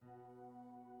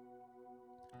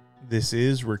This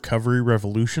is Recovery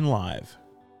Revolution Live.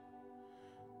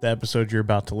 The episode you're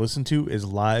about to listen to is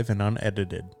live and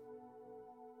unedited.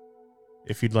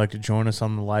 If you'd like to join us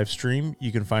on the live stream,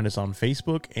 you can find us on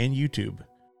Facebook and YouTube.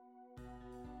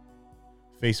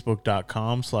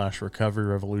 Facebook.com/Recovery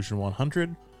Revolution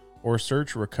 100 or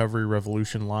search Recovery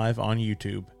Revolution Live on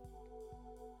YouTube.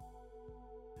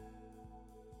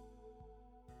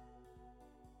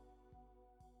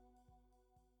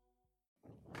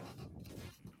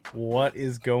 What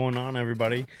is going on,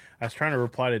 everybody? I was trying to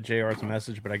reply to JR's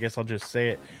message, but I guess I'll just say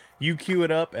it. You cue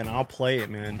it up and I'll play it,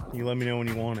 man. You let me know when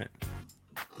you want it.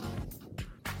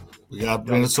 We got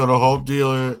Minnesota Hope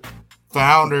Dealer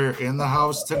founder in the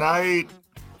house tonight.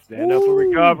 Stand up for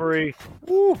recovery.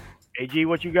 Woo. AG,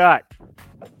 what you got?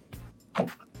 I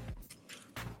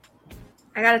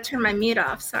gotta turn my mute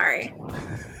off. Sorry.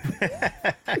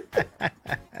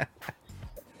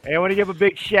 Hey, I want to give a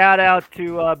big shout out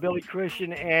to Billy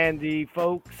Christian and the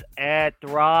folks at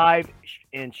Thrive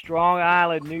in Strong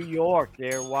Island, New York.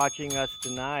 They're watching us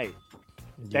tonight.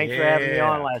 Thanks for having me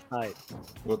on last night.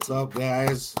 What's up,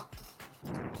 guys?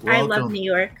 Welcome. I love New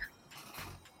York,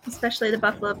 especially the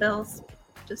Buffalo Bills.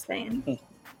 Just saying.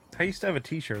 I used to have a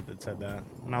t-shirt that said that.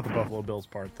 Not the Buffalo Bills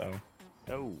part, though.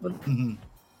 Oh.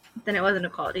 Then it wasn't a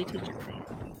quality t-shirt.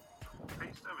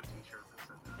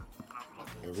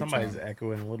 Somebody's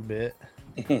echoing a little bit.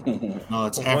 No,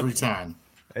 it's every time.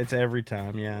 It's every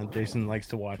time, yeah. Jason likes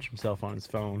to watch himself on his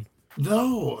phone.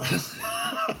 No. It's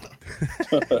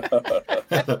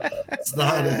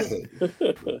not it.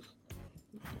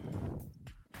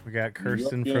 We got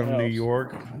Kirsten from New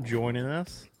York joining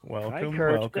us. Welcome,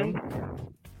 welcome.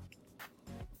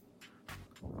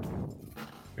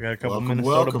 We got a couple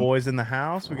Minnesota boys in the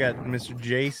house. We got Mr.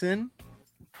 Jason.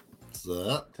 What's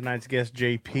up? Tonight's guest,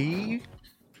 JP.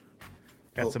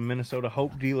 Got some Minnesota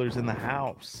Hope Dealers in the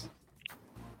house.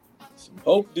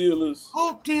 Hope Dealers.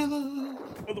 Hope Dealers.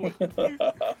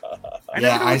 I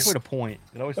never know which way to point.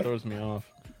 It always throws me off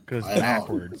because it's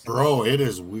backwards. Bro, it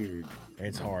is weird.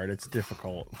 It's hard. It's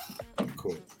difficult.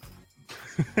 Cool.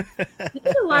 We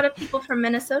get a lot of people from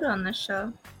Minnesota on this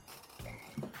show.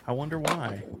 I wonder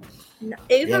why. No,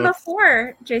 even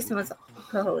before Jason was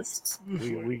co-host.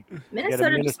 We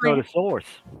Minnesota, Minnesota source.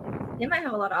 They might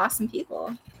have a lot of awesome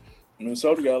people.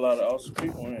 Minnesota got a lot of awesome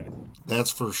people in it.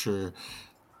 That's for sure.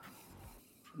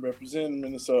 Representing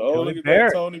Minnesota. Oh, look at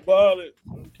that Tony Bartlett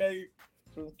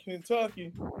from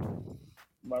Kentucky.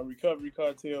 My recovery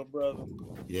cartel brother.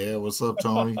 Yeah, what's up,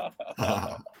 Tony?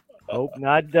 Hope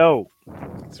not dope.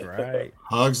 That's right.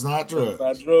 Hugs, not drugs.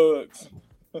 Not drugs.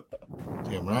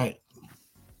 Damn right.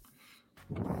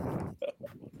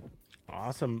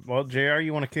 Awesome. Well, JR,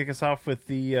 you want to kick us off with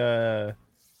the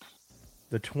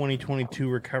 2022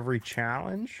 Recovery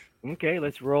Challenge? Okay,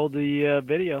 let's roll the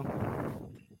video.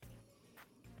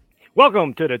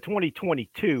 Welcome to the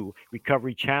 2022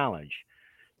 Recovery Challenge.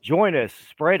 Join us,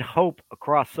 spread hope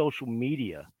across social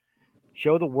media.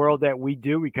 Show the world that we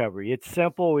do recovery. It's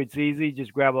simple, it's easy.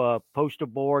 Just grab a poster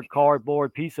board,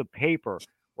 cardboard, piece of paper.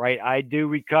 Right, I do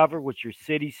recover with your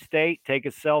city, state. Take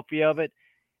a selfie of it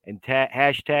and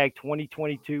hashtag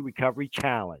 2022 Recovery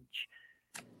Challenge.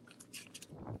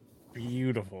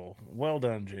 Beautiful. Well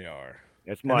done, JR.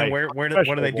 That's my. What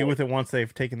do they do with it once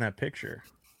they've taken that picture?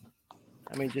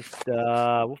 I mean, just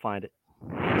we'll find it.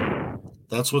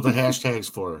 That's what the hashtag's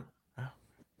for.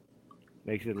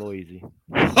 Makes it a little easy.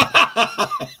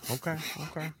 Okay.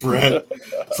 Brett,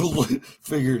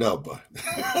 figure it out, bud.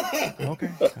 Okay.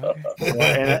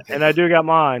 And I do got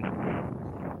mine.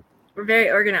 We're very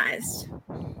organized.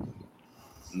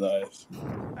 Nice.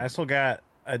 I still got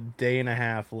a day and a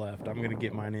half left. I'm gonna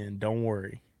get mine in. Don't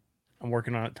worry. I'm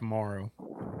working on it tomorrow.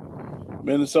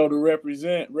 Minnesota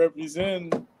represent.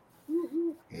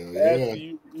 Yeah.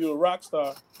 You a rock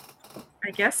star.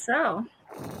 I guess so.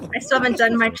 I still haven't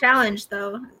done my challenge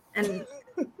though, and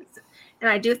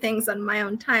I do things on my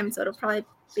own time, so it'll probably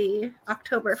be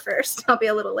October 1st. I'll be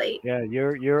a little late. Yeah,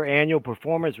 your annual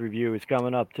performance review is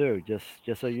coming up too. Just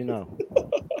so you know.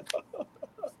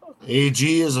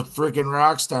 AG is a freaking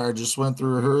rock star. Just went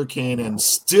through a hurricane and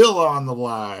still on the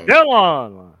line. Still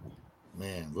on.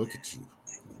 Man, look at you.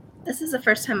 This is the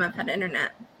first time I've had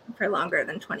internet for longer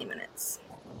than 20 minutes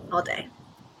all day.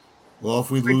 Well,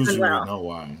 if we lose you, we know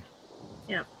why.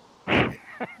 Yep.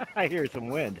 I hear some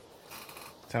wind.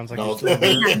 Sounds like a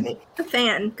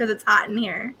fan because it's hot in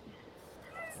here.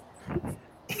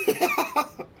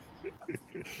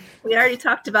 We already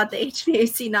talked about the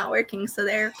HVAC not working, so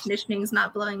the air conditioning is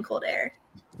not blowing cold air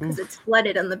because it's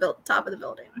flooded on the top of the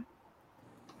building.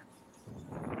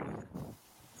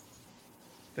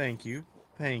 Thank you.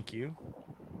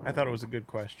 I thought it was a good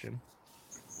question.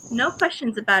 No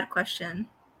question's a bad question.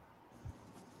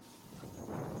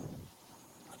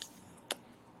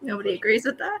 Nobody agrees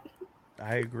with that?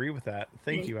 I agree with that.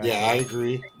 Thank you, Yeah, I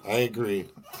Ashley. agree.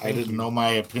 I didn't know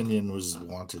my opinion was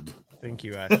wanted. Thank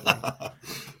you, Ashley.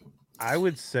 I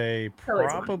would say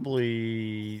Always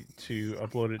probably to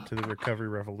upload it to the Recovery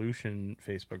Revolution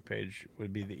Facebook page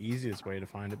would be the easiest way to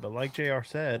find it. But like JR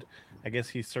said, I guess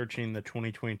he's searching the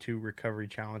 2022 Recovery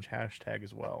Challenge hashtag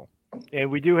as well.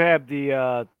 And we do have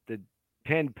the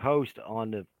pinned post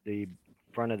on the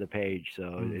front of the page,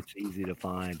 so it's easy to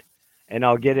find. And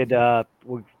I'll get it.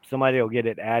 Somebody will get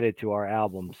it added to our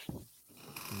albums.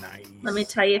 Nice. Let me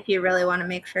tell you, if you really want to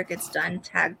make sure it gets done,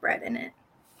 tag Brett in it.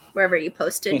 Wherever you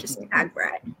post it, just tag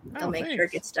Brett. They'll make sure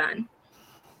it gets done.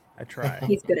 I try.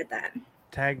 He's good at that.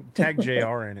 Tag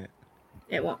JR in it.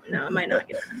 It won't. No, it might not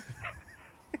get done.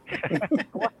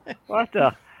 What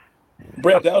the?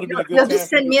 Brett, that would be a good You'll time just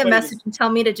send me a message this. and tell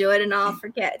me to do it, and I'll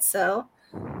forget. So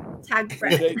tag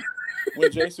Brett.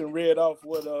 When Jason read off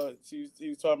what he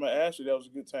was talking about Ashley, that was a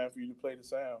good time for you to play the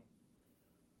sound.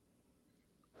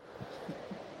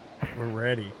 We're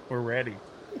ready. We're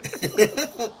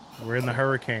in the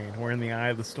hurricane. We're in the eye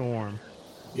of the storm.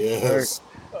 Yes.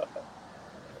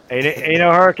 Ain't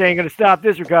no hurricane gonna stop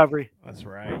this recovery. That's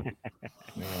right.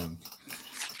 Man.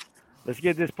 Let's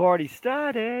get this party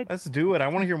started. Let's do it. I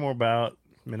want to hear more about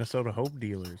Minnesota Hope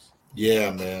Dealers.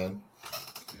 Yeah, man.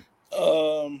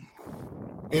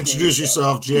 Introduce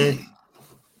yourself, Jay.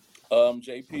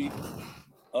 JP.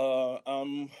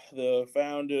 I'm the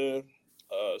founder,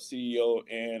 CEO,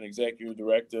 and executive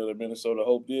director of the Minnesota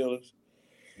Hope Dealers.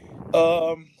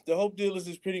 The Hope Dealers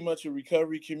is pretty much a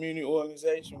recovery community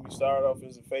organization. We started off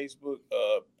as a Facebook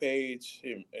page,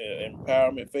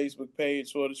 empowerment Facebook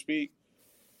page, so to speak,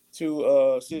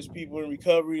 to assist people in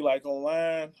recovery, like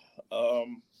online.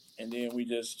 And then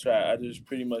I just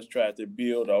pretty much tried to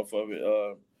build off of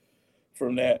it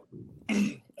from that.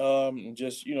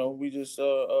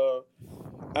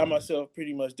 I myself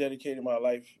pretty much dedicated my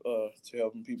life to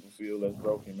helping people feel less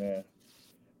broken, man.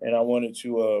 And I wanted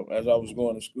to, as I was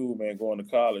going to school, man, going to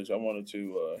college, I wanted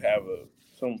to have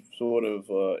some sort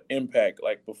of impact,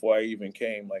 like before I even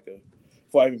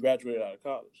graduated out of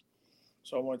college.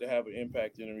 So I wanted to have an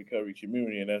impact in the recovery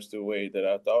community, and that's the way that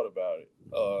I thought about it.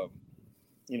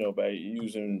 By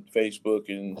using Facebook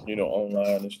and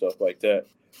online and stuff like that.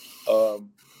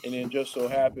 And then just so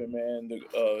happened, man, the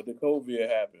COVID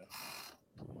happened,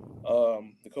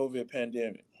 the COVID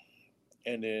pandemic,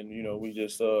 and then we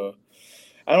just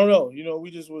I don't know, we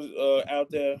just was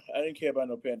out there. I didn't care about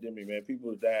no pandemic, man. People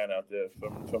were dying out there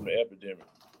from the epidemic,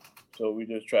 so we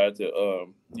just tried to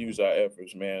use our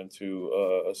efforts, man, to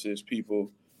assist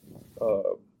people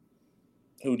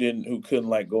who couldn't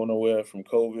like go nowhere from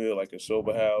COVID, like in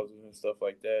sober houses and stuff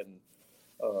like that, and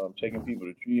taking people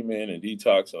to treatment and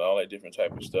detox and all that different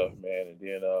type of stuff, man. And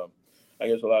then I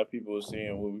guess a lot of people were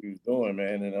seeing what we was doing,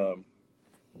 man, and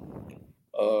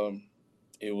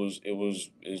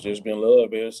it's just been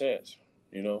love ever since,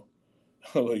 I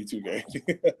love you too, gang.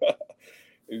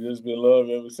 It's just been love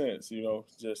ever since,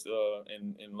 just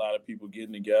and a lot of people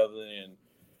getting together and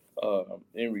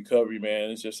in recovery,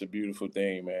 man. It's just a beautiful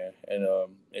thing, man. And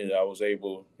I was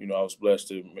able, I was blessed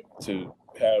to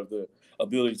have the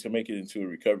ability to make it into a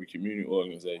recovery community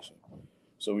organization.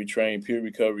 So we train peer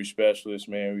recovery specialists,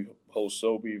 man. We host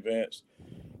sober events,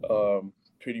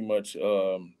 pretty much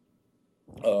try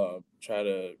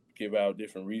to give out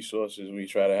different resources. We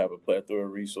try to have a plethora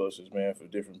of resources, man, for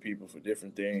different people, for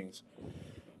different things.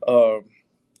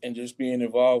 And just being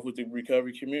involved with the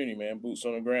recovery community, man, boots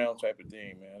on the ground type of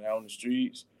thing, man, out on the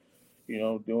streets,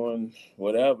 doing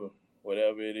whatever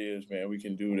it is, man, we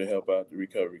can do to help out the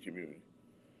recovery community.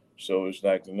 So it's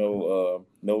like no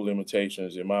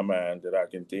limitations in my mind that I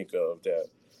can think of that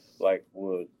like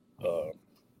would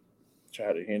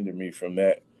try to hinder me from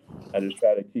that. I just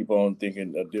try to keep on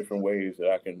thinking of different ways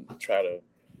that I can try to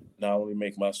not only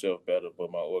make myself better,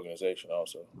 but my organization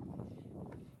also.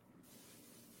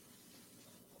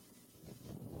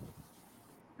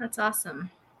 That's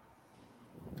awesome.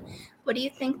 What do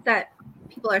you think that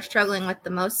people are struggling with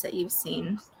the most that you've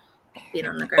seen being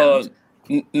on the ground?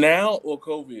 Now or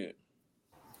COVID?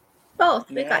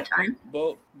 Both. We got time.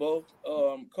 Both.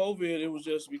 COVID, it was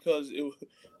just because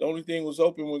the only thing was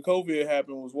open when COVID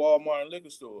happened was Walmart and liquor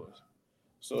stores.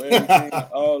 So everything,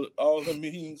 all the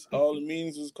meetings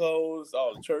was closed.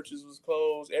 All the churches was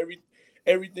closed.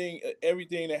 Everything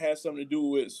that has something to do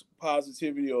with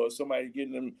positivity or somebody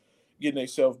getting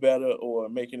themselves better or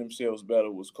making themselves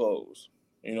better was closed.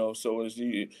 So it's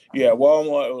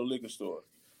Walmart or liquor store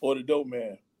or the dope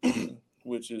man,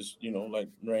 which is like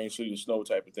rain, sleet, or snow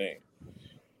type of thing.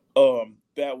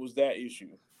 that was that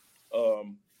issue.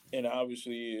 And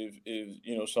obviously,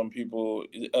 if some people,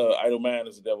 idle mind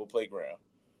is a devil playground.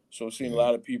 So I've seen a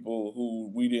lot of people who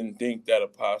we didn't think that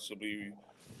would possibly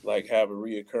like have a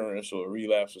reoccurrence or a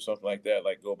relapse or something like that,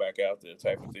 like go back out there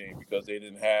type of thing, because they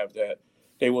didn't have that,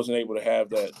 they wasn't able to have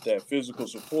that physical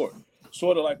support.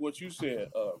 Sort of like what you said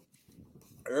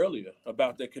earlier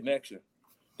about the connection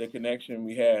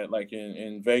we had like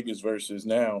in Vegas versus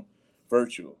now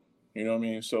virtual. You know what I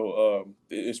mean? So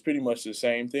it's pretty much the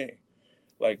same thing.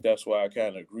 Like that's why I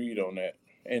kind of agreed on that,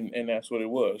 and that's what it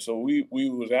was. So we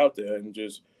was out there and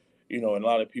just, and a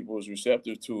lot of people was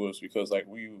receptive to us because like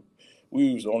we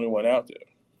was the only one out there,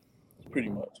 pretty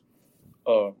much,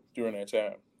 during that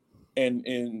time,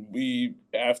 and we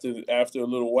after a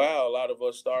little while, a lot of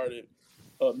us started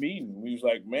meeting. We was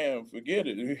like, man, forget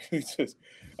it.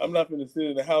 I'm not gonna sit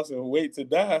in the house and wait to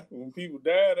die. When people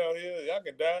died out here, y'all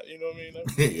can die. You know what I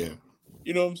mean? Yeah.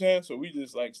 You know what I'm saying? So we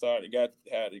just like had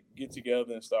to get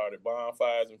together and started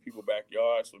bonfires in people's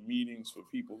backyards for meetings for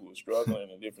people who were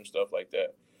struggling and different stuff like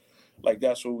that. Like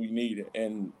that's what we needed.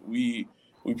 And we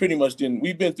pretty much didn't,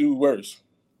 we've been through worse.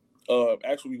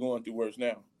 Actually, we're going through worse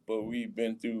now, but we've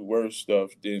been through worse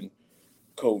stuff than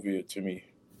COVID to me.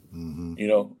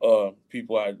 Mm-hmm.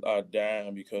 People are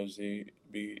dying because they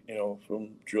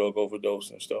from drug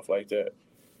overdose and stuff like that.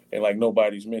 And like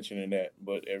nobody's mentioning that,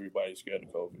 but everybody's scared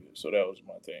of COVID. So that was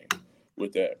my thing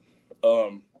with that.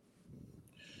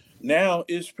 Now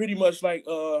it's pretty much like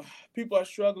people are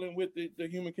struggling with the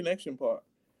human connection part.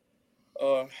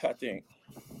 I think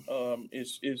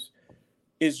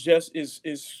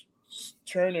it's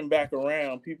turning back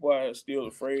around. People are still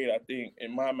afraid, I think,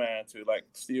 in my mind, to like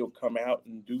still come out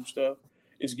and do stuff.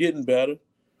 It's getting better.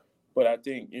 But I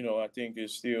think it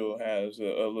still has a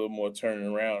little more turning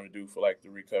around to do for like the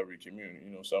recovery community.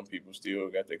 Some people still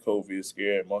got their COVID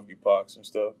scare, monkeypox and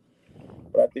stuff.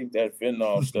 But I think that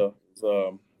fentanyl stuff is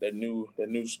that new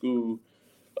school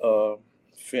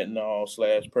fentanyl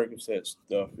 / Percocet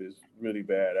stuff is really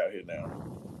bad out here now.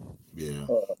 Yeah.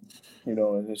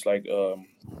 And it's like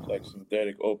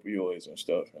synthetic opioids and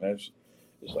stuff, and it's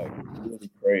like really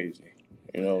crazy.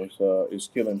 It's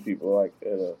killing people like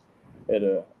at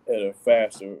a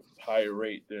faster, higher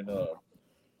rate than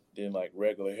like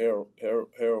regular heroin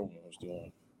was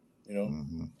doing.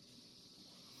 Mm-hmm.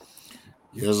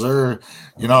 Yes, sir.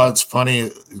 It's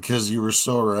funny because you were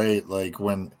so right. Like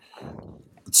when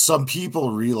some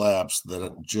people relapsed, that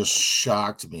it just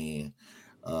shocked me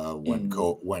when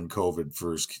COVID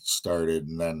first started,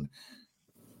 and then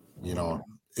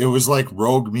it was like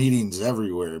rogue meetings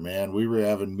everywhere. Man, we were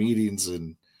having meetings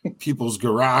in people's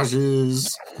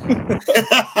garages.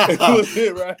 Right?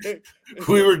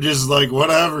 We were just like,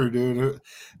 whatever, dude.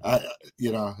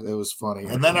 It was funny.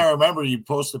 And then I remember you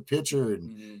post a picture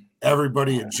and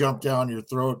everybody had jumped down your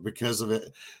throat because of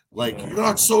it. Like, you're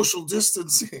not social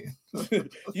distancing.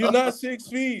 You're not 6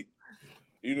 feet.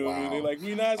 Wow. What I mean? They're like,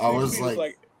 we're not 6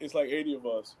 feet. It's like 80 of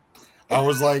us. I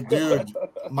was like, dude,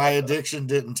 my addiction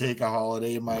didn't take a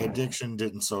holiday. My addiction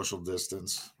didn't social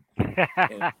distance.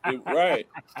 Right.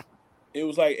 It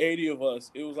was like 80 of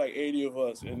us.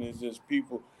 And it's just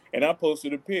people. And I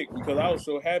posted a pic because I was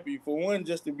so happy, for one,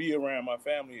 just to be around my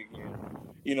family again,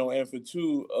 and for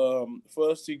two,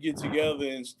 for us to get together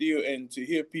and to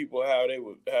hear people how they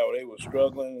were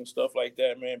struggling and stuff like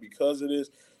that, man, because of this.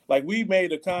 Like, we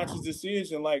made a conscious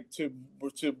decision, like, to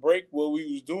break what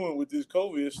we was doing with this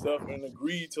COVID stuff and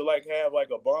agreed to like have like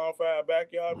a bonfire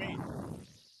backyard meeting.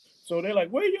 So they're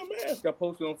like, wear your mask. I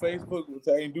posted on Facebook, which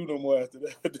I ain't do no more after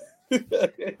that.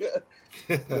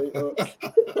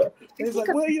 It's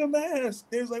like, wear your mask.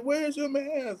 It's like, where's your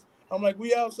mask? I'm like,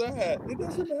 we outside. It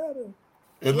doesn't matter.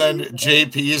 And then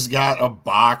JP's got a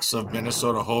box of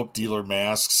Minnesota Hope dealer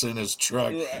masks in his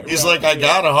truck. He's like, I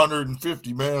got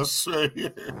 150 masks right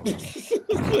here.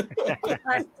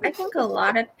 I think a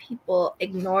lot of people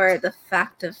ignore the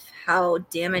fact of how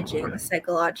damaging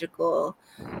psychological,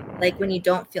 like when you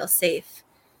don't feel safe,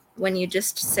 when you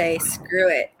just say, screw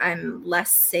it, I'm less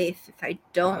safe if I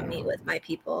don't meet with my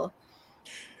people.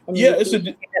 And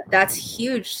that's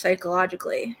huge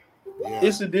psychologically. Yeah.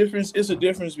 It's a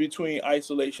difference between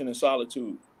isolation and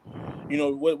solitude.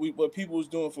 What people was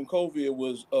doing from COVID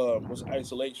was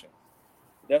isolation.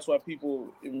 That's why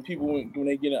when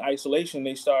they get in isolation,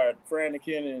 they start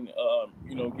franticking and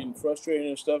getting frustrated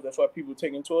and stuff. That's why people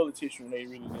taking toilet tissue when they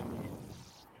really didn't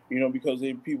need. Because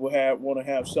people want to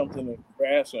have something to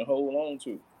grasp and hold on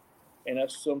to, and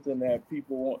that's something that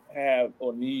people won't have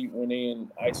or need when they're in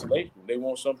isolation. They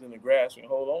want something to grasp and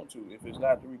hold on to. If it's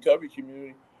not the recovery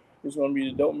community, it's going to be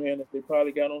the dope man that they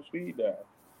probably got on speed dial.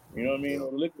 You know what I mean?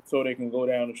 Or the liquor store they can go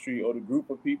down the street, or the group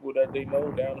of people that they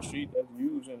know down the street that's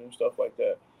using and stuff like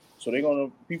that. So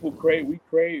we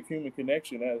crave human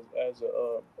connection as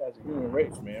a human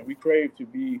race, man. We crave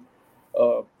to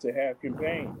have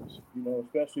companions,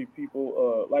 especially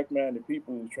people, like-minded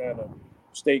people who's trying to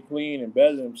stay clean and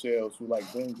better themselves, who like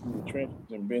been through the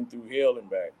trenches and been through hell and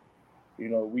back.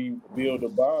 We build a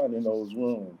bond in those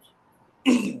rooms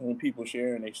when people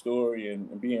sharing their story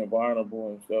and being vulnerable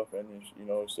and stuff, and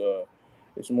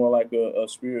it's more like a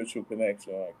spiritual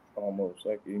connection, like almost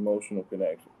like an emotional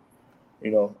connection.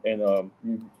 And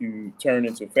you turn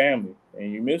into family,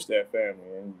 and you miss that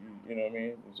family, and you know what I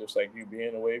mean. It's just like you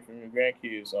being away from your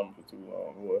grandkids something for too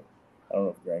long, or I don't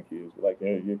know if grandkids, but like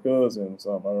your cousin or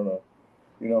something. I don't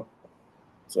know,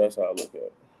 So that's how I look at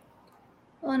it.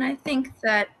 Well, and I think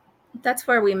that's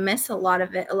where we miss a lot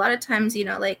of it. A lot of times,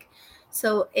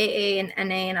 so AA and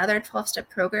NA and other 12-step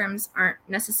programs aren't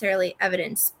necessarily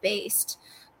evidence-based,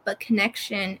 but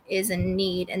connection is a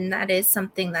need, and that is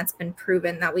something that's been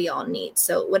proven that we all need.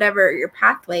 So whatever your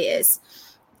pathway is,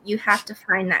 you have to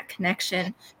find that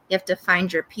connection. You have to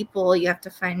find your people. You have to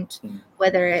find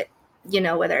whether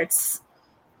it's,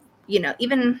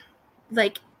 even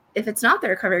like if it's not the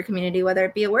recovery community, whether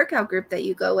it be a workout group that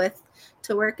you go with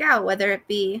to work out, whether it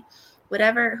be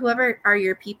whoever are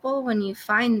your people, when you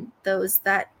find those,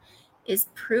 that is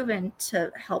proven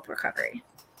to help recovery.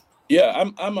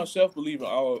 Yeah, I myself believe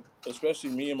in especially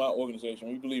me and my organization,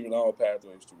 we believe in all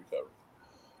pathways to recovery.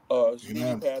 There's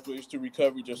many pathways to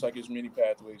recovery, just like there's many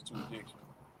pathways to addiction.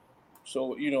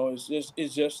 So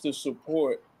it's just the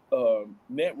support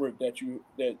network that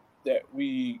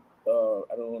we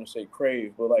I don't want to say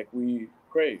crave, but like we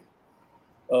crave,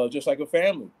 just like a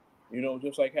family.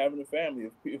 Just like having a family.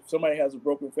 If somebody has a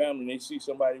broken family and they see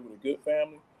somebody with a good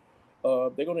family,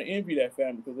 they're going to envy that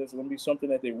family, because there's going to be something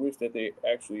that they wish that they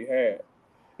actually had.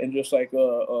 And just like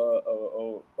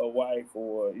a wife,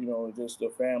 or just a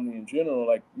family in general,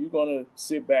 like you're going to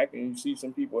sit back and you see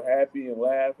some people happy and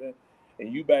laughing,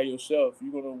 and you by yourself,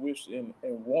 you're going to wish and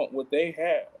want what they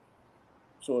have,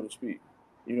 so to speak.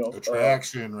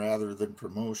 Attraction rather than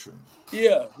promotion.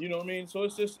 Yeah, you know what I mean? So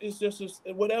it's just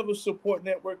whatever support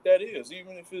network that is,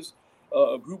 even if it's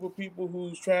a group of people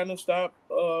who's trying to stop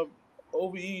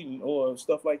overeating or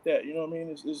stuff like that. You know what I mean?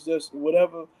 It's just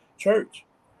whatever church.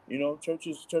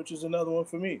 Church is another one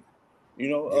for me.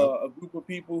 A group of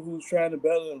people who's trying to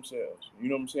better themselves. You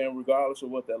know what I'm saying? Regardless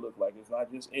of what that looks like. It's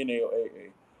not just NA or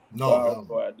AA. No.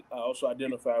 I also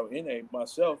identify with NA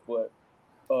myself, but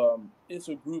it's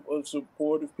a group of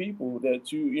supportive people that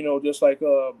just like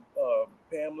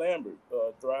Pam Lambert,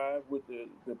 Thrive, with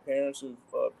the parents of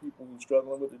people who are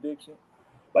struggling with addiction.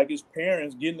 Like his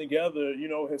parents getting together,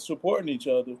 and supporting each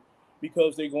other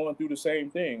because they're going through the same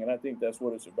thing. And I think that's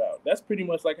what it's about. That's pretty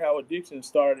much like how addiction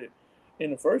started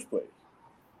in the first place.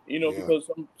 Because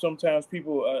sometimes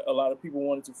a lot of people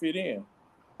wanted to fit in.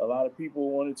 A lot of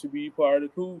people wanted to be part of the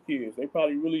cool kids. They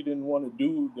probably really didn't want to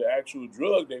do the actual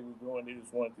drug they were doing. They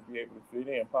just wanted to be able to fit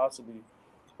in, possibly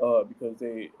because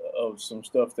of some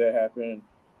stuff that happened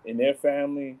in their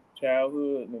family,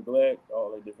 childhood neglect,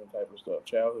 all that different type of stuff,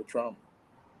 childhood trauma.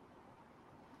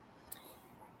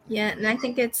 Yeah, and I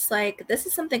think it's like, this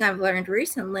is something I've learned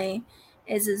recently,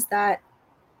 is that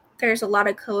there's a lot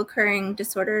of co-occurring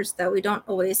disorders that we don't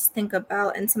always think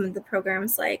about in some of the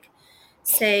programs, like,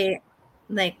 say,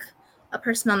 like a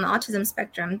person on the autism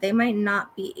spectrum, they might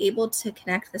not be able to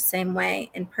connect the same way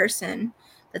in person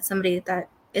that somebody that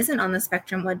isn't on the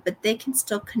spectrum would, but they can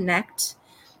still connect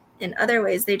in other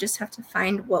ways. They just have to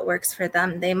find what works for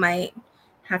them. They might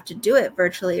have to do it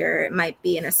virtually, or it might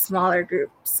be in a smaller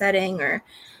group setting, or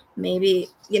maybe,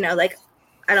 like,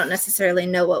 I don't necessarily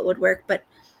know what would work, but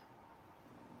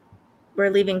we're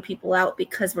leaving people out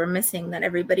because we're missing that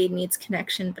everybody needs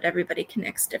connection, but everybody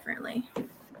connects differently.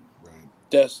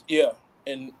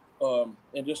 And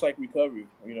just like recovery,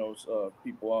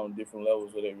 people on different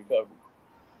levels of their recovery,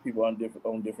 people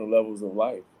on different levels of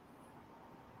life,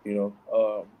 and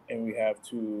we have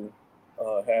to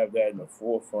have that in the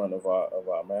forefront of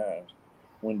our minds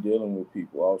when dealing with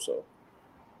people. Also,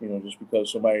 just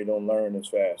because somebody don't learn as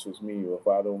fast as me, or if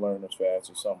I don't learn as fast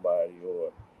as somebody,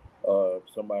 or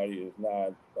somebody is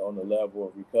not on the level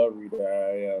of recovery that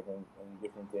I am, and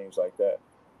different things like that,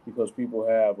 because people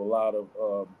have a lot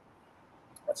of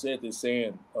I said this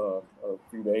saying a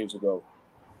few days ago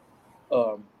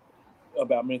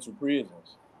about mental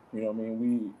prisons. A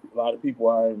lot of people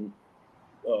are in,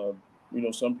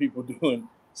 some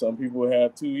people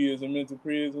have 2 years in mental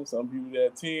prison, some people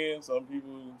have 10, some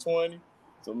people 20,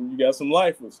 you got some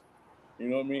lifers,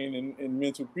 in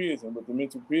mental prison. But the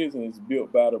mental prison is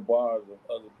built by the bars of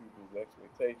other people's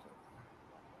expectations.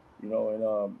 you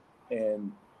know,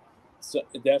 and so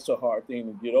that's a hard thing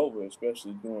to get over,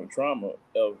 especially during trauma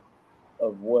of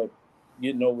what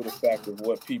getting over the fact of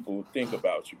what people think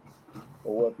about you,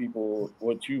 or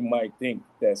what you might think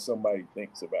that somebody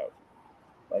thinks about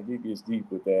you. Like it gets deep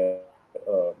with that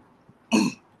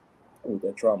with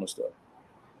that trauma stuff.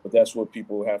 But that's what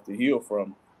people have to heal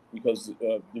from, because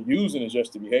the using is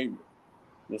just the behavior,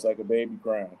 just like a baby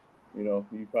crying. You know,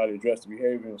 you probably address the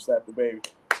behavior and slap the baby,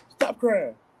 stop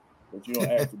crying, but you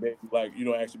don't ask the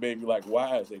baby like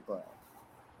why is they crying.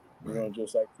 You know,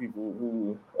 just like people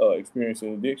who experience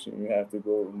an addiction, you have to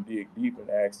go and dig deep and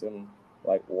ask them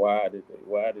like why did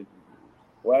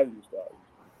you start?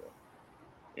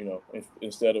 You know,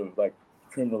 instead of like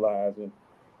criminalizing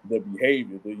the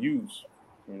behavior, the use,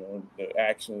 you know, the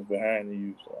actions behind the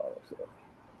use, all that stuff.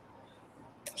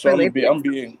 So I'm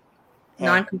being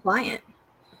non-compliant.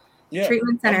 Yeah,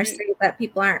 treatment centers say that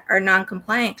people are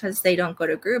non-compliant because they don't go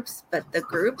to groups, but the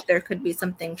group, there could be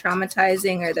something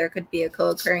traumatizing, or there could be a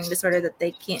co-occurring disorder that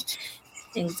they can't,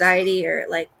 anxiety, or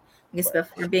like, I guess if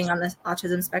you're being on the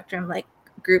autism spectrum, like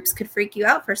groups could freak you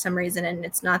out for some reason, and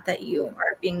it's not that you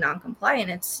are being non-compliant,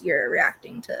 it's you're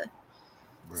reacting to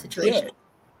situation.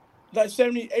 Like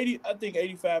 70, 80, I think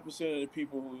 85% of the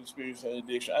people who experience an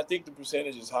addiction, I think the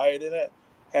percentage is higher than that,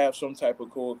 have some type of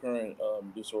co-occurring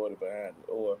disorder behind it,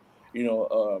 or you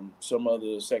know, some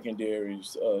other secondary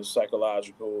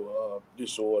psychological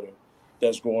disorder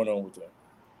that's going on with them.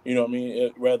 You know what I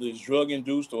mean? Whether it's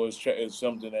drug-induced or it's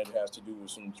something that has to do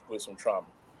with some trauma.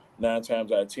 9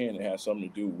 times out of 10, it has something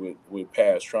to do with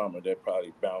past trauma that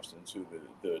probably bounced into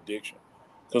the addiction.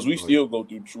 Because we still go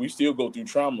through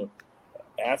trauma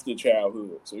after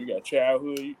childhood. So you got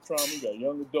childhood trauma, you got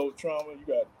young adult trauma, you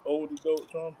got old adult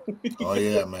trauma. Oh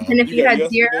yeah, man. And if you had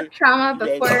zero trauma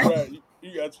before,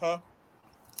 you got trauma.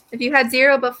 If you had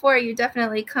zero before, you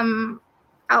definitely come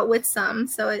out with some.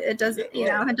 So it doesn't, you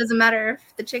know, it doesn't matter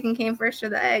if the chicken came first or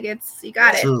the egg. It's you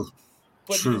got it.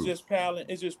 But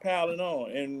it's just piling on,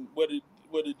 and what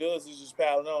it does is just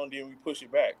piling on. Then we push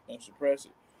it back and suppress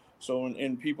it. So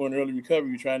in people in early recovery,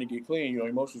 you're trying to get clean. You know,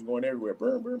 emotions going everywhere.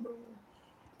 Burn, burn, burn.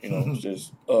 You know, it's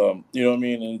just you know what I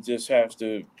mean, and it just has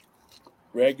to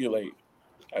regulate,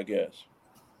 I guess.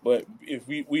 But if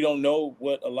we don't know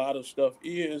what a lot of stuff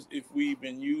is, if we've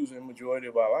been using majority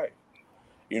of our life,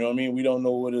 you know what I mean, we don't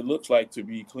know what it looks like to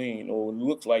be clean, or what it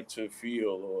looks like to feel,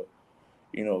 or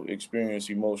you know, experience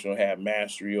emotion, or have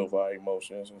mastery over our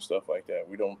emotions and stuff like that.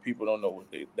 People don't know what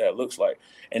that looks like,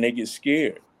 and they get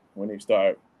scared when they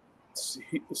start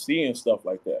seeing stuff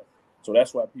like that. So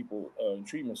that's why people in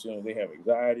treatment centers, they have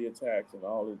anxiety attacks and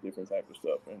all this different type of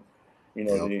stuff. And you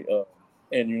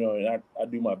know, and I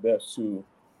do my best to,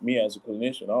 me as a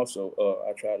clinician also,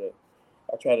 I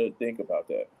try to think about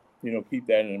that. You know, keep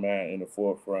that in mind, in the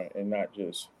forefront, and not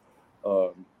just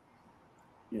you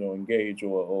know, engage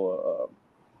or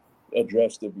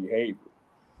address the behavior.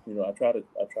 You know, I try to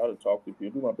talk to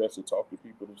people, do my best to talk to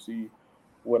people to see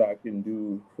what I can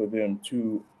do for them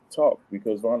to talk,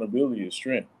 because vulnerability is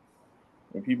strength.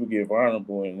 When people get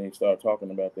vulnerable and they start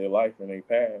talking about their life and their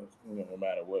past, you know, no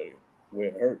matter where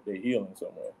it hurt, they're healing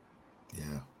somewhere.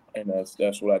 Yeah. And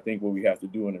that's what I think what we have to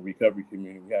do in the recovery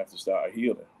community. We have to start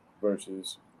healing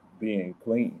versus being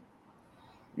clean.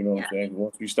 You know what I'm saying?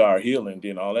 Once we start healing,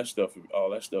 then all that stuff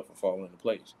will fall into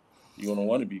place. You're gonna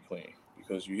want to be clean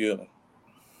because you're healing.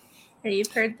 Yeah,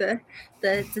 you've heard the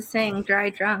saying dry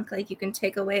drunk, like you can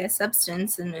take away a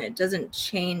substance and it doesn't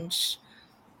change,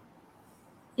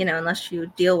 you know, unless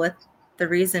you deal with the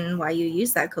reason why you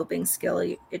use that coping skill.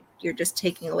 You're just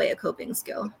taking away a coping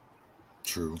skill.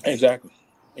 True. Exactly.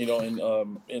 You know,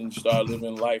 and start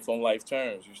living life on life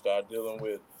terms. You start dealing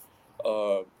with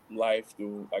life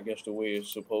through, I guess, the way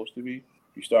it's supposed to be.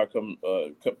 You start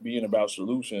being about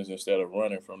solutions instead of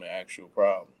running from the actual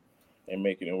problem and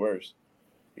making it worse.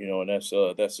 You know, and that's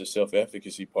the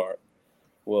self-efficacy part.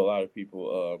 Well, a lot of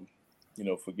people, you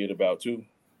know, forget about too.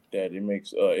 That it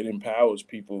makes it empowers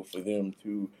people for you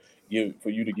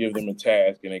to give them a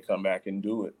task and they come back and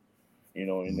do it. You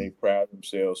know, and they proud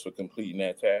themselves for completing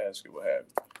that task or what have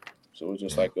you. So it's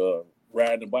just like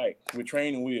riding a bike with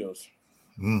training wheels.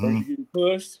 First you get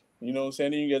pushed, you know what I'm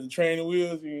saying? Then you got the training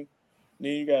wheels. Then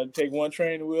you got to take one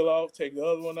training wheel off, take the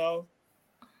other one off.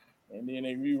 And then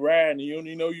they re-ride, and you don't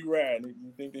even know you riding.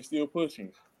 You think they're still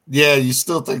pushing. Yeah, you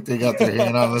still think they got their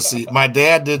hand on the seat. My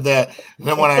dad did that. And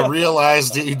then when I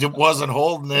realized he wasn't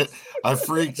holding it, I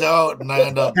freaked out and I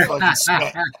ended up fucking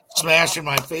smashing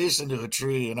my face into a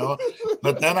tree, you know.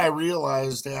 But then I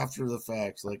realized after the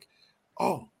fact, like,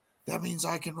 oh, that means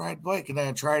I can ride bike. And then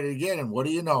I tried it again. And what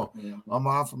do you know? I'm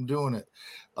off from doing it.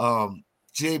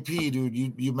 JP, dude,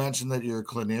 you mentioned that you're a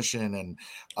clinician, and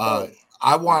I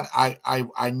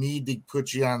need to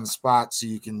put you on the spot so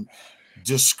you can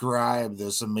describe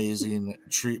this amazing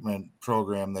treatment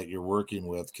program that you're working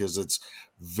with, because it's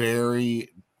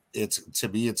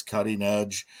cutting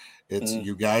edge. It's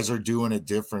you guys are doing it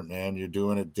different, man. You're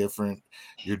doing it different.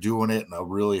 You're doing it in a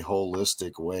really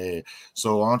holistic way.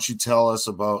 So why don't you tell us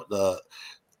about the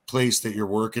place that you're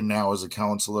working now as a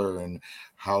counselor and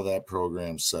how that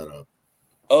program's set up?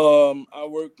 I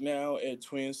work now at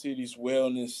Twin Cities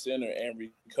Wellness Center and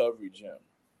Recovery Gym.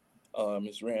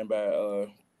 It's ran by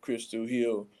Crystal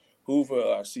Hill Hoover,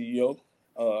 our CEO.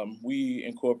 We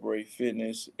incorporate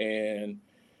fitness and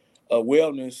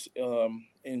wellness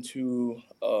into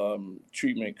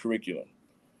treatment curriculum,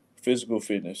 physical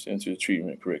fitness into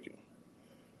treatment curriculum.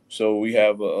 So we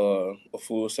have a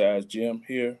full-size gym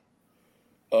here.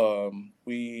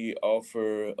 We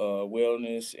offer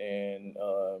wellness and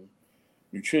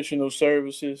nutritional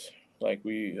services. Like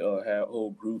we have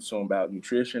whole groups on about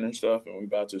nutrition and stuff, and we're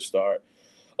about to start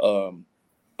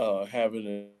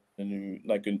having a new,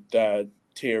 like a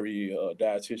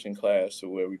dietitian class, to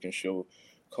where we can show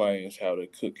clients how to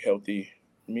cook healthy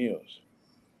meals.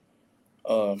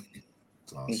 Awesome.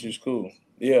 Which is cool.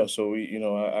 Yeah, so we,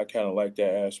 I kind of like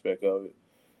that aspect of it,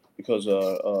 because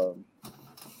the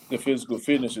physical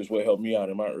fitness is what helped me out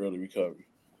in my early recovery.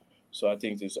 So I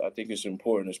think it's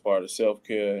important as part of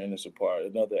self-care, and it's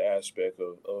another aspect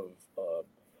of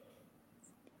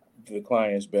the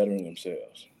clients bettering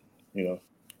themselves,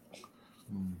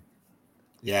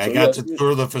 Yeah, I got to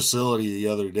tour the facility the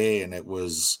other day, and it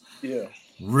was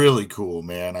really cool,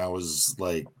 man. I was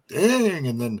like, dang.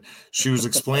 And then she was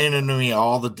explaining to me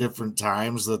all the different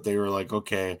times that they were like,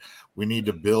 okay, we need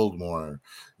to build more,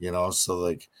 so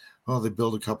like, oh, they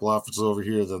build a couple offices over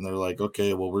here. Then they're like,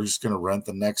 okay, well, we're just going to rent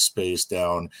the next space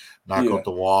down, knock out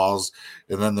the walls.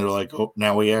 And then they're like, oh,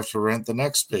 now we have to rent the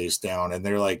next space down. And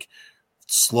they're like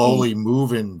slowly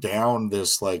moving down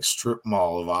this like strip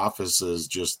mall of offices,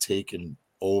 just taking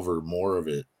over more of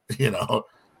it,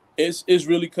 It's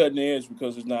really cutting edge,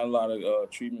 because there's not a lot of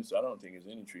treatments. I don't think there's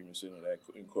any treatment center that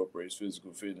incorporates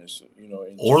physical fitness,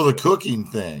 or the cooking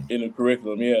thing in the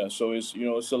curriculum. Yeah, so it's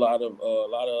it's a lot of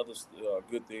other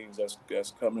good things that's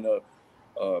coming up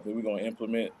that we're going to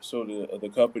implement. So the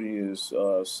company is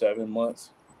 7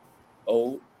 months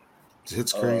old.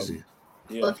 It's crazy.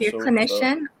 Well, if you're a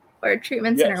clinician or a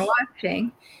treatment center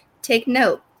watching, take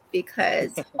note,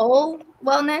 because whole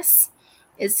wellness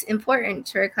is important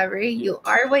to recovery. You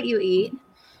are what you eat,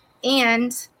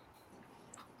 and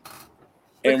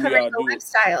recovery is a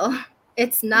lifestyle.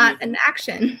 It's not an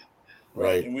action.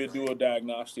 Right. And we do a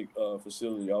diagnostic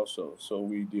facility also. So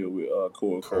we deal with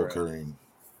co-occurring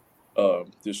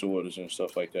disorders and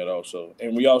stuff like that also.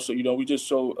 And we also, we just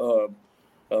show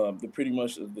pretty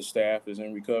much the staff is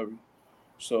in recovery.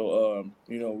 So,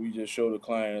 we just show the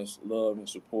clients love and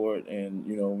support, and,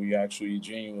 we actually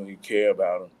genuinely care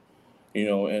about them.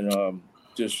 And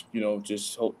just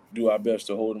do our best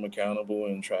to hold them accountable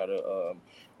and try to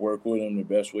work with them the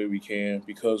best way we can,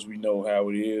 because we know how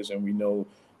it is, and we know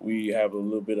we have a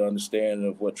little bit of understanding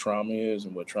of what trauma is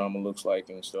and what trauma looks like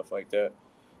and stuff like that.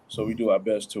 So we do our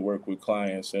best to work with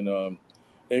clients, and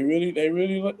they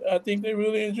really, I think they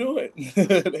really enjoy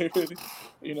it.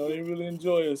 They really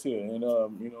enjoy us here, and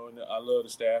and I love the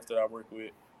staff that I work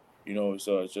with.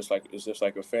 It's just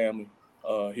like a family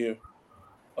here.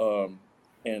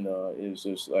 And it's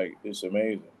just like, it's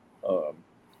amazing.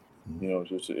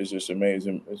 It's just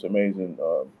amazing. It's amazing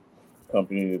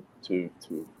company to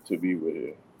be with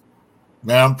here.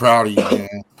 Man, I'm proud of you,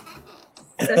 man.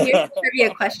 So here's a trivia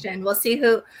question. We'll see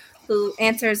who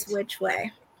answers which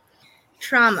way.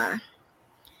 Trauma.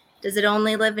 Does it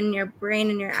only live in your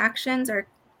brain and your actions? Or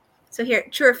so here,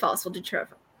 true or false? We'll do true or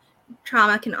false.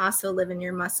 Trauma can also live in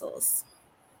your muscles.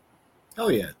 Oh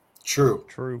yeah. True.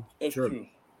 It's true.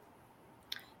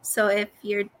 So if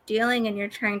you're dealing and you're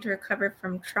trying to recover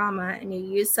from trauma, and you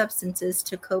use substances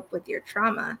to cope with your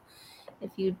trauma,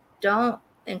 if you don't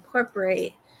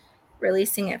incorporate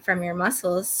releasing it from your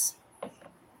muscles,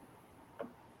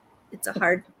 it's a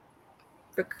hard,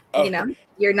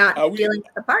 you're not dealing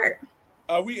with the part.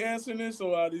 Are we answering this,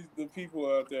 or are the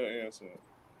people out there answering?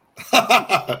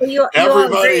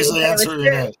 Everybody's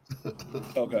answering it.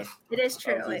 Okay. It is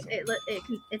true.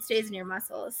 It stays in your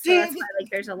muscles. So that's why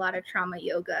there's a lot of trauma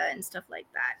yoga and stuff like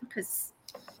that.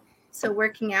 So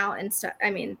working out and stuff,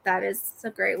 that is a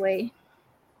great way.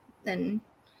 And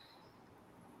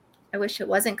I wish it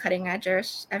wasn't cutting edge, or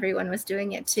everyone was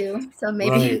doing it too. So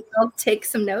maybe I'll take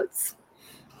some notes.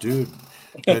 Dude,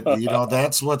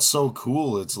 that's what's so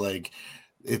cool. It's like,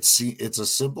 it's a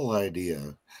simple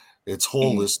idea, It's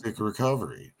holistic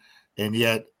recovery. And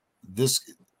yet this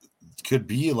could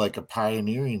be like a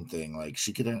pioneering thing. Like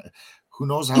she could, who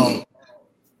knows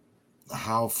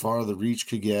how far the reach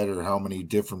could get, or how many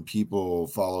different people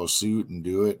follow suit and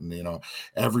do it. And,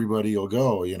 everybody will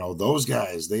go, those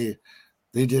guys, they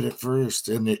did it first.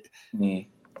 And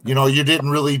you didn't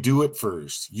really do it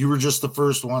first. You were just the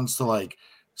first ones to like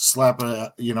slap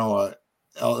a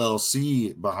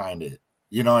LLC behind it.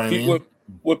 You know what I mean?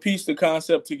 What piece the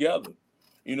concept together,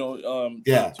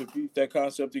 to piece that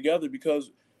concept together, because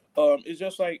it's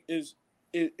just like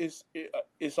it's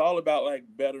all about like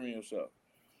bettering yourself.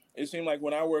 It seemed like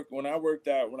when I worked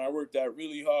out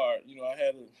really hard,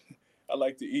 I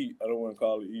like to eat. I don't want to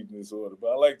call it eating disorder,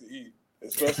 but I like to eat,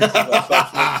 especially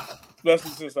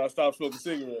since I stopped smoking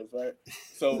cigarettes, right?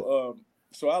 So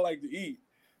I like to eat.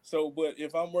 So, but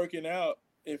if I'm working out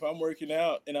and I'm working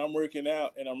out and I'm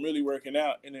really working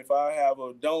out, and if I have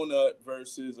a donut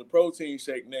versus a protein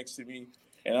shake next to me,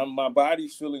 and my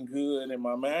body's feeling good and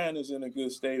my mind is in a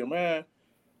good state of mind,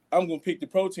 I'm gonna pick the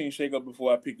protein shake up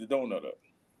before I pick the donut up.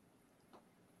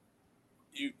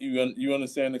 You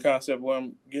understand the concept where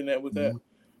I'm getting at with that?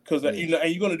 Because and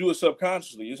you're gonna do it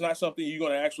subconsciously. It's not something you're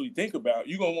gonna actually think about.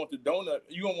 You're gonna want the donut.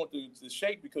 You're gonna want the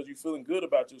shake because you're feeling good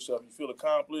about yourself. You feel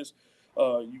accomplished.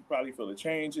 You probably feel a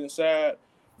change inside.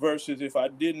 Versus if I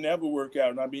didn't ever work out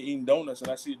and I'd be eating donuts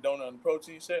and I see a donut and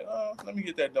protein shake, let me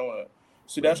get that donut.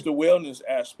 So that's the wellness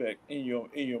aspect in your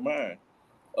mind.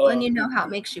 And you know how it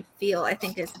makes you feel, I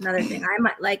think, is another thing. I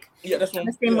might like that's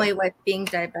the same way with being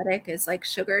diabetic is like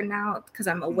sugar now, because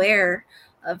I'm aware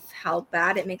of how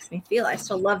bad it makes me feel. I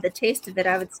still love the taste of it.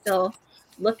 I would still,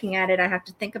 looking at it, I have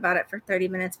to think about it for 30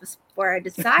 minutes before I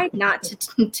decide not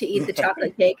to eat the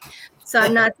chocolate cake. So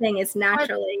I'm not saying it's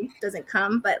naturally doesn't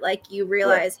come, but like you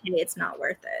realize, hey, it's not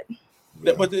worth it.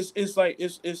 But it's like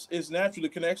it's natural. The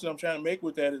connection I'm trying to make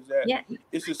with that is that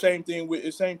it's the same thing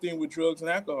with drugs and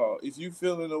alcohol. If you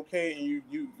feeling okay and you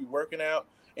working out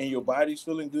and your body's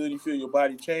feeling good, you feel your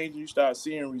body change, you start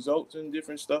seeing results and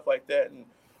different stuff like that, and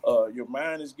your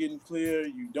mind is getting clear.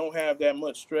 You don't have that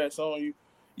much stress on you.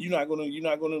 You're not gonna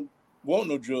want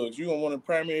no drugs. You're gonna want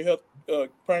a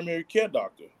primary care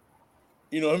doctor.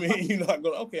 You know what I mean? You're not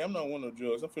gonna I'm not wanting no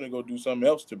drugs. I'm finna go do something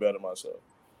else to better myself.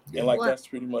 And that's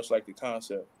pretty much like the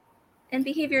concept. And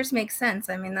behaviors make sense.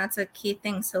 I mean, that's a key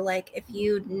thing. So like if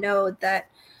you know that,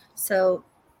 so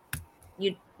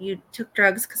you took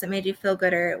drugs because it made you feel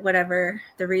good or whatever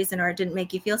the reason, or it didn't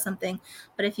make you feel something.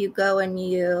 But if you go and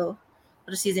I'll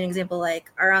just use an example, like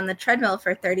are on the treadmill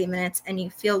for 30 minutes and you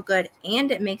feel good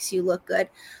and it makes you look good,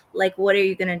 like what are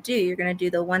you going to do? You're going to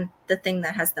do the thing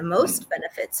that has the most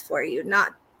benefits for you,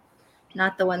 not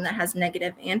the one that has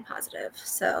negative and positive.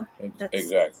 So that's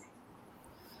exactly.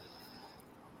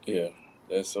 Yeah.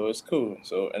 So it's cool.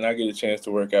 So, and I get a chance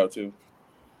to work out too.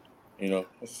 At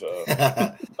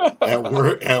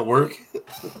work.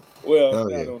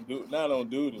 Well, I don't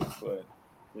do this, but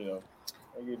I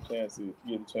get a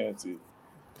chance to.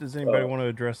 Does anybody want to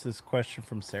address this question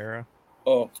from Sarah?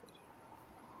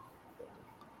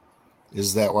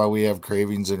 Is that why we have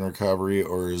cravings in recovery,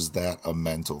 or is that a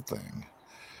mental thing?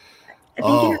 I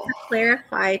think you have to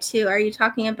clarify too. Are you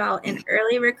talking about in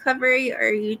early recovery, or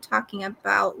are you talking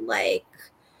about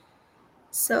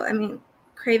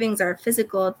cravings are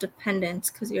physical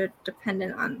dependent because you're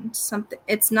dependent on something.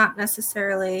 It's not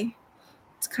necessarily,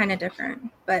 it's kind of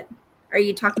different, but are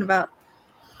you talking about?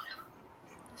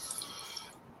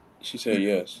 She said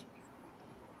yes.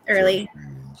 Early.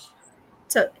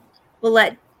 So we'll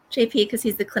let JP, because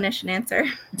he's the clinician, answer.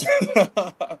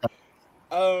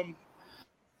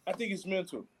 I think it's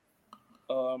mental.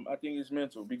 I think it's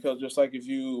mental because just like if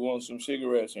you want some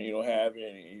cigarettes and you don't have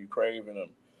any and you're craving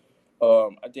them,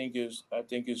 I think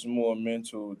it's more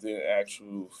mental than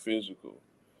actual physical.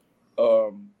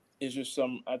 It's just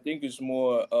I think it's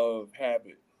more of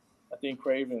habit. I think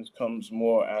cravings comes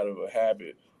more out of a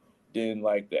habit than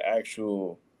like the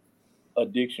actual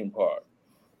addiction part.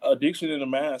 Addiction in the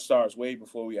mind starts way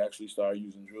before we actually start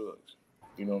using drugs.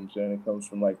 You know what I'm saying? It comes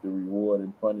from like the reward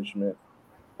and punishment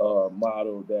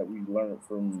model that we learned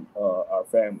from our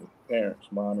family, parents,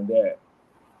 mom and dad.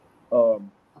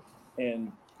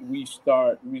 And the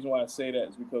reason why I say that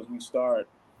is because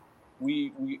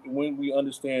when we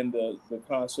understand the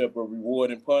concept of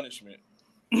reward and punishment,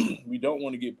 we don't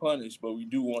want to get punished, but we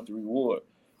do want the reward.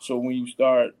 So when you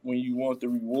want the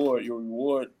reward, your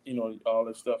reward, all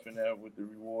that stuff in there with the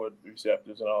reward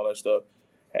receptors and all that stuff,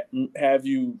 have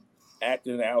you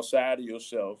acting outside of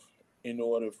yourself in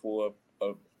order for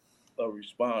a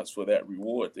response for that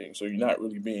reward thing. So you're not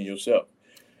really being yourself.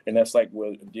 And that's like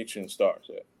where addiction starts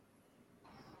at.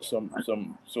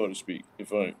 some so to speak,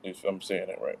 if I'm saying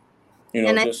that right. You know,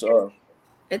 And just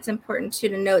it's important too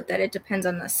to note that it depends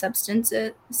on the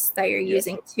substances that you're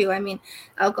using too. I mean,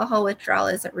 alcohol withdrawal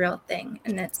is a real thing,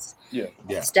 and it's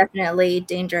definitely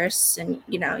dangerous, and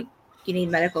you need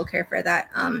medical care for that.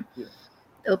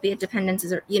 Opiate dependence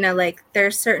is, like there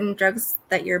are certain drugs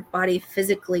that your body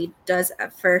physically does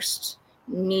at first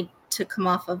need to come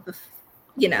off of,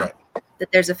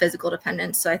 that there's a physical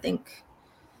dependence. So I think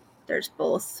there's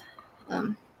both,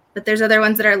 but there's other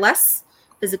ones that are less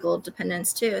physical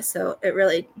dependence too. So it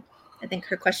really, I think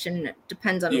her question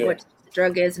depends on what the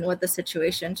drug is and what the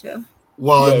situation too.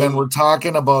 Well, and then we're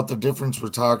talking about the difference we're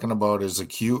talking about is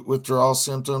acute withdrawal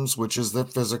symptoms, which is the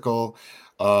physical,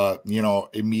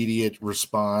 immediate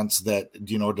response that,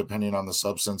 depending on the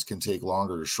substance can take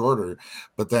longer or shorter.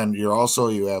 But then you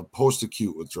have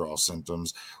post-acute withdrawal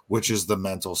symptoms, which is the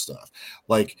mental stuff.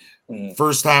 Like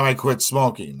first time I quit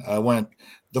smoking, I went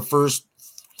the first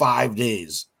 5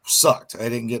 days sucked. I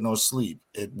didn't get no sleep.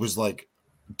 It was like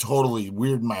totally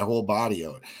weirded my whole body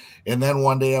out. And then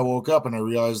one day I woke up and I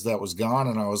realized that was gone,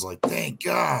 and I was like, thank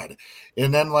God.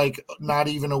 And then like not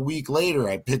even a week later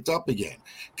I picked up again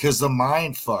because the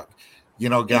mind fuck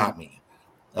got me.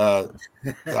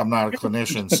 I'm not a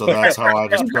clinician, so that's how I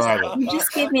describe it. You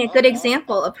just gave me a good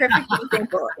example, a perfect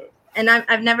example. And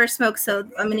I've never smoked, so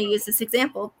I'm going to use this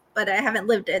example, but I haven't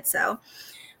lived it. So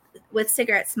with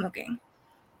cigarette smoking,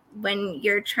 when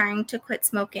you're trying to quit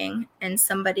smoking and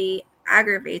somebody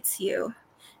aggravates you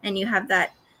and you have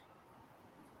that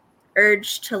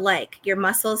urge to your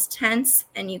muscles tense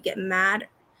and you get mad,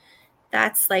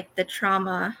 that's like the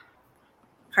trauma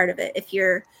part of it. If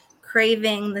you're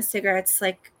craving the cigarettes,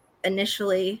 like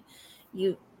initially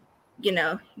you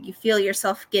feel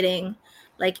yourself getting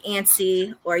like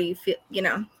antsy, or you feel,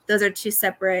 those are two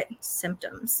separate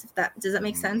symptoms. Does that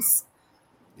make sense?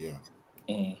 Yeah.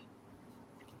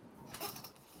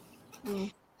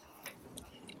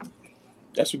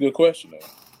 That's a good question, though.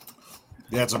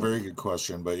 That's a very good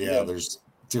question, but there's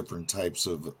different types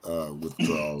of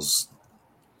withdrawals.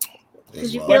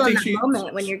 Because you feel in that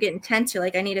moment when you're getting tense, you're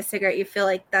like, I need a cigarette. You feel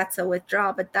like that's a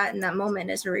withdrawal, but that in that moment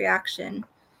is a reaction.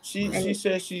 She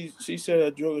said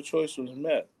her drug of choice was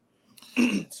meth.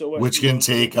 So which can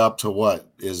take up to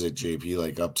what is it, JP?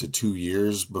 Like up to 2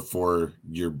 years before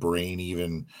your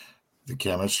brain the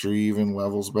chemistry even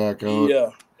levels back out.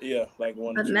 Yeah, like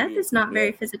 1 But meth is not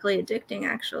very physically addicting,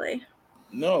 actually.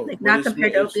 No, like not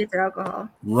compared to opiates or alcohol.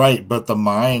 Right, but the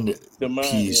mind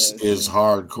piece is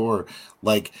hardcore.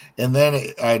 Like, and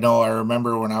then I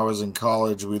remember when I was in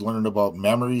college, we learned about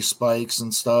memory spikes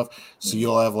and stuff. So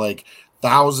you'll have like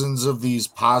thousands of these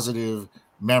positive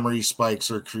memory spikes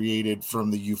are created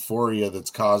from the euphoria that's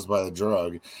caused by the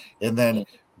drug. And then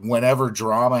whenever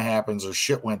drama happens or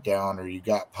shit went down or you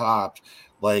got popped,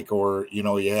 or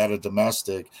you had a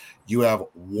domestic, you have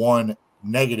one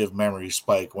negative memory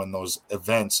spike when those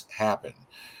events happen.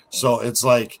 So it's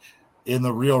like in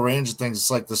the real range of things,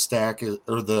 it's like the stack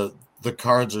or the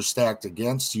cards are stacked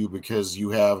against you because you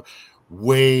have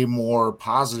way more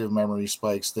positive memory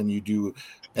spikes than you do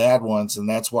bad ones, and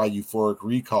that's why euphoric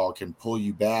recall can pull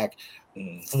you back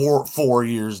 4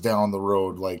 years down the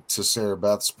road, like to Sarah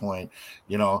Beth's point,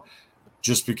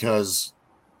 just because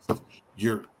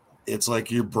it's like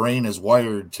your brain is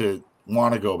wired to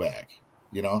want to go back,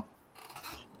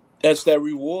 That's that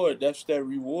reward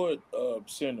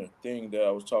center thing that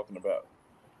I was talking about.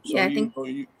 So I think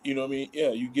you know what I mean?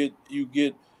 Yeah,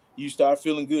 you start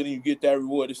feeling good and you get that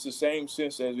reward. It's the same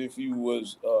sense as if you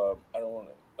was I don't want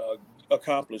to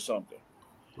accomplish something.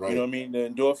 Right. You know what I mean? The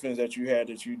endorphins that you had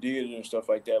that you did and stuff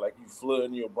like that, like you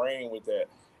flood your brain with that.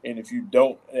 And if you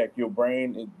don't, like your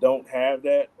brain don't have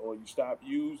that, or you stop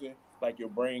using, like your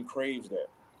brain craves that.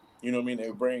 You know what I mean?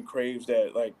 Your brain craves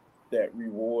that, like that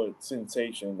reward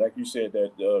sensation, like you said,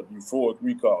 that euphoric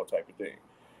recall type of thing.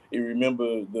 You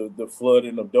remember the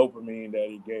flooding of dopamine that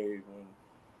it gave when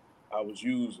I was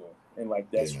using, and like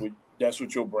that's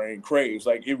what your brain craves.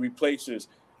 Like it replaces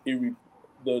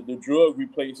the drug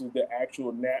replaces the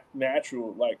actual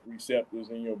natural like receptors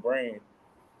in your brain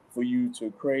for you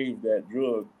to crave that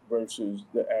drug versus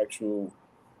the actual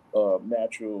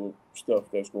natural stuff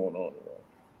that's going on around.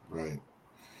 Right.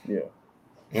 Yeah.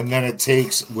 And then it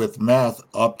takes with meth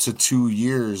up to 2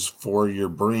 years for your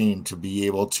brain to be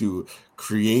able to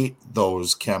create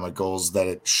those chemicals that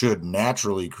it should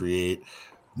naturally create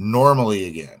normally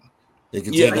again. It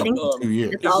can take up to 2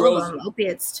 years. It's all of them,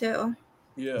 opiates too.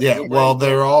 Yeah. Well,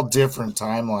 they're all different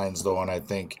timelines though, and I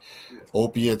think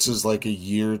opiates is like a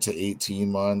year to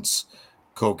 18 months.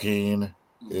 Cocaine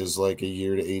is like a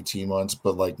year to 18 months,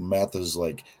 but like meth is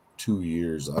like 2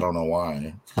 years. I don't know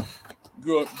why.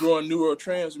 growing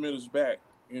neurotransmitters back.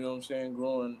 You know what I'm saying?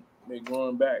 Growing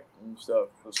back and stuff.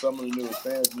 Because some of the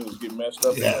neurotransmitters get messed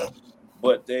up in there,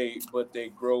 but they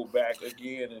grow back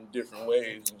again in different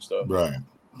ways and stuff. Right.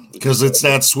 Because it's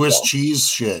that Swiss cheese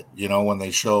shit, you know, when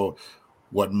they show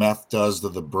what meth does to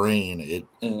the brain, it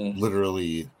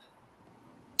literally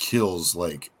kills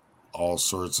like all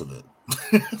sorts of it.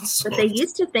 So but they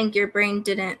used to think your brain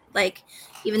didn't like,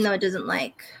 even though it doesn't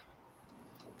like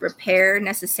repair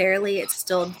necessarily, it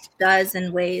still does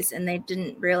in ways, and they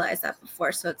didn't realize that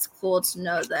before. So it's cool to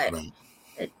know that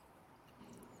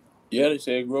Yeah, they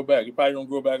say grow back. You probably don't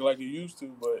grow back like you used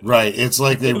to, but it's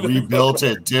like they rebuilt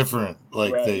it different,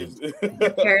 like they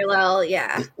parallel,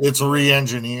 it's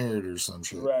re-engineered or some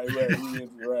shit. Right.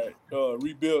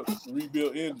 Rebuilt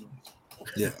engine.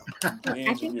 Yeah,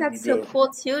 I think that's so cool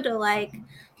too, to like,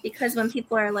 because when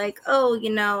people are like, oh, you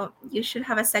know, you should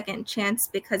have a second chance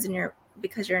because you're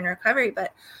in recovery,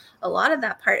 but a lot of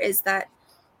that part is that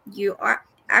you are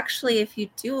actually, if you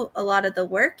do a lot of the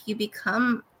work, you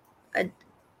become I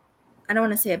don't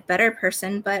want to say a better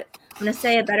person, but I'm going to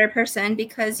say a better person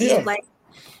because you like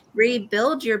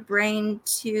rebuild your brain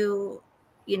to,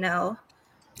 you know,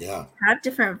 have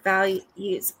different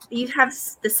values. You have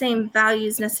the same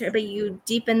values necessarily, but you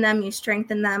deepen them, you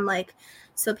strengthen them. Like,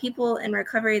 so people in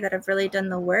recovery that have really done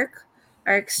the work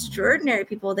are extraordinary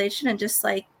people. They shouldn't just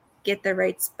like get their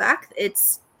rights back.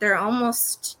 They're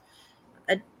almost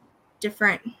a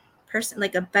different person,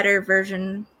 like a better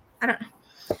version. I don't know.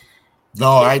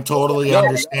 No, I totally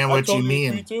understand what you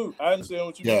mean. Agree too. I understand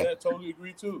what you mean. I totally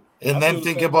agree too. And then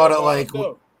think about it like,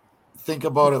 think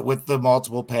about it with the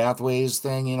multiple pathways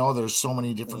thing. You know, there's so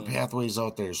many different pathways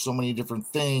out there, so many different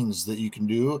things that you can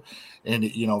do and,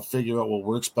 you know, figure out what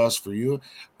works best for you.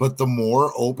 But the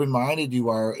more open-minded you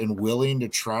are and willing to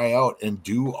try out and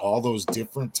do all those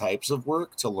different types of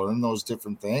work to learn those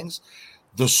different things,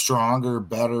 the stronger,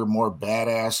 better, more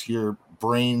badass your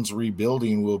brain's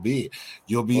rebuilding will be.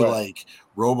 You'll be like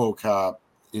RoboCop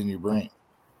in your brain.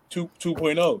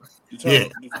 2.0.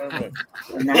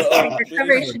 And that's why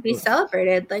recovery should be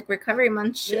celebrated. Like Recovery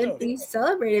Month should be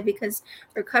celebrated, because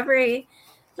recovery,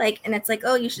 like, and it's like,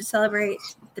 oh, you should celebrate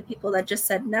the people that just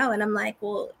said no. And I'm like,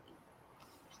 well,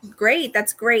 great.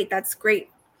 That's great that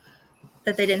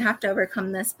they didn't have to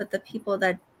overcome this. But the people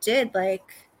that did,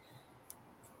 like,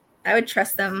 I would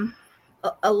trust them.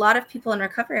 A lot of people in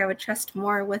recovery, I would trust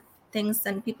more with things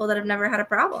than people that have never had a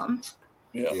problem.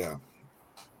 Yeah.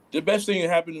 The best thing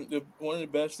that happened, one of the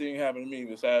best things that happened to me,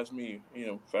 besides me, you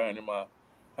know, finding my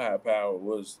higher power,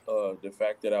 was the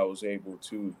fact that I was able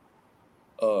to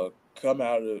come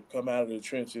out of the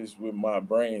trenches with my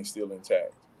brain still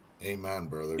intact. Amen,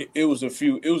 brother. It was a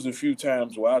few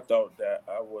times where I thought that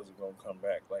I wasn't gonna come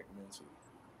back, like, mentally.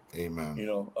 Amen. You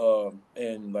know,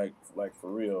 and like for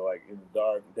real, like in the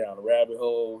dark, down the rabbit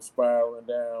hole, spiraling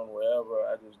down, wherever.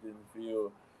 I just didn't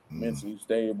feel mentally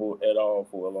stable at all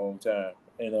for a long time.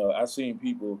 And I've seen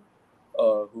people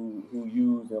who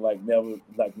used and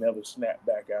never snapped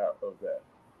back out of that.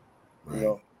 Right. You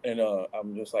know, and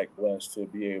I'm just like blessed to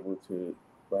be able to,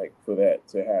 like, for that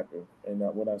to happen. And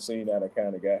when I seen that, I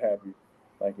kind of got happy.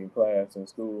 Like in class and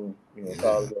school, you know,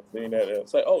 college, I've seen that.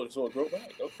 It's like, oh, so it grow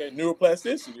back. Okay,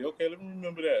 neuroplasticity. Okay, let me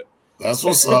remember that. That's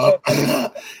what's up.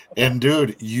 And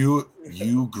dude, you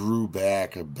grew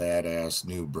back a badass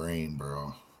new brain,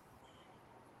 bro.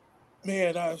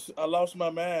 Man, I lost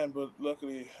my mind, but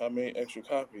luckily I made extra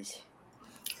copies.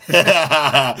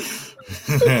 And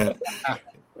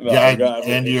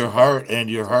your heart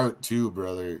too,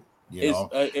 brother. You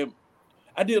know, I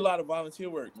did a lot of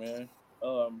volunteer work, man.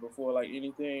 Before, like,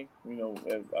 anything, you know,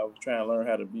 I was trying to learn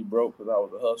how to be broke because I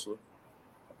was a hustler.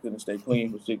 I couldn't stay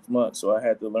clean for 6 months, so I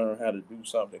had to learn how to do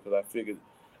something, because I figured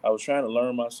I was trying to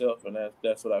learn myself, and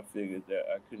that's what I figured, that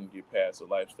I couldn't get past the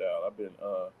lifestyle. I've been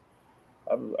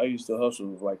I used to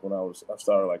hustle like I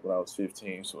started like when I was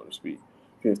 15, so to speak,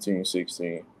 15,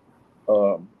 16,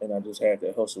 and I just had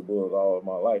that hustle bug all of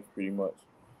my life pretty much.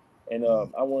 And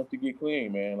I wanted to get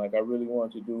clean, man. Like, I really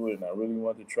wanted to do it, and I really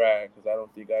wanted to try it, because I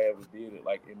don't think I ever did it,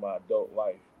 like, in my adult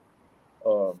life,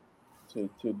 to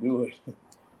do it.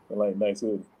 And, like, nice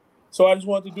hoodie. So I just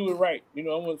wanted to do it right. You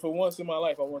know, for once in my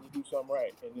life, I wanted to do something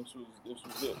right, and this was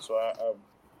it. So I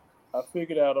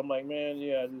figured out, I'm like, man,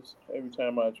 every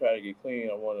time I try to get clean,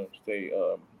 I want to stay,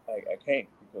 I can't,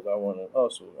 because I want to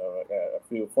hustle. I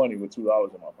feel funny with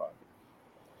 $2 in my pocket.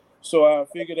 So I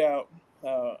figured out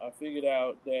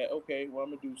that, okay, well, I'm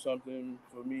going to do something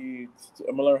for me. I'm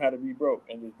going to learn how to be broke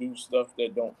and to do stuff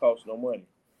that don't cost no money.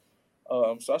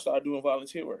 So I started doing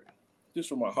volunteer work. Just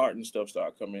where my heart and stuff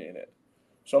started coming in at.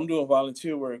 So I'm doing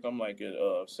volunteer work. I'm like at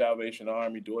Salvation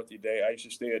Army, Dorothy Day. I used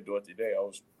to stay at Dorothy Day. I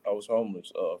was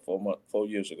homeless 4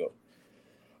 years ago.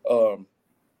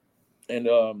 And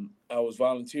I was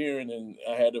volunteering, and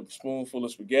I had a spoonful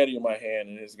of spaghetti in my hand,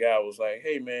 and this guy was like,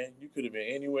 "Hey, man, you could have been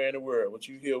anywhere in the world, but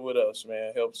you here with us,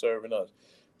 man, help serving us.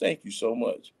 Thank you so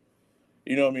much."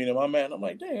 You know what I mean? And my man, I'm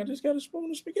like, "Dang, I just got a spoon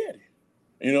of spaghetti."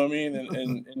 You know what I mean?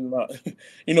 And my,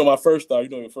 my first thought,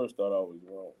 your first thought always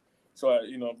wrong. So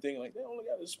I'm thinking like, they only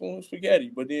got a spoon of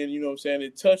spaghetti, but then what I'm saying,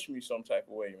 it touched me some type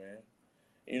of way, man.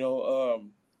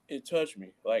 It touched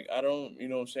me. Like I don't,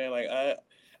 what I'm saying, like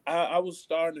I was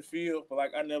starting to feel, but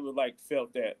like I never like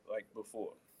felt that like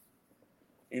before.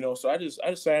 So I just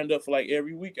signed up for like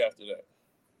every week after that,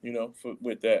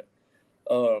 with that.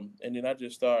 And then I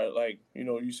just started like,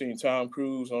 you seen Tom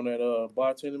Cruise on that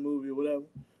bartender movie or whatever.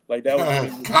 Like that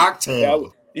was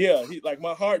Cocktail. He like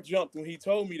my heart jumped when he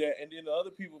told me that, and then the other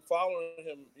people following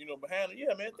him, behind him.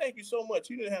 Yeah, man, thank you so much.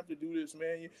 You didn't have to do this,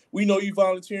 man. We know you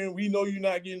volunteering. We know you're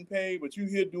not getting paid, but you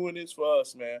here doing this for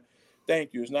us, man.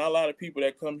 Thank you. There's not a lot of people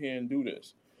that come here and do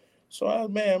this. So,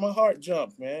 my heart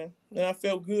jumped, man, and I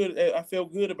felt good. I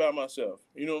felt good about myself.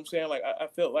 You know what I'm saying? Like I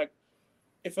felt like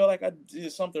it felt like I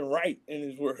did something right in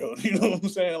this world. You know what I'm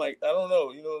saying? Like I don't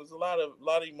know. There's a lot of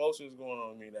emotions going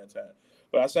on in me that time.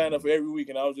 But I signed up for every week,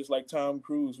 and I was just like Tom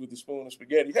Cruise with the spoon of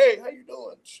spaghetti. Hey, how you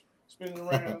doing? Spinning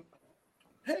around.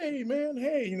 Hey, man.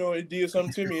 Hey, it did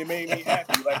something to me. It made me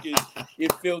happy. Like it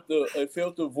filled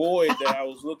the void that I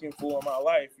was looking for in my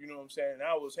life. You know what I'm saying? And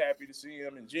I was happy to see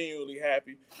him and genuinely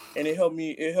happy. And it helped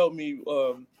me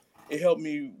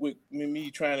with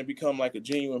me trying to become like a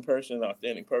genuine person, an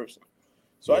authentic person.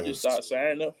 So I just started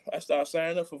signing up. I started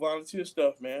signing up for volunteer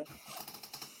stuff, man.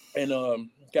 And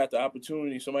got the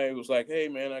opportunity. Somebody was like, "Hey,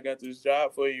 man, I got this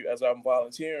job for you," as I'm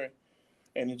volunteering,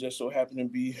 and it just so happened to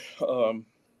be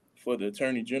for the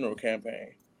Attorney General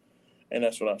campaign, and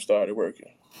that's when I started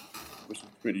working, which was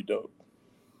pretty dope.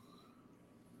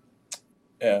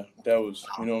 Yeah, that was,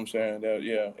 what I'm saying.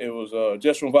 It was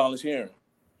just from volunteering.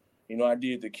 I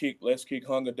did the Let's Kick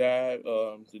Hunger Dive,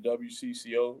 the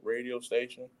WCCO radio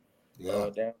station. Yeah.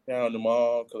 Downtown the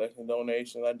mall, collecting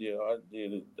donations. I did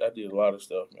a lot of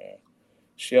stuff, man.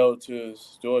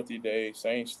 Shelters, Dorothy Day,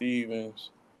 St.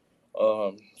 Stephen's.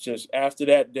 Just after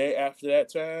that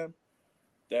time,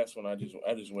 that's when I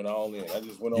just went all in. I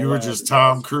just went on. You were just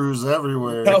Tom Cruise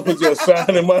everywhere. I was just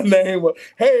signing my name.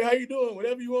 Hey, how you doing?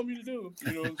 Whatever you want me to do.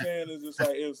 You know what I'm saying? It's just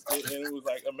like it was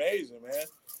like amazing, man.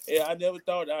 Yeah, I never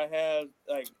thought I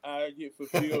get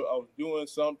fulfilled. I was doing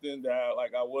something that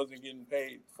I wasn't getting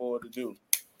paid for to do.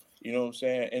 You know what I'm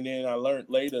saying? And then I learned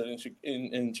later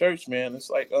in church, man,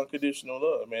 it's like unconditional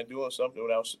love, man, doing something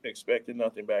without expecting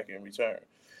nothing back in return.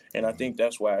 And I think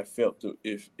that's why I felt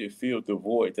it filled the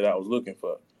void that I was looking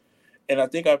for. And I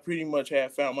think I pretty much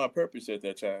had found my purpose at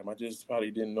that time. I just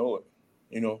probably didn't know it,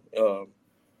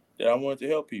 that I wanted to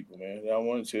help people, man. That I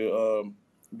wanted to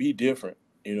be different.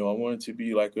 I wanted to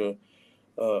be like a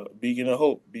beacon of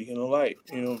hope, beacon of light,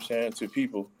 you know what I'm saying, to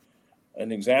people,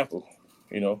 an example,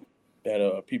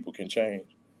 that people can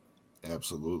change.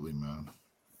 Absolutely, man.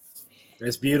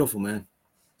 That's beautiful, man.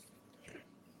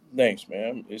 Thanks,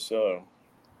 man. It's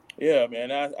yeah,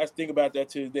 man. I think about that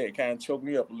to this day. It kind of choked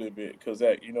me up a little bit because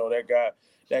that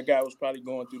guy was probably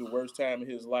going through the worst time of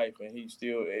his life, and he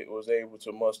still was able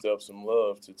to muster up some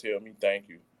love to tell me thank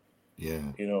you.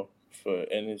 Yeah.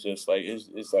 And it's just like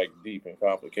it's like deep and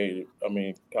complicated. I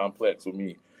mean, complex for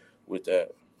me with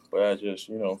that. But I just,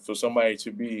 for somebody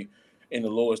to be in the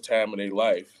lowest time of their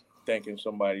life, thanking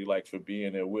somebody like for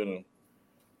being there with them,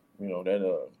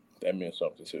 that meant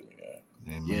something to me, man.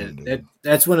 Yeah,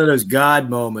 that's one of those God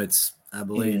moments, I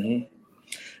believe. Mm-hmm.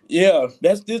 Yeah,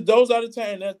 those are the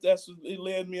time that's what it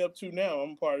led me up to now.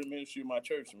 I'm part of the ministry of my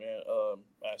church, man,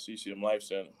 at CCM Life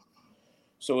Center.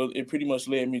 So it pretty much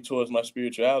led me towards my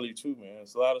spirituality too, man.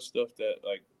 It's a lot of stuff that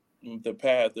like the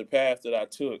path that I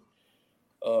took,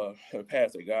 the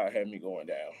path that God had me going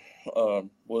down,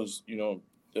 was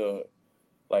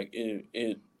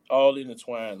it all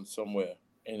intertwined somewhere,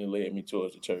 and it led me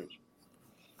towards the church.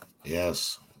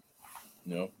 Yes.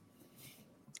 And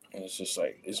it's just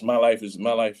like my life is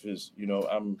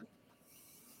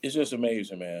it's just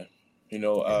amazing, man.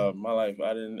 My life,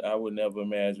 I would never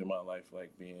imagine my life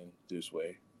like being this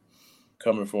way,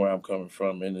 coming from where I'm coming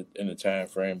from in the time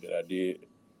frame that I did.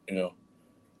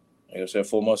 Like I said,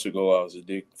 4 months ago, I was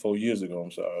addicted. 4 years ago,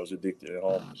 I'm sorry, I was addicted and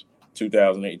homeless.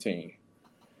 2018.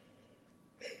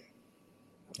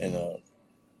 And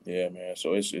yeah, man.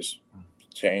 So it's just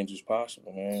change is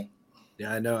possible, man.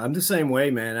 Yeah, I know. I'm the same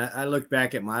way, man. I look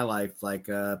back at my life, like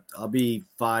I'll be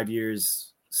 5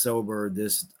 years sober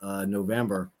this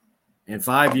November. And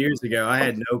 5 years ago, I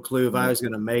had no clue if I was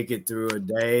going to make it through a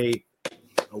day,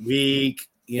 a week,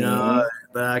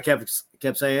 but I kept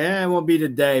saying, it won't be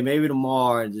today, maybe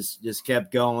tomorrow, and just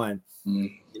kept going.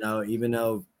 Even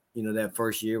though, that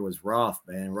first year was rough,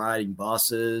 man, riding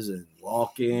buses and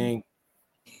walking.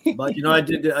 But, I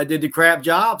did the crap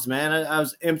jobs, man. I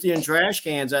was emptying trash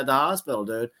cans at the hospital,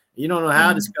 dude. You don't know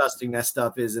how disgusting that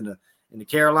stuff is in the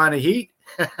Carolina heat.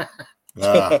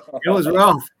 It was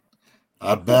rough.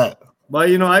 I bet. But,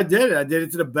 I did it. I did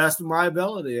it to the best of my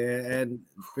ability. And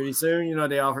pretty soon,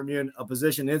 they offered me a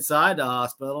position inside the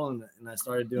hospital. And I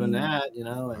started doing that, and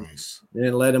Nice. then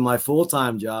it led to my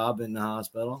full-time job in the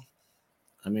hospital.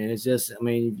 I mean,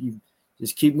 you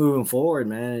just keep moving forward,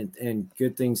 man, and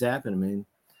good things happen. I mean,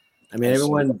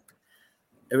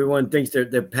 everyone thinks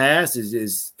their past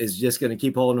is just going to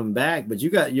keep holding them back, but you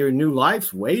got your new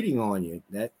life's waiting on you.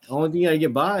 That only thing you got to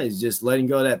get by is just letting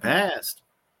go of that past.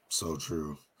 So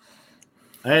true.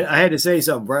 I had to say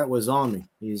something. Brett was on me.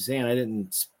 He was saying I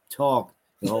didn't talk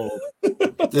the whole.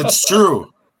 It's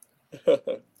true.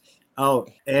 Oh,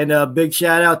 and a big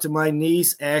shout out to my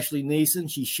niece, Ashley Neeson.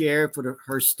 She shared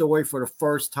her story for the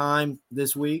first time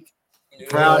this week.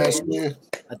 Proud of her.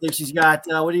 I think she's got,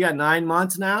 9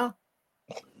 months now?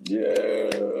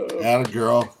 Yeah. Atta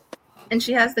girl. And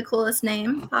she has the coolest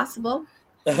name possible.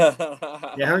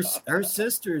 Yeah, her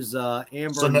sister's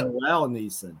Amber Noel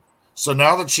Neeson. So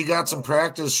now that she got some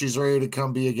practice, she's ready to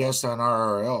come be a guest on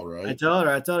RRL, right? I told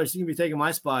her she's going to be taking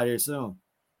my spot here soon.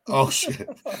 Oh, shit.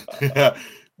 Yeah.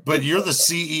 But you're the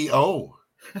CEO.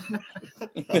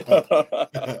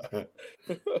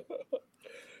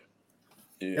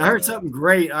 I heard something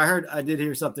great. I did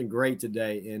hear something great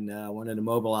today in one of the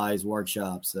Mobilize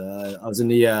workshops. I was in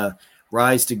the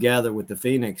Rise Together with the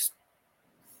Phoenix.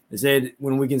 They said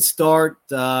when we can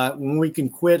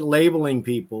quit labeling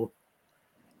people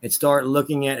and start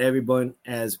looking at everyone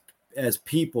as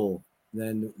people,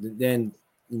 then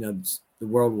the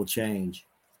world will change.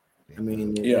 I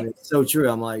mean, it's so true.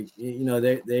 I'm like,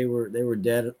 they were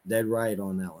dead right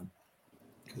on that one.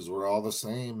 Because we're all the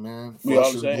same, man. We all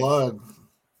Flesh the and same. blood.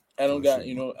 I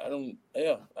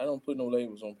don't put no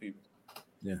labels on people.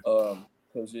 Yeah.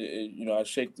 Because I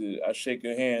shake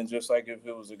their hand just like if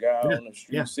it was a guy on the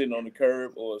street sitting on the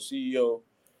curb or a CEO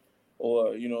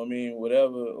or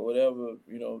whatever,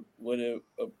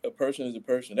 a person is a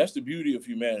person. That's the beauty of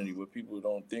humanity, what people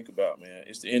don't think about, man.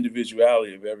 It's the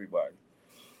individuality of everybody.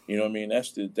 You know what I mean?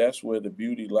 That's where the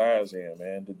beauty lies in,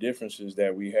 man. The differences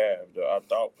that we have, our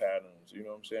thought patterns, you know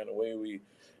what I'm saying?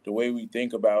 The way we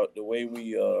think about, the way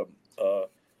we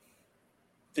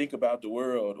think about the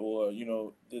world, or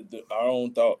our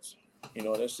own thoughts.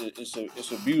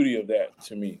 It's a beauty of that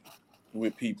to me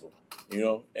with people,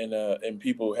 and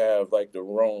people have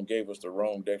gave us the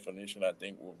wrong definition, I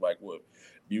think, of like what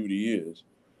beauty is.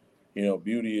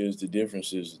 Beauty is the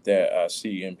differences that I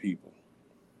see in people,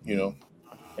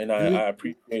 and I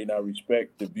appreciate and I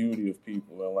respect the beauty of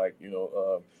people and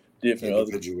different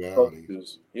other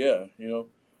cultures. Yeah,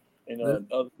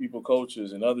 and other people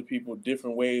cultures and other people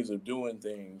different ways of doing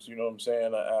things. You know what I'm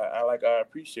saying? I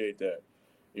appreciate that.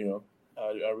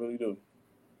 I really do.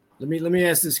 Let me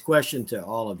ask this question to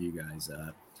all of you guys.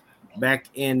 Back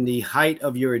in the height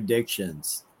of your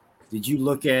addictions, did you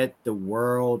look at the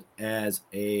world as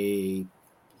a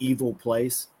evil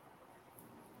place?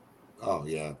 Oh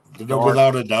yeah,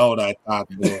 without a doubt, I thought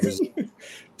it was a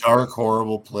dark,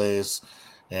 horrible place,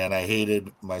 and I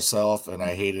hated myself and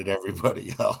I hated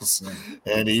everybody else.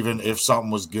 And even if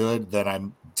something was good, then I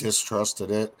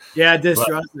distrusted it. Yeah,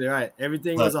 distrusted it. Right,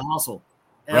 everything was a hustle.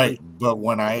 Right, but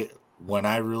when I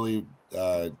really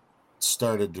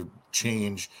started to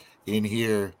change in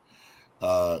here,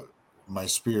 my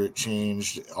spirit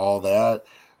changed. All that,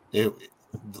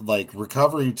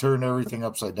 recovery turned everything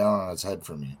upside down on its head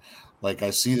for me. Like,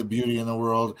 I see the beauty in the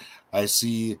world. I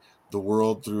see the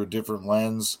world through a different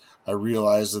lens. I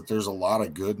realize that there's a lot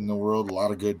of good in the world, a lot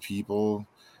of good people.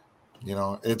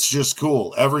 It's just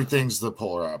cool. Everything's the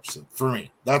polar opposite for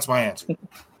me. That's my answer.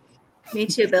 Me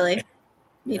too, Billy.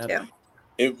 Me too.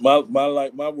 My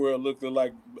world looked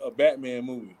like a Batman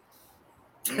movie.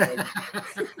 It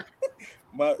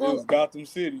was Gotham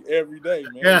City every day,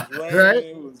 man. Yeah, it was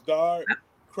raining, it was dark.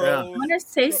 Crows. I want to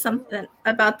say something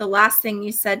about the last thing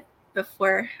you said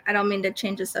before. I don't mean to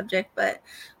change the subject, but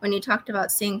when you talked about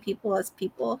seeing people as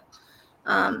people,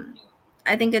 I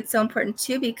think it's so important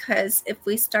too, because if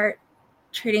we start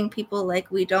treating people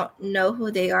like we don't know who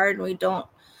they are and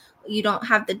you don't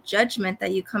have the judgment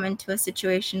that you come into a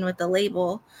situation with a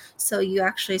label, so you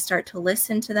actually start to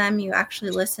listen to them, you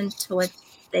actually listen to what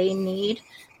they need,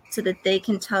 so that they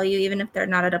can tell you, even if they're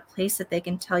not at a place that they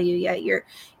can tell you yet, you're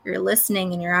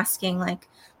listening and you're asking like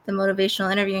the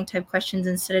motivational interviewing type questions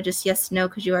instead of just yes, no,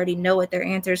 because you already know what their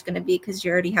answer is going to be because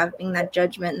you're already having that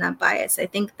judgment and that bias. I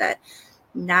think that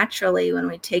naturally when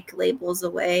we take labels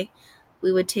away,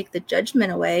 we would take the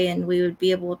judgment away and we would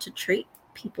be able to treat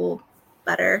people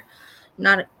better,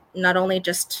 not only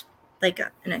just like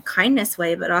in a kindness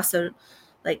way, but also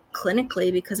like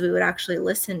clinically, because we would actually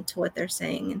listen to what they're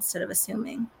saying instead of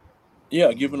assuming.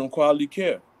 Yeah, giving them quality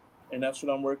care. And that's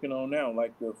what I'm working on now,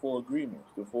 like the 4 agreements.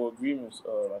 The 4 agreements,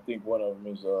 I think one of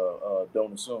them is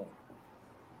don't assume.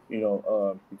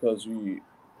 Because we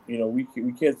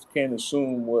can't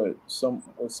assume what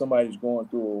somebody's going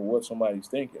through or what somebody's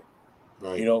thinking.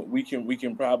 Right. We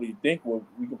can probably think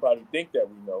that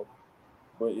we know,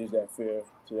 but is that fair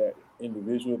to that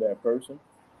individual, that person?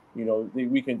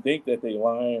 We can think that they're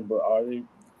lying, but are they?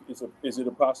 Is it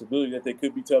a possibility that they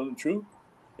could be telling the truth?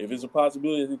 If it's a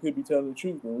possibility that they could be telling the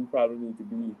truth, then we probably need to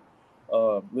be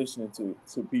listening to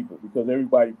people, because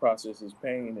everybody processes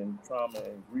pain and trauma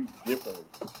and grief differently.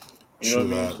 You know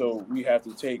what I mean? So we have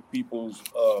to take people's,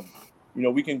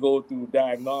 we can go through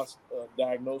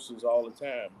diagnosis all the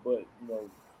time, but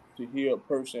to hear a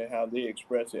person how they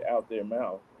express it out their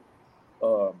mouth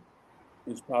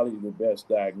is probably the best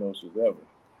diagnosis ever.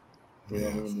 You know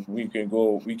what I mean?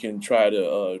 We can try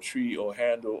to treat or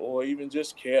handle or even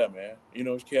just care, man.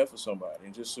 Care for somebody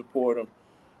and just support them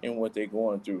in what they're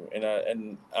going through. And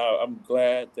I'm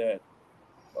glad that,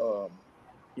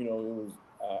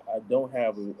 I don't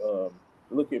have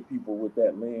look at people with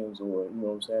that lens or,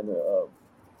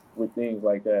 with things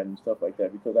like that and stuff like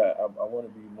that, because I want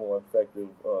to be more effective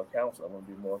counselor. I want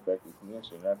to be more effective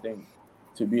clinician. And I think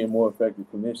to be a more effective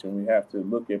clinician, we have to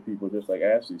look at people just like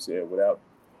Ashley said,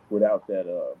 without that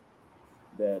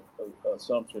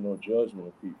assumption or judgment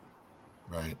of people.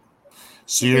 Right.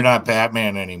 So you're not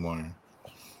Batman anymore.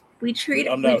 We treat.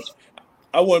 I'm not.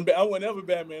 I wasn't ever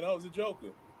Batman. I was a Joker.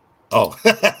 Oh,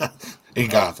 in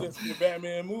Gotham. Just a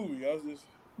Batman movie. I was just.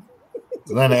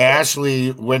 Then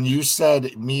Ashley, when you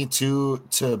said "me too"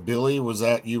 to Billy, was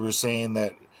that you were saying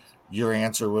that your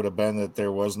answer would have been that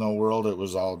there was no world? It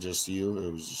was all just you.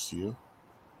 It was just you.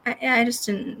 I just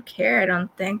didn't care. I don't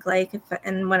think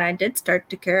and when I did start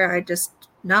to care, I just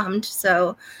numbed.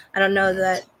 So I don't know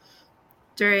that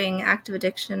during active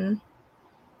addiction,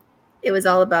 it was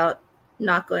all about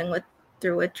not going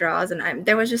through withdrawals, and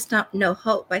there was just no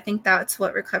hope. I think that's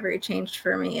what recovery changed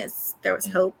for me, is there was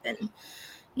hope, and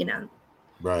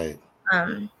right.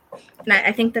 And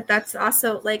I think that's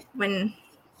also like when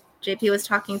JP was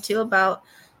talking too about,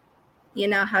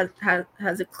 how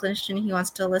as a clinician he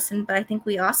wants to listen, but I think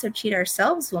we also cheat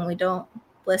ourselves when we don't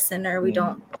listen or we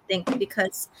don't think,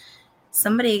 because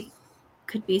somebody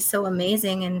could be so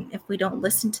amazing, and if we don't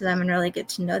listen to them and really get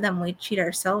to know them, we cheat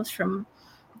ourselves from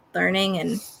learning.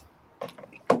 And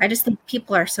I just think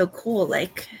people are so cool.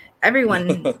 Like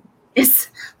everyone is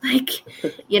like,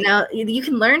 you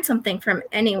can learn something from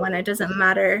anyone. It doesn't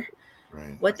matter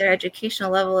what their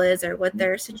educational level is or what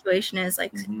their situation is.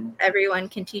 Like everyone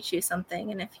can teach you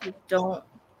something. And if you don't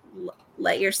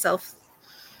let yourself,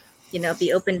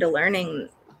 be open to learning,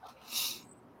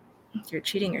 you're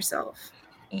cheating yourself.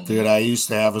 Dude, I used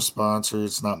to have a sponsor.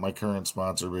 It's not my current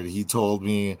sponsor, but he told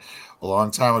me a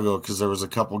long time ago, because there was a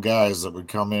couple guys that would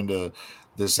come into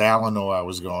this Alano I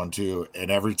was going to, and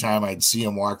every time I'd see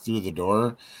him walk through the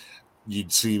door,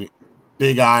 you'd see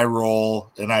big eye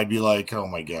roll, and I'd be like, oh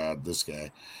my God, this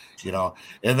guy,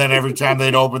 and then every time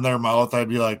they'd open their mouth, I'd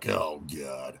be like, oh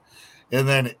God. And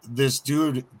then this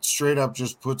dude straight up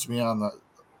just puts me on the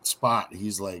spot.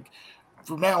 He's like,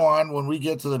 from now on, when we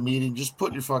get to the meeting, just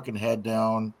put your fucking head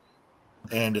down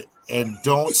and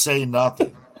don't say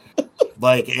nothing.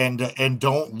 And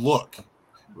don't look,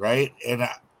 right? And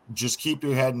just keep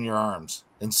your head in your arms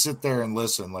and sit there and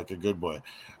listen like a good boy.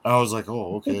 And I was like,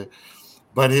 oh, okay.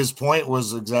 But his point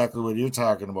was exactly what you're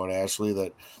talking about, Ashley,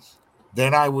 that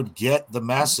then I would get the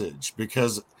message,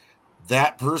 because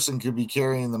that person could be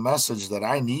carrying the message that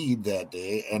I need that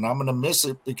day, and I'm going to miss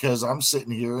it because I'm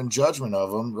sitting here in judgment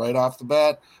of them right off the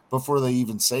bat before they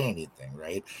even say anything,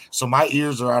 right? So my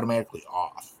ears are automatically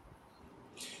off.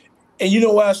 And you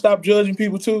know why I stopped judging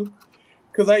people too?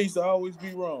 Because I used to always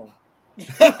be wrong.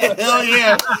 Hell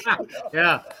yeah.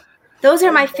 Yeah. Those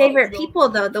are my favorite people,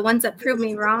 though, the ones that prove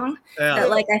me wrong. Yeah.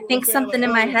 That I think something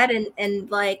in my head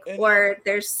or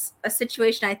there's a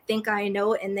situation I think I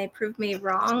know and they prove me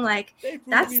wrong.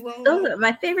 Those are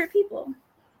my favorite people.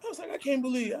 I was like, I can't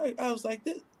believe I was like,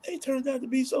 they turned out to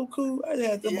be so cool. I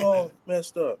had them all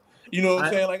messed up. You know what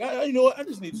I'm saying? Like, you know what? I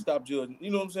just need to stop judging.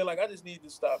 You know what I'm saying? Like, I just need to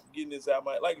stop getting this out of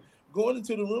my, like, going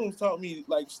into the rooms taught me,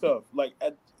 like, stuff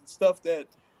that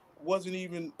wasn't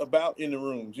even about in the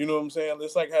rooms. You know what I'm saying?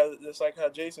 It's like how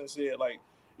Jason said, like,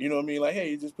 you know what I mean? Like,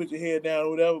 hey, you just put your head down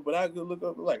or whatever. But I could look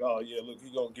up, like, oh, yeah, look,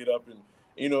 he going to get up and,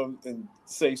 you know, and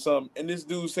say something. And this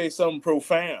dude say something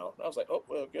profound. I was like, oh,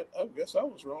 well, I guess I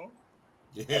was wrong.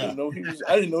 Yeah.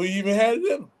 I didn't know he even had it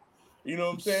in him. You know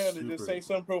what I'm saying? To just say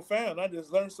something profound. I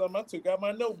just learned something. I took out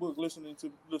my notebook listening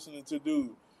to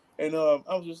dude. And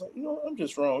I was just like, you know what? I'm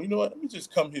just wrong. You know what? Let me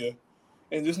just come here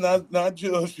and just not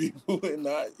judge people and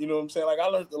not, you know what I'm saying? Like, I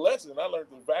learned the lesson. I learned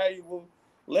the valuable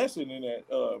lesson in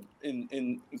that,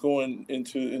 in going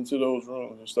into those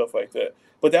rooms and stuff like that.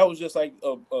 But that was just like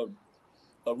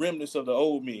a remnant of the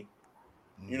old me.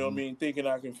 You know what I mean? Thinking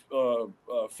I can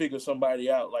figure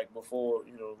somebody out, like, before,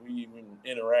 you know, we even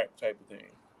interact type of thing.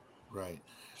 Right.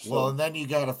 Well, and then you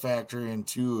got to factor in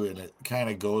too, and it kind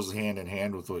of goes hand in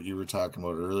hand with what you were talking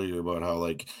about earlier about how,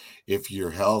 like, if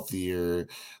you're healthier,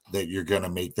 that you're going to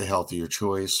make the healthier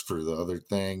choice for the other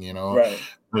thing, you know? Right.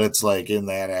 But it's like in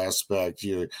that aspect,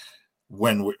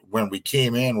 when we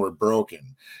came in, we're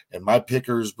broken, and my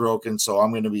picker is broken, so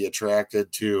I'm going to be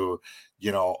attracted to,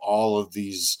 you know, all of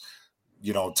these,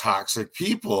 you know, toxic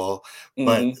people.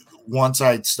 But once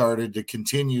I started to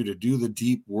continue to do the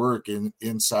deep work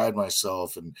inside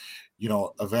myself, and, you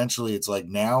know, eventually it's like,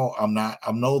 now I'm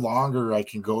no longer, I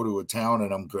can go to a town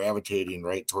and I'm gravitating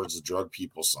right towards the drug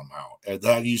people somehow. And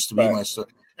that used to be my story.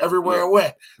 Everywhere I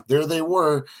went, there they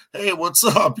were. Hey, what's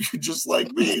up? You're just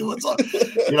like me. What's up?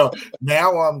 You know,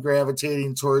 now I'm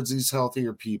gravitating towards these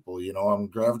healthier people. You know, I'm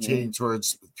gravitating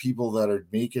towards people that are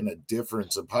making a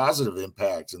difference, a positive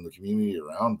impact in the community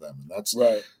around them. And that's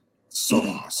so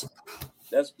awesome.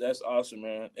 That's awesome,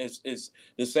 man. It's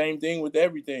the same thing with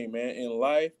everything, man. In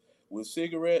life, with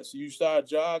cigarettes, you start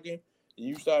jogging, and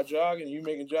you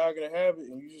making jogging a habit,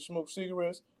 and you just smoke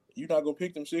cigarettes, you're not gonna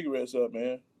pick them cigarettes up,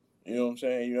 man. You know what I'm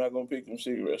saying? You're not gonna pick them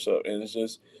cigarettes up, and it's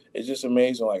just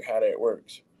amazing, like, how that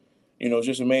works. You know, it's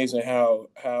just amazing how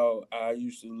I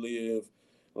used to live,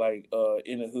 like,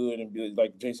 in the hood, and be,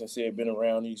 like Jason said, been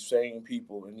around these same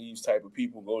people and these type of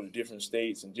people, go to different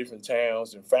states and different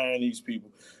towns and find these people.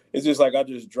 It's just like I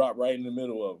just dropped right in the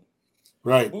middle of them.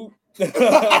 Right.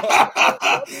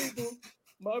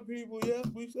 My people, yes,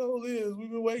 we still is. We've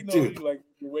been waiting on you, like,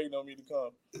 you're waiting on me to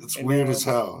come. It's weird as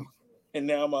hell. And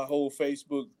now my whole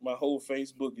Facebook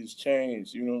has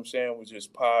changed, you know what I'm saying, with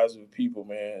just positive people,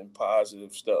 man,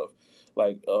 positive stuff.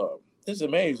 Like, it's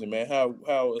amazing, man, how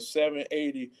a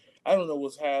 780, I don't know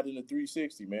what's higher than the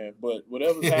 360, man, but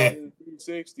whatever's higher than the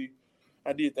 360,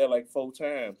 I did that like 4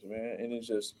 times, man. And it's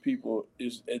just people,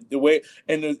 is the way,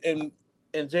 and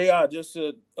JR, just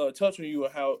to touch on you,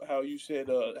 how you said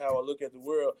how I look at the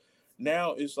world.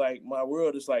 Now it's like my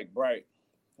world is like bright.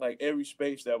 Like, every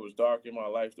space that was dark in my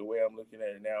life, the way I'm looking at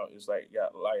it now is like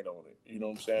got light on it. You know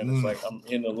what I'm saying? It's like I'm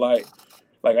in the light.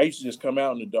 Like, I used to just come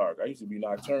out in the dark. I used to be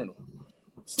nocturnal,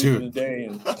 sleep in the day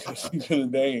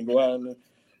and go out.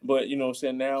 But, you know what I'm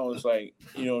saying? Now it's like,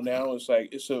 you know,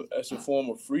 it's a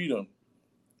form of freedom.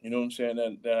 You know what I'm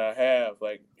saying? That I have,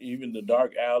 like, even the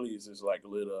dark alleys is like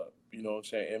lit up. You know what I'm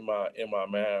saying? In my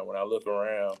mind, when I look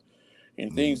around.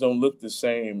 And things don't look the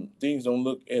same. Things don't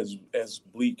look as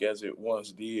bleak as it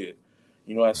once did.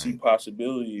 You know, I see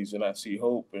possibilities, and I see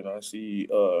hope, and I see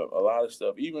a lot of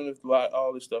stuff. Even if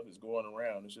all this stuff is going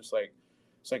around, it's just like,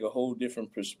 it's like a whole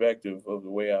different perspective of the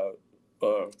way I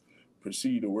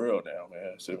perceive the world now,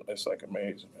 man. So it's like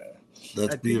amazing, man.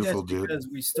 That's beautiful, dude. Because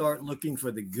we start looking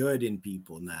for the good in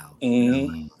people now,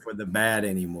 for the bad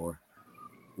anymore.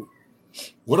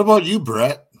 What about you,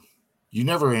 Brett? You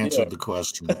never answered the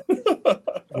question.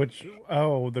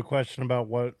 The question about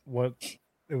what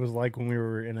it was like when we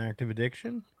were in active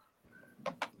addiction?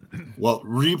 Well,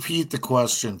 repeat the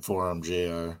question for him,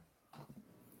 JR.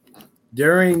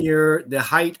 During the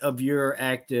height of your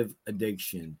active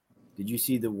addiction, did you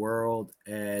see the world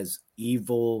as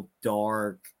evil,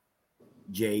 dark,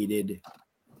 jaded?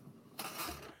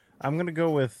 I'm going to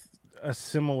go with a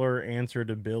similar answer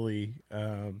to Billy.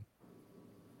 I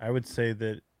would say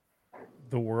that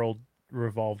the world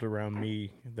revolved around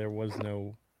me. There was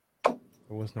no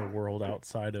world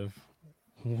outside of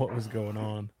what was going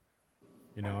on.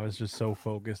 You know, I was just so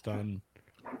focused on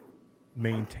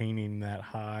maintaining that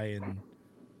high and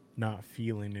not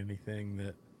feeling anything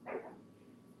that,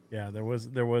 yeah, there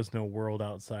was no world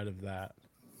outside of that.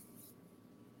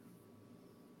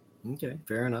 Okay,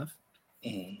 fair enough.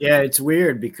 Yeah, it's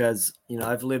weird because, you know,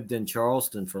 I've lived in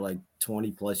Charleston for like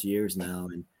 20 plus years now,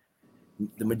 and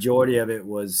the majority of it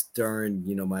was during,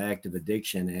 my active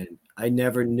addiction. And I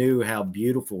never knew how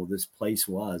beautiful this place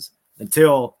was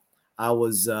until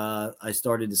I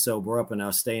started to sober up, and I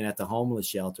was staying at the homeless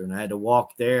shelter, and I had to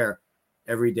walk there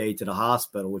every day to the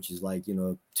hospital, which is like,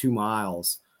 2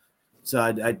 miles. So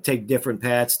I'd take different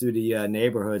paths through the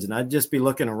neighborhoods, and I'd just be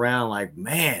looking around like,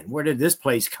 man, where did this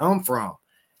place come from?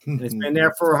 And it's been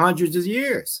there for hundreds of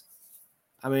years.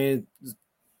 I mean,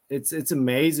 it's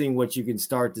amazing what you can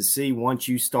start to see once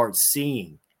you start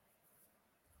seeing.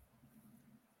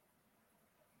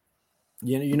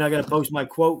 You're not going to post my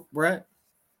quote, Brett?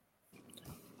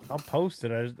 I'll post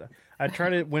it. I try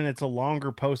to, when it's a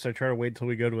longer post, I try to wait till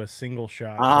we go to a single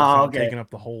shot. Oh, okay. Taking up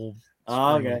the whole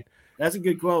Oh, screen. okay. That's a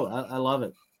good quote. I love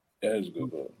it. That is a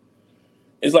good quote.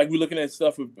 It's like we're looking at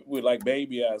stuff with like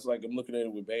baby eyes. Like I'm looking at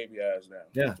it with baby eyes now.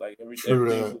 Yeah. Like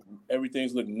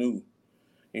everything's looking new.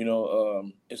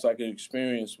 It's like an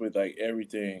experience with like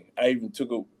everything. I even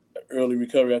took a early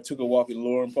recovery. I took a walk in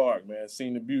Lauren Park, man.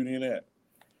 Seen the beauty in that.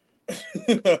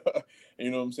 You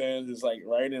know what I'm saying? It's like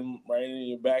right in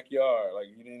your backyard. Like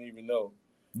you didn't even know.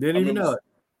 Didn't even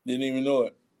know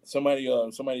it.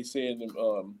 Somebody said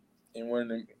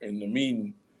in the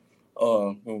meeting,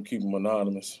 I'm gonna keep them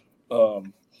anonymous.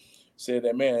 Said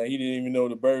that, man, he didn't even know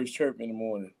the birds chirp in the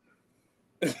morning.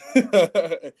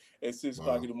 At 6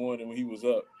 o'clock in the morning when he was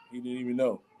up, he didn't even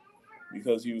know,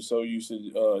 because he was so used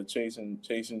to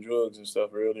chasing drugs and stuff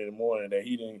early in the morning that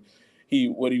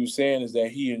what he was saying is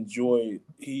that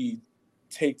he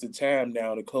take the time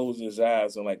now to close his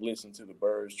eyes and like listen to the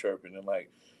birds chirping and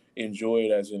like enjoy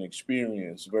it as an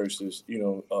experience versus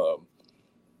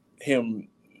him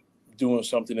doing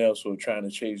something else or trying to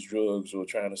chase drugs or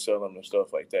trying to sell them and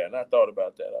stuff like that. And I thought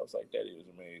about that. I was like, that is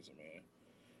amazing, man.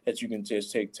 That you can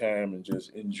just take time and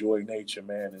just enjoy nature,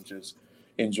 man, and just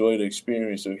enjoy the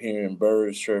experience of hearing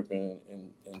birds chirping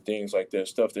and things like that,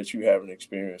 stuff that you haven't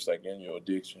experienced like in your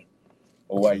addiction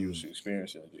or while you was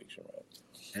experiencing addiction, right?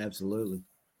 Absolutely.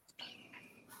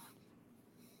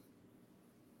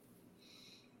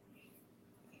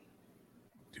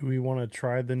 Do we want to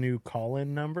try the new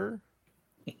call-in number?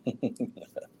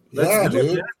 Yeah,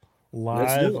 dude.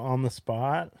 Live on the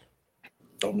spot.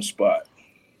 On the spot.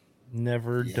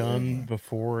 Never done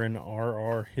before in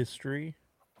RR history.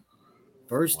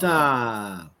 First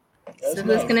time. So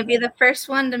who's going to be the first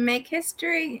one to make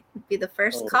history? Be the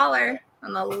first caller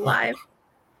on the live.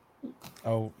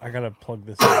 Oh, I gotta plug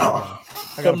this in. I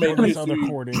gotta plug this other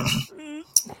cord in.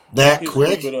 That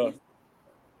quick?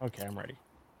 Okay, I'm ready.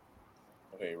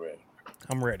 Okay, ready.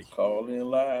 I'm ready. Call in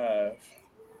live.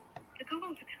 The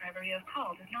Google subscriber you have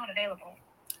called is not available.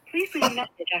 Please leave a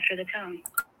message after the tone.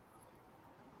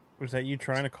 Was that you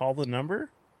trying to call the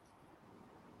number?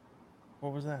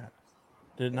 What was that?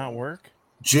 Did it not work?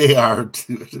 JR,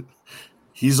 dude.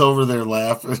 He's over there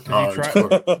laughing.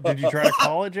 Did you try to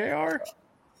call it, JR?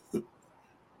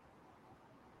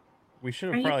 We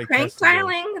should have probably prank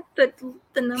dialing the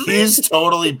number. He's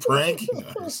totally pranking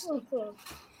us.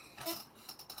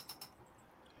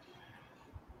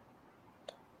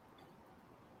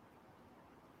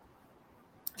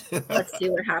 Let's see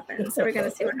what happens. So we're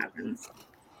gonna see what happens.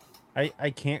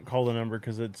 I can't call the number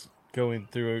because it's going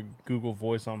through a Google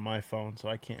Voice on my phone, so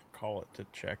I can't call it to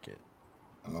check it.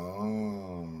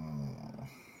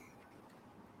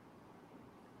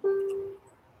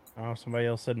 Oh, somebody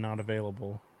else said not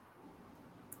available.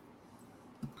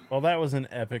 Well, that was an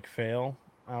epic fail.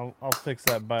 I'll fix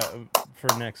that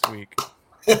for next week.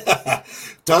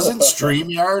 Doesn't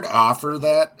StreamYard offer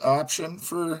that option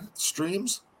for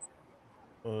streams?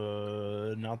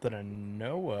 Not that I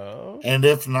know of. And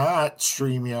if not,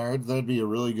 StreamYard, that'd be a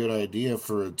really good idea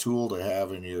for a tool to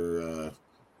have in your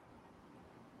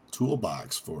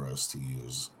toolbox for us to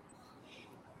use.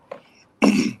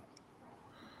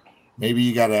 Maybe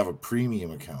you got to have a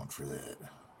premium account for that.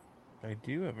 I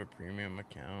do have a premium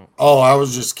account. Oh, I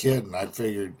was just kidding. I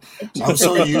figured I'm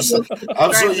so used to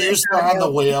on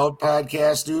the Way Out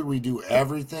podcast, dude. We do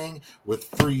everything with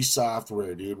free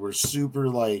software, dude. We're super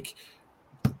like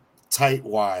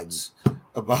tightwads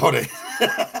about it.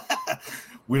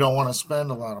 We don't want to spend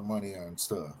a lot of money on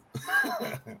stuff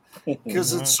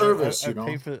because it's service. I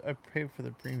pay for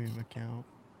the premium account.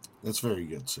 That's very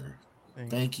good, sir.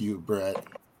 Thank you, Brett.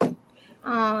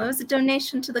 Oh, it was a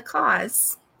donation to the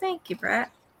cause. Thank you,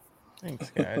 Brett. Thanks,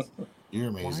 guys. You're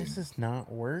amazing. Why is this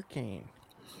not working?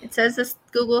 It says this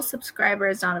Google subscriber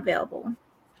is not available.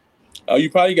 Oh,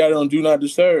 you probably got it on Do Not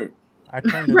Disturb. I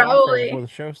turned it off right before the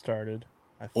show started.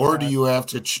 Or do you have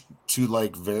to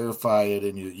like verify it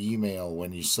in your email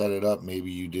when you set it up? Maybe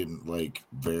you didn't like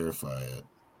verify it.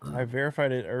 I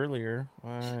verified it earlier.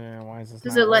 Why is this?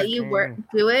 Does not it let you working?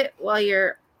 do it while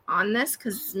you're on this?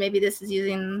 Because maybe this is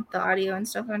using the audio and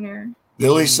stuff on your.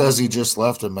 Billy says he just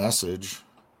left a message.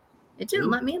 It didn't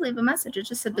let me leave a message. It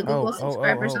just said the Google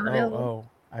subscriber's not available.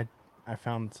 I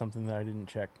found something that I didn't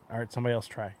check. All right, somebody else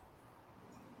try.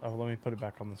 Oh, let me put it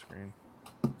back on the screen.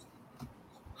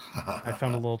 I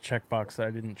found a little checkbox that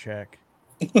I didn't check.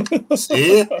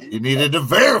 See? You needed to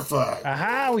verify.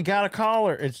 Aha, we got a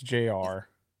caller. It's JR.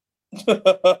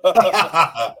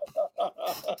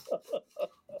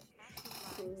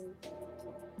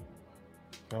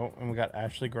 Oh, and we got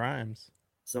Ashley Grimes.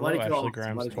 Somebody Hello, call Ashley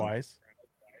Grimes twice.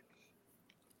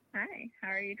 Hi, how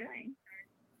are you doing?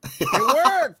 It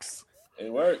works.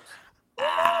 It works.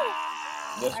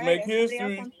 Let's make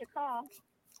history. All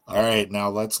right, now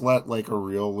let's let like a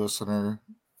real listener.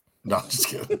 No, I'm just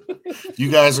kidding.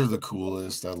 You guys are the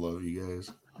coolest. I love you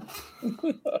guys.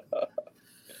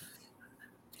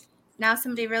 Now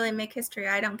somebody really make history.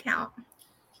 I don't count.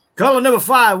 Caller number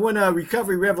 5 won a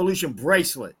Recovery Revolution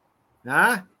bracelet.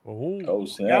 Huh? Oh,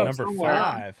 snap. Number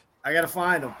 5. I gotta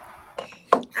find them.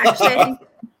 Actually, I think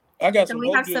I got do some.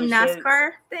 we have Hope some Dealer shirts. NASCAR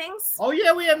things? Oh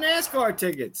yeah, we have NASCAR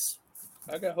tickets.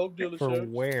 I got Hope Dealer For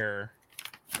shirts. where?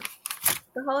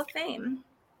 The Hall of Fame.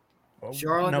 Oh,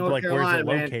 Charlotte, no, but North like Carolina, where's it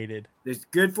man. located? It's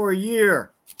good for a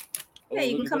year. Yeah,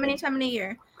 you look can at come that. anytime in a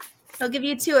year. They'll give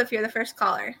you 2 if you're the first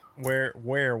caller. Where?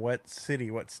 What city?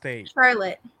 What state?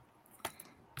 Charlotte.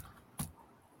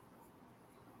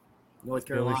 North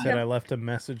Billy Carolina. said I left a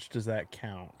message. Does that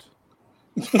count?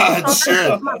 Oh, Sure.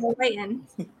 come on, we're waiting.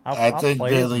 I'll think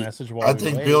play his Billy. message while I we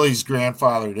think wait. Billy's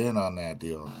grandfathered in on that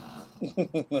deal.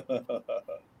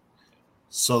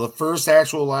 So the first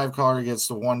actual live caller gets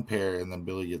the 1 pair, and then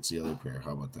Billy gets the other pair.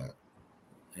 How about that?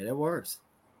 Hey, that works.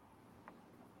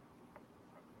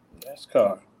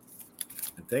 NASCAR.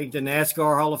 I thank the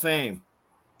NASCAR Hall of Fame.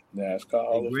 NASCAR They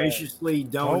Hall of Fame. graciously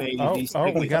donated these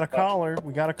we tickets. got a caller.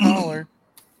 We got a caller.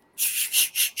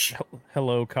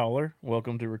 Hello, caller.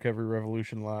 Welcome to Recovery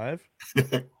Revolution Live.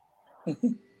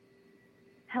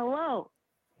 Hello.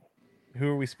 Who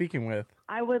are we speaking with?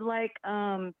 I would like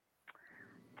 2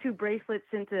 bracelets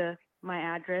sent to my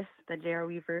address that J.R.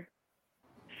 Weaver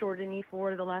shorted me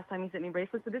for the last time he sent me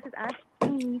bracelets. So this is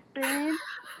Ashley Easton.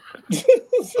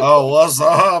 Oh, what's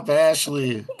up,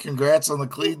 Ashley? Congrats on the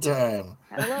clean time.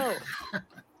 Hello.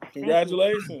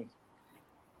 Congratulations.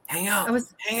 Hang up. I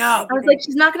was Hang up. like,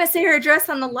 she's not gonna say her address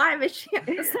on the live, is she?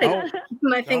 It's like,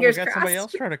 my fingers we got crossed. somebody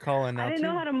else trying to call in now I didn't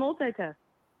know too. how to multitask.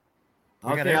 We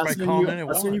got Okay, I'll everybody send calling you, in at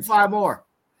I'll send you once. 5 more.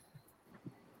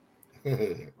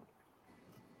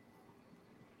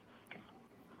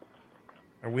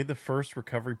 Are we the first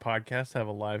recovery podcast to have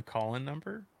a live call-in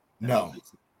number? No,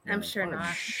 I'm sure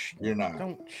not. Shh, you're not.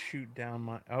 don't shoot down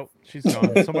my. Oh, she's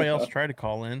gone. Somebody else tried to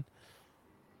call in.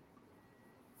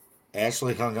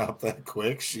 Ashley hung up that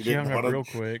quick. She She didn't hung up want real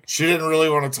to. quick. She didn't really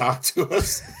want to talk to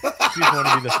us. She just wanted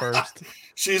to be the first.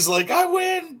 She's like, I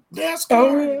win NASCAR.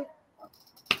 Oh,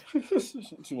 yeah.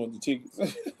 She wants the tickets.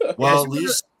 Well, at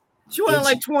least She wanted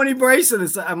like 20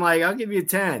 bracelets. I'm like, I'll give you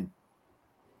 10.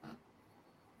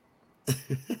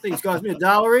 Things cost me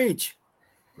 $1 each.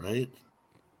 right.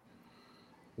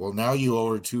 Well, now you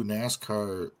owe her 2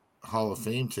 NASCAR Hall of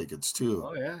Fame tickets too.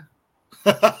 Oh yeah.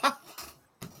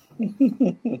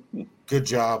 Good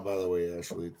job, by the way,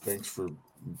 Ashley. Thanks for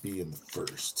being the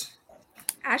first.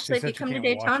 Ashley, if said you you come to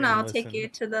can't watch Daytona, and I'll take listen. you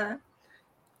to the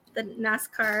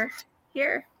NASCAR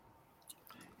here.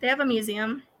 They have a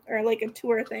museum or like a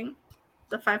tour thing.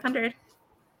 The 500.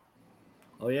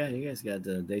 Oh yeah, you guys got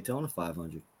the Daytona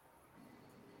 500.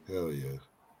 Hell yeah.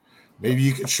 Maybe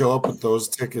you could show up with those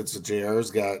tickets that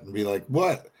JR's got and be like,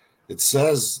 what? It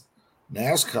says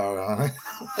NASCAR on it.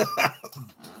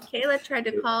 Kayla tried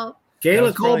to call. That Kayla,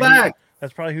 was call probably back.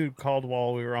 That's probably who called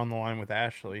while we were on the line with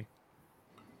Ashley.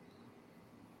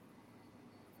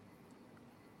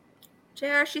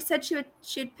 JR, she said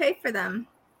she'd pay for them.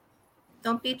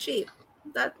 Don't be cheap.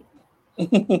 That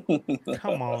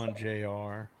Come on,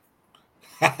 JR.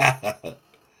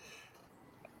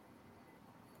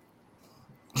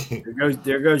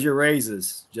 There goes your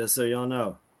raises, just so y'all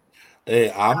know.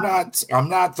 Hey, I'm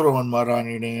not throwing mud on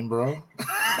your name, bro.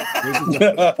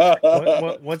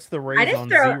 What's the I raise didn't on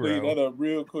throw- Clean that zero? up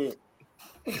real quick.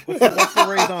 What's the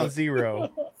raise on zero?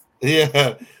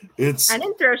 Yeah, it's I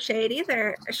didn't throw shade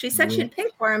either. She said she'd pay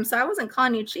for him, so I wasn't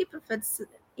calling you cheap if it's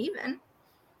even.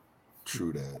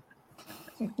 true that.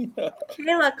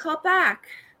 Kayla, call back,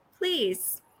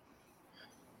 please.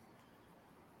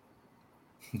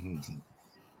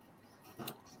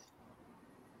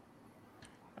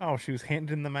 Oh, she was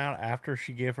handing them out after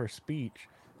she gave her speech.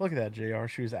 Look at that, JR.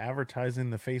 She was advertising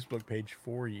the Facebook page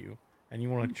for you, and you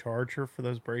want to charge her for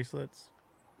those bracelets?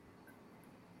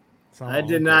 It's I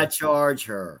did on not purpose. charge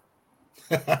her.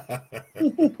 I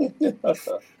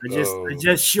Oh.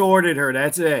 just shorted her.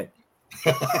 That's it.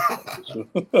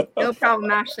 No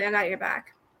problem, Ashley. I got your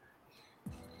back.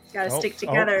 Got to stick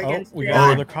together against we it. got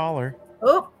another caller.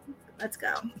 Oh, let's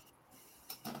go.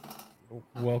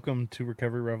 Welcome to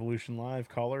Recovery Revolution Live.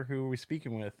 Caller, who are we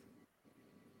speaking with?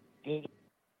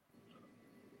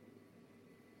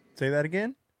 Say that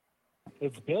again.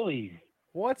 It's Billy.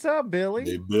 What's up, Billy?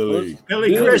 Hey, Billy.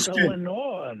 Billy What's Christian. going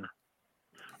on?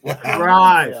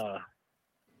 Drive.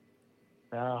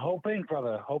 Hope Inc.,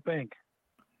 brother. Hope Inc.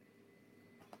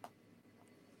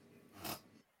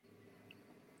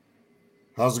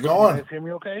 How's it You going? guys hear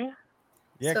me okay?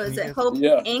 Yeah, So can is you it guys- Hope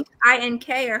Yeah. Inc.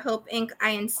 INK or Hope Inc.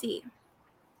 INC?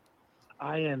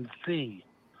 INC.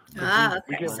 Ah,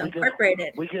 we okay. give- So we give-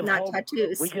 incorporated, we give not hope-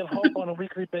 tattoos. We give hope on a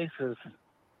weekly basis.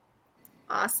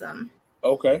 Awesome.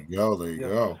 Okay. There you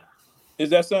go. Is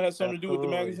that something has something to do with the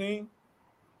Absolutely. magazine?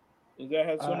 Is that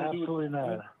has something to do Absolutely with?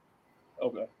 not.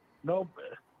 Okay. Nope.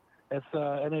 It's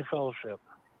NA Fellowship.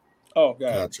 Oh, got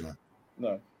it. Gotcha.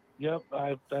 No. Yep.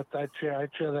 I chair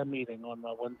that meeting on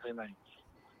Wednesday nights.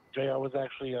 JR was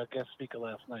actually a guest speaker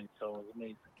last night, so it was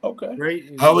amazing. Okay.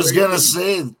 Great. I was gonna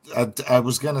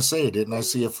say, didn't I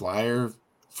see a flyer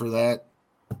for that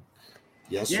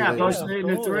yesterday? Yeah, I posted it in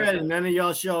the absolutely. thread, and none of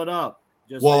y'all showed up.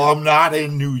 Just Well, I'm not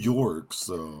in New York,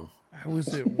 so How was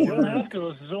it? You don't worded? have to.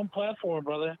 It's a Zoom platform,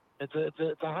 brother. It's a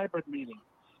hybrid meeting.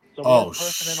 So Oh, we're in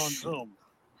person and on Zoom.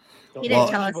 So He didn't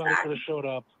tell us anybody that. could have showed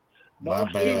up. my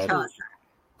He didn't tell bad. us that.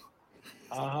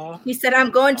 Uh-huh. He said, I'm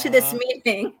going to this Uh-huh.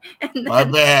 meeting. And My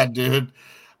then bad, dude.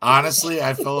 Honestly,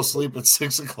 I fell asleep at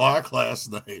 6:00 last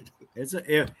night.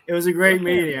 it was a great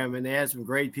meeting. I mean, they had some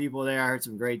great people there. I heard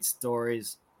some great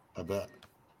stories. I bet.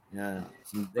 Yeah,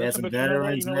 they had Listen, some but you know what?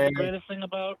 veterans You know there. the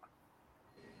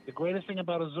greatest thing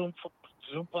about a Zoom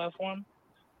platform,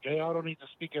 JR don't need to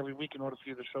speak every week in order for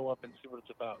you to show up and see what it's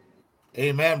about.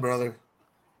 Amen, brother.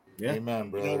 Yeah. Amen,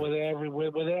 You know, brother.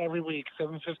 we're there every week,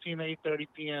 7:15 to 8:30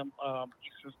 p.m.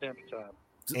 Eastern Standard Time.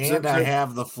 And I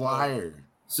have the flyer.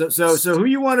 So who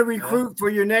you want to recruit for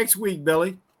your next week,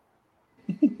 Billy?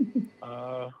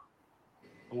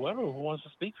 Whoever who wants to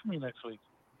speak for me next week.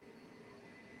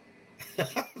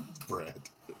 Brett.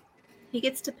 he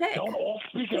gets to pick. Don't all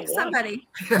speak Pick at once. somebody.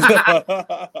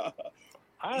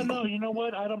 I don't know. You know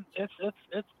what? I don't. It's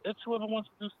whoever wants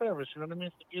to do service. You know what I mean?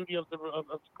 It's the beauty of the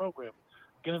program,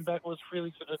 giving back what's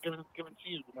freely given to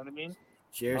you. You know what I mean?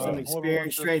 Share some Whoever experience,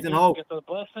 wants to strength, and speak, hope. Get the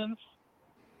blessings.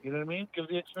 You know what I mean? Give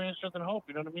the experience, strength, and hope.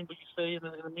 You know what I mean? But you say in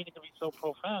a meeting can be so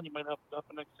profound, you might have to up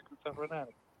the next and for an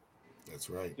addict. That's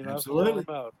right. You know, that's what it's all Absolutely.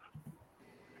 about.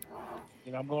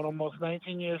 You know, I'm going almost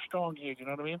 19 years strong here. You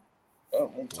know what I mean?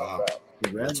 Oh, I'm talking Wow. about.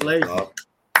 Congratulations. Up.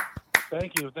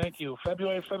 Thank you.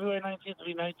 February 19th will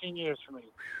be 19 years for me.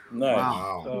 Nice.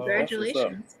 Wow. So,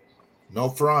 Congratulations. No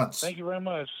fronts. thank you very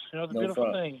much. You know, it's a No beautiful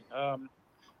front. thing.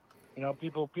 You know,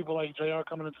 people like JR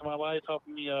coming into my life,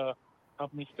 helping me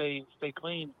stay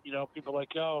clean. You know, people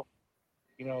like y'all,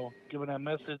 you know, giving that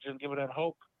message and giving that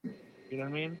hope. You know what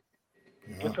I mean?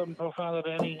 Yeah. Get something profound out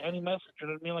of any message. You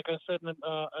know what I mean? Like I said in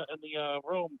the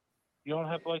room, you don't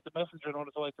have to like the messenger in order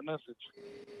to like the message.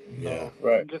 Yeah, You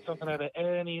Right. can get something out of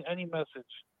any message.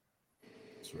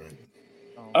 that's right.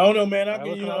 I don't know, man. I All can,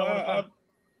 right, you listen, know, I don't wanna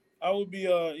I would be,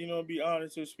 you know, be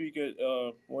honored to speak at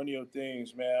one of your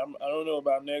things, man. I don't know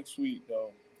about next week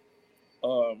though,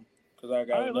 because I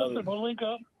got All right, another. listen, we'll link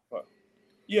up.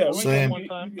 Yeah, We'll we Same.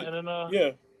 link up one time, and then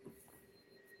yeah.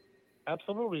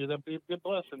 absolutely, that'd be a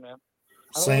blessing, man.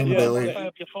 Same, I don't know Billy. if I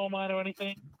have your phone line or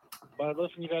anything, but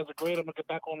listen, you guys are great. I'm gonna get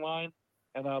back online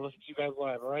and listen to you guys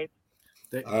live. All right?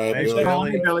 All right, Thanks, Billy.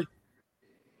 Billy. Billy.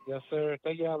 Yes, sir.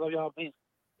 Thank you. I love y'all. Peace.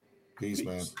 Peace,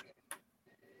 man.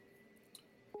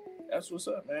 That's what's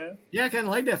up, man. Yeah, I kind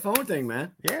of like that phone thing,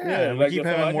 man. Yeah, Yeah, we like keep the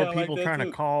phone. having I more kinda like people that trying to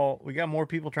too. call. We got more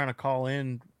people trying to call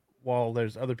in while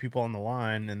there's other people on the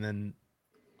line, and then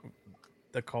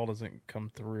the call doesn't come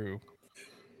through.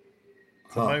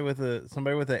 Somebody Huh.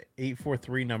 with a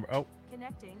 843 number. Oh,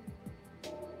 Connecting.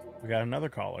 we got another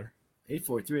caller.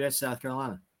 843, that's South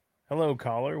Carolina. Hello,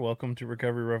 caller. Welcome to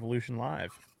Recovery Revolution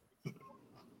Live.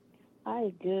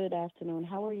 Hi, good afternoon.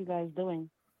 How are you guys doing?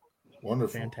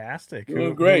 Wonderful. Fantastic. Doing Who are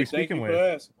we great. Thank speaking you with? for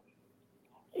asking.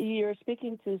 You're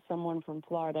speaking to someone from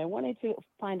Florida. I wanted to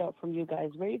find out from you guys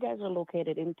where you guys are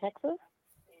located in Texas.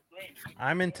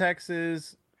 I'm in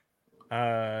Texas.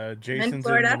 Jason's in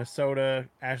Florida. Minnesota.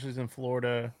 Ashley's in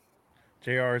Florida.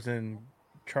 JR's in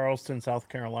Charleston, South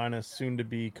Carolina, soon to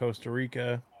be Costa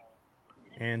Rica.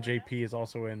 And JP is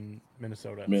also in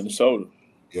Minnesota. Minnesota.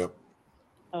 Yep.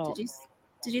 Oh,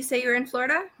 Did you say you're in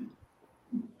Florida?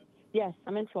 yes,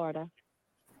 I'm in Florida.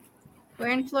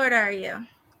 Where in Florida are you?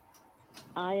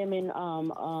 I am in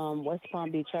West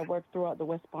Palm Beach. I work throughout the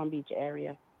West Palm Beach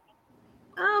area.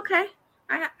 Oh, okay.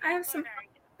 I have some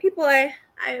people I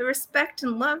respect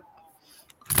and love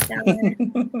down there.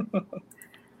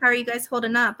 How are you guys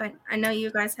holding up? I know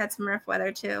you guys had some rough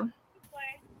weather too.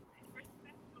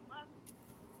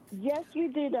 Yes,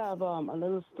 you did have a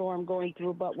little storm going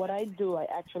through, but what I do, I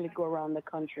actually go around the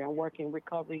country and work in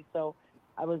recovery. So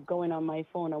I was going on my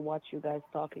phone and watch you guys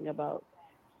talking about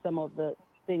some of the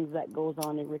things that goes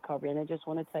on in recovery. And I just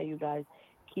want to tell you guys,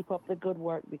 keep up the good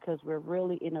work, because we're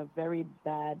really in a very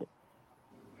bad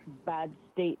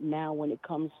state now when it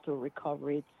comes to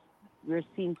recovery. We're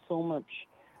seeing so much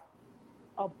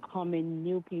upcoming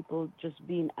new people just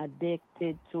being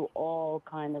addicted to all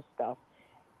kind of stuff.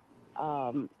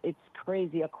 It's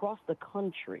crazy across the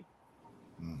country.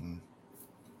 Mm-hmm.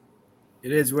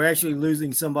 It is. We're actually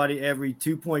losing somebody every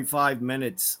 2.5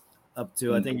 minutes, up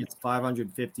to I think it's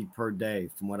 550 per day,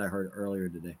 from what I heard earlier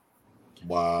today.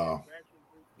 Wow.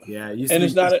 Yeah, And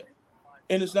it's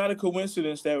not a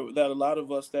coincidence that a lot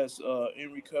of us that's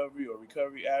in recovery or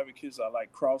recovery advocates are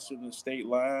like crossing the state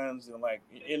lines and like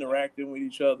interacting with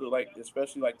each other, like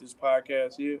especially like this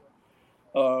podcast here.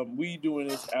 We doing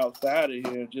this outside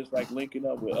of here, just like linking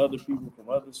up with other people from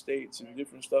other states and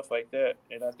different stuff like that.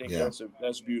 And I think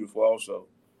that's beautiful also.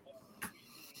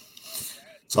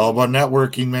 It's all about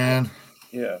networking, man.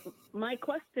 Yeah. My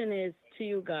question is to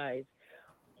you guys,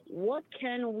 what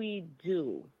can we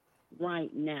do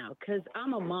right now? Because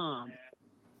I'm a mom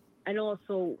and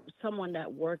also someone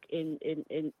that work in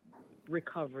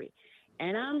recovery.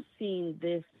 And I'm seeing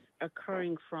this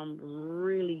occurring from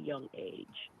really young age.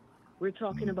 We're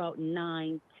talking about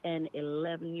 9, 10,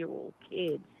 11-year-old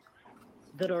kids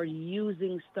that are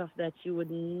using stuff that you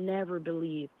would never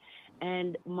believe.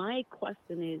 And my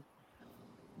question is,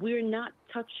 we're not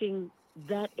touching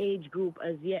that age group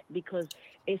as yet because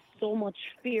it's so much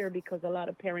fear, because a lot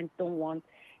of parents don't want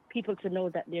people to know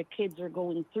that their kids are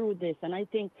going through this. And I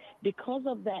think because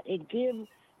of that, it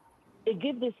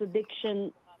give this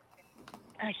addiction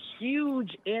a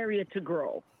huge area to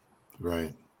grow.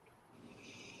 Right.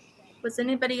 Was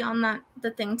anybody on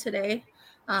the thing today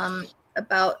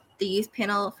about the youth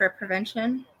panel for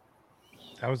prevention?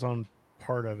 I was on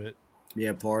part of it.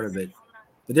 Yeah, part of it.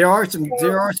 But there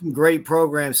are some great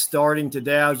programs starting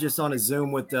today. I was just on a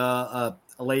Zoom with a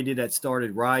lady that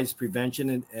started Rise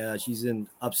Prevention, and she's in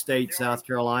upstate South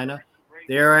Carolina.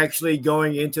 They're actually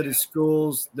going into the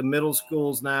schools, the middle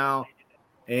schools now,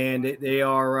 and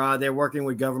they're working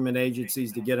with government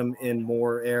agencies to get them in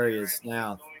more areas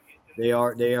now. They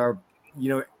are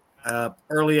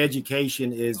early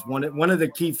education is one of the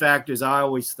key factors. I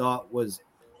always thought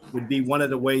would be one of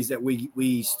the ways that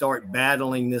we start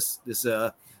battling this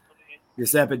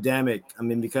epidemic. I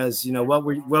mean, because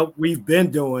what we've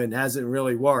been doing hasn't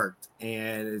really worked,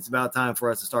 and it's about time for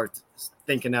us to start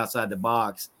thinking outside the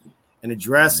box and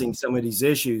addressing some of these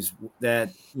issues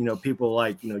that people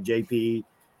like JP,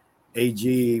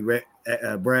 AG,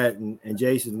 Brett, and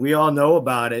Jason. We all know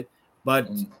about it, but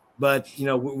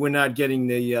we're not getting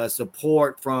the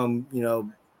support from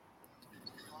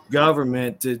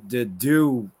government to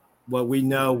do what we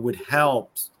know would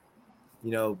help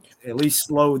at least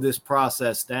slow this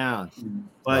process down.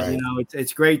 But Right.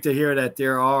 It's great to hear that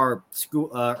there are school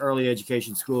early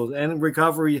education schools and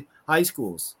recovery high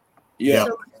schools. Yeah.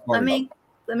 So let me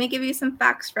give you some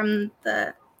facts from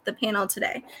the panel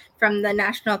today from the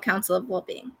National Council of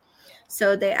Wellbeing.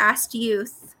 So they asked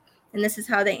youth, and this is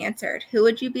how they answered: who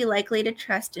would you be likely to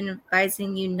trust in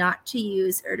advising you not to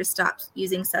use or to stop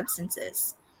using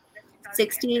substances?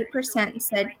 68%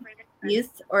 said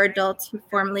youth or adults who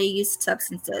formerly used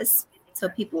substances. So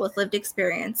people with lived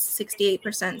experience,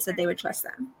 68% said they would trust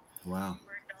them. Wow.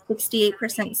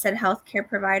 68% said healthcare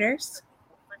providers.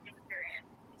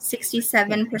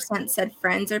 67% said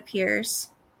friends or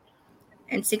peers.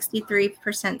 And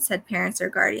 63% said parents or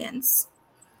guardians.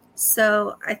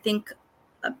 So I think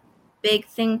a big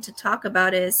thing to talk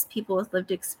about is people with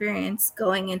lived experience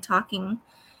going and talking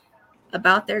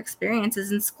about their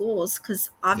experiences in schools,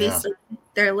 because obviously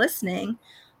they're listening.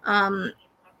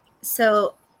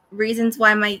 So reasons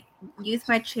why my youth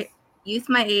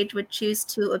my age would choose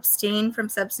to abstain from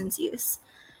substance use.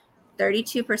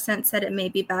 32% said it may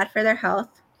be bad for their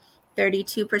health.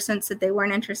 32% said they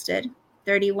weren't interested.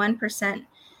 31%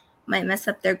 might mess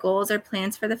up their goals or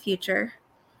plans for the future.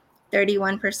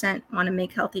 31% want to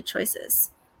make healthy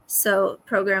choices. So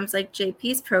programs like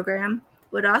JP's program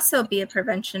would also be a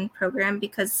prevention program,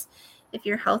 because if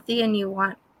you're healthy and you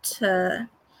want to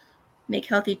make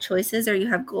healthy choices, or you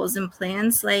have goals and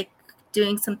plans, like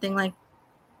doing something like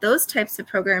those types of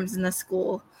programs in the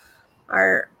school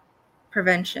are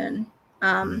prevention.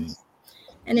 And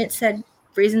it said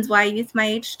reasons why youth my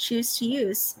age choose to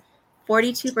use: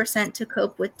 42% to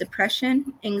cope with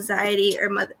depression, anxiety,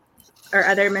 or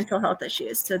other mental health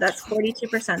issues. So that's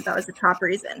 42%. That was the top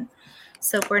reason.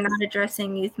 So if we're not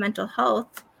addressing youth mental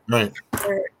health, Right.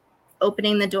 we're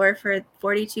opening the door for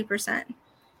 42%.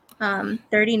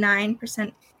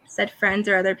 39% said friends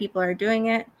or other people are doing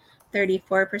it.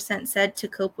 34% said to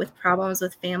cope with problems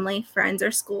with family, friends,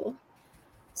 or school.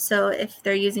 So if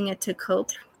they're using it to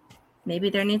cope, maybe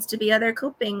there needs to be other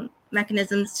coping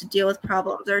mechanisms to deal with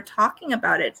problems, or talking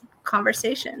about it,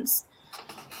 conversations.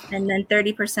 And then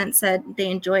 30% said they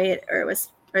enjoy it or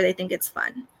they think it's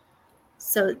fun.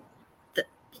 So,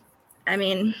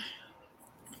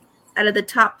 out of the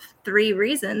top 3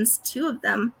 reasons, 2 of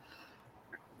them,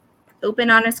 open,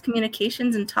 honest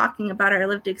communications and talking about our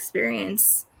lived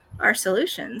experience, are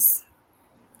solutions.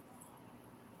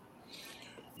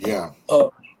 Yeah. I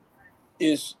think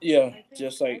it's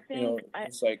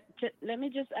like. Let me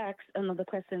just ask another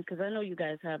question, because I know you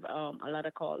guys have a lot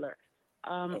of callers,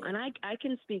 and I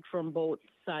can speak from both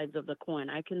sides of the coin.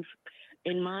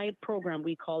 In my program,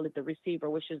 we call it the receiver,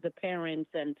 which is the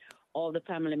parents and all the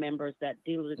family members that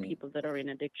deal with people that are in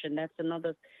addiction. That's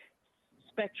another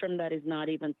spectrum that is not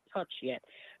even touched yet.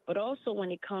 But also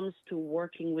when it comes to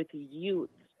working with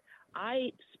youth,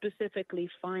 I specifically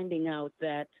finding out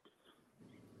that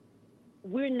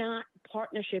we're not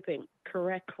partnershiping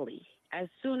correctly. As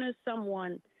soon as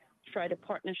someone try to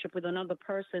partnership with another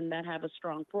person that have a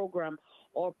strong program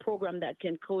or program that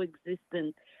can coexist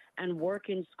and work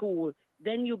in school,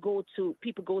 then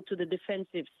people go to the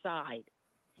defensive side.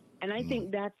 And I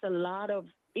think that's a lot of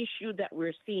issue that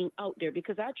we're seeing out there,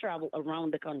 because I travel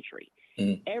around the country.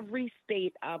 Every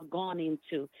state I've gone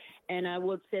into, and I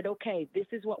would say, okay, this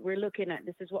is what we're looking at.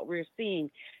 This is what we're seeing.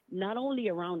 Not only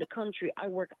around the country, I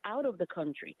work out of the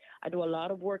country. I do a lot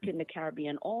of work in the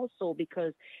Caribbean also,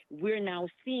 because we're now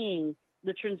seeing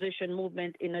the transition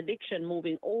movement in addiction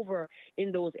moving over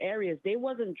in those areas. They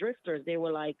wasn't drifters. They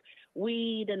were like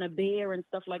weed and a beer and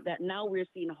stuff like that. Now we're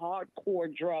seeing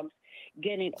hardcore drugs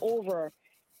getting over,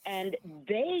 and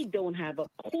they don't have a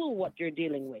clue what you're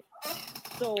dealing with.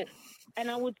 So, and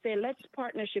I would say, let's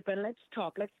partnership and let's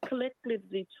talk. Let's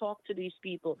collectively talk to these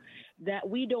people, that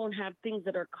we don't have things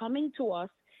that are coming to us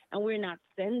and we're not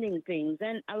sending things.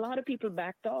 And a lot of people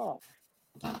backed off.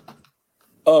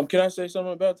 Can I say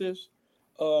something about this?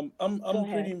 I'm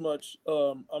pretty much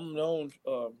I'm known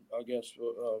I guess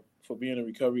for being a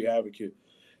recovery advocate,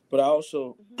 but I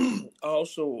also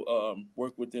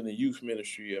work within the youth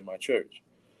ministry at my church.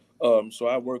 So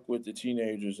I work with the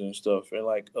teenagers and stuff, and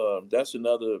that's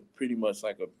another pretty much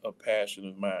like a passion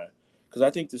of mine, because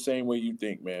I think the same way you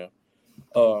think, man.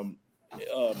 I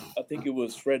think it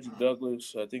was Frederick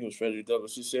Douglass.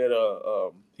 He said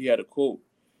he had a quote.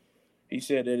 He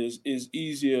said that it's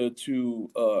easier to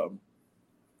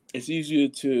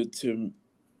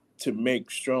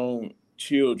make strong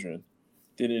children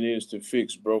than it is to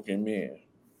fix broken men.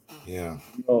 Yeah.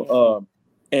 I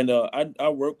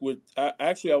work with.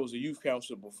 I was a youth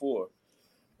counselor before.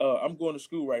 I'm going to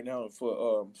school right now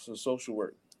for social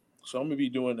work, so I'm gonna be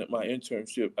doing my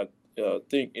internship. I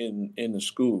think in the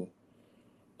school.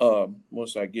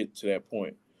 Once I get to that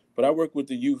point, but I work with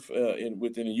the youth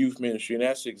within the youth ministry, and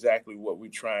that's exactly what we're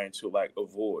trying to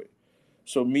avoid.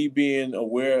 So me being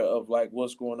aware of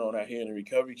what's going on out here in the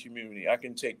recovery community, I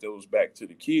can take those back to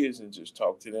the kids and just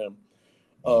talk to them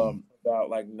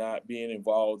about not being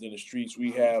involved in the streets. We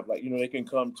have they can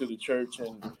come to the church,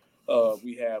 and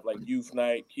we have youth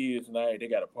night, kids night. They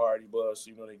got a party bus,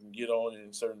 they can get on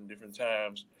in certain different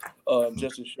times,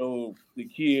 just to show the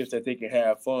kids that they can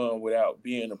have fun without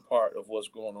being a part of what's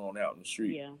going on out in the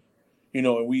street. Yeah. And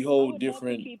we hold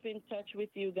different. Love to keep in touch with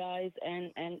you guys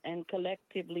and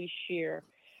collectively share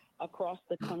across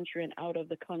the country and out of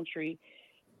the country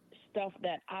stuff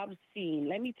that I've seen.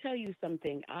 Let me tell you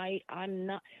something.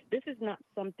 This is not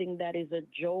something that is a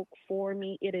joke for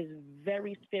me. It is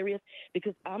very serious,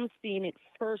 because I'm seeing it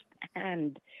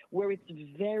firsthand, where it's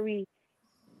very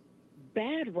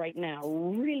bad right now,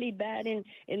 really bad in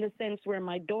the sense where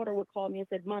my daughter would call me and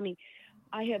said, "Mommy,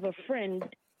 I have a friend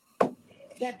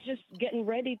that's just getting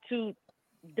ready to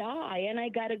die, and I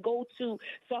got to go to."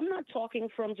 So I'm not talking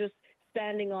from just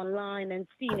standing online and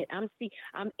seeing it. I'm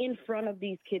in front of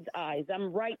these kids' eyes.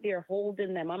 I'm right there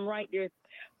holding them. I'm right there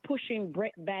pushing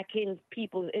back in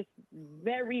people. It's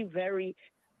very, very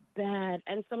bad.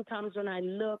 And sometimes when I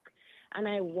look and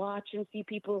I watch and see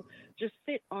people just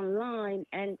sit online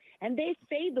and they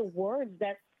say the words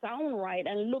that sound right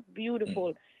and look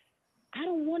beautiful. I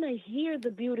don't want to hear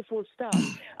the beautiful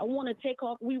stuff. I want to take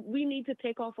off. We need to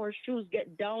take off our shoes,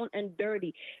 get down and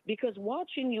dirty, because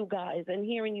watching you guys and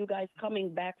hearing you guys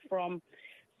coming back from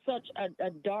such a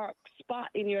dark spot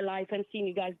in your life and seeing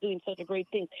you guys doing such a great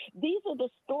thing. These are the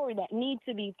story that need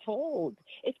to be told.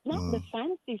 It's not the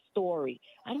fancy story.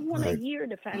 I don't want to hear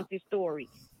the fancy story.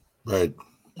 Right.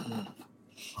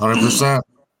 100%.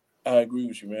 I agree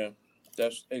with you, man.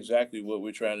 That's exactly what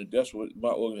we're trying to. That's what my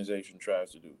organization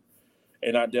tries to do,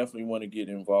 and I definitely want to get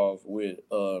involved with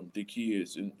the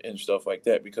kids and stuff like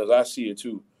that, because I see it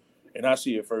too, and I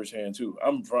see it firsthand too.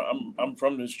 I'm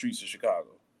from the streets of Chicago,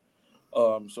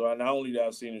 so I not only that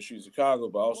I've seen the streets of Chicago,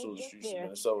 but also the streets of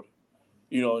Minnesota.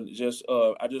 You know, and just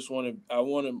I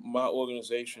wanted my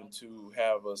organization to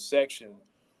have a section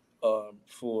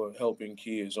for helping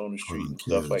kids on the street and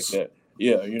stuff like that.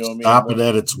 Yeah, you know what I mean? Stop it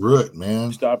at its root,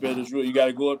 man. Stop at its root. You got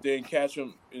to go up there and catch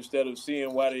them instead of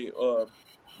seeing why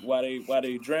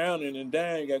they drowning and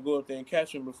dying. You got to go up there and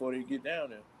catch them before they get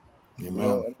down there. You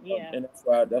know? And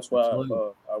that's why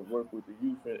I work with the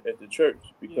youth at the church,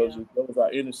 because those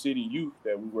are inner city youth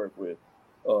that we work with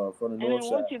from the north side.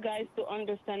 And I want you guys to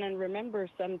understand and remember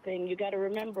something. You got to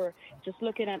remember, just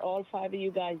looking at all 5 of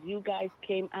you guys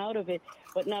came out of it,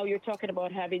 but now you're talking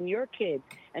about having your kids,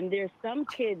 and there's some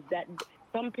parents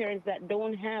that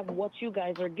don't have what you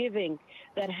guys are giving,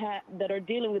 that are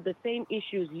dealing with the same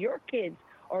issues. Your kids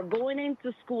are going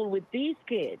into school with these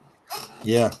kids.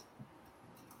 Yeah.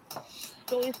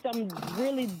 So it's some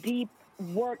really deep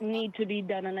work need to be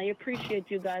done, and I appreciate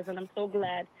you guys, and I'm so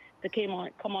glad to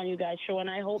come on you guys' show, and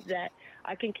I hope that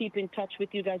I can keep in touch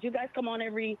with you guys. You guys come on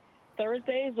every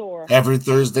Thursdays or? Every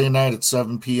Thursday night at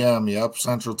 7 p.m. Yep,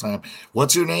 Central Time.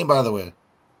 What's your name, by the way?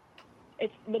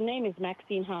 The name is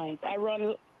Maxine Hines. I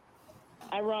run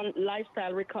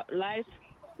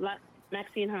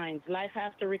Maxine Hines, Life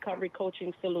After Recovery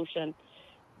Coaching Solution.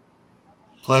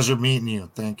 Pleasure meeting you.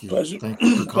 Thank you.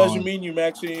 Pleasure meeting you,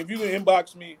 Maxine. If you can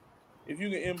inbox me,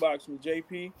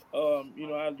 JP,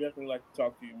 I'd definitely like to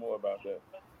talk to you more about that.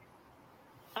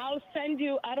 I'll send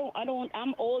you.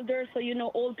 I'm older,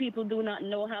 so old people do not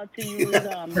know how to use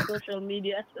social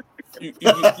media. You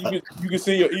can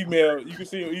send your email. You can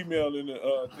send your email in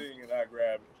the thing, and I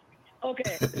grab it.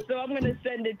 Okay, so I'm going to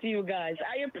send it to you guys.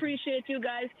 I appreciate you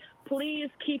guys. Please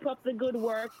keep up the good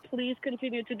work. Please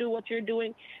continue to do what you're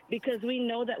doing, because we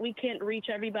know that we can't reach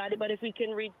everybody, but if we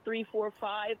can reach 3, 4,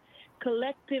 5,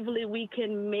 collectively we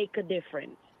can make a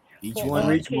difference. Each one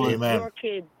reach one. Amen. Your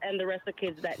kids and the rest of the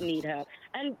kids that need help,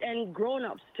 and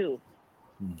grown-ups too.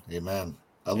 Amen.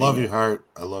 I love your heart.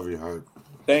 I love your heart.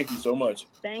 Thank you so much.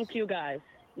 Thank you, guys.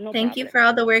 Thank you for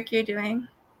all the work you're doing.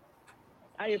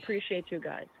 I appreciate you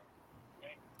guys.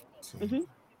 Mm-hmm.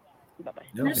 Bye-bye.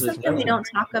 There's something we don't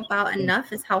talk about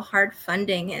enough is how hard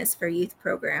funding is for youth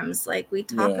programs. Like, we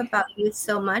talk about youth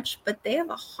so much, but they have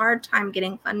a hard time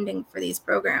getting funding for these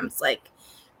programs, like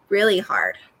really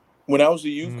hard. When I was a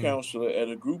youth counselor at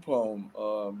a group home,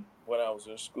 when I was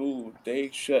in school,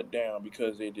 they shut down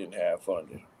because they didn't have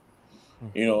funding.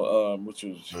 Which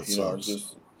was,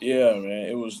 just man.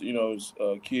 It was,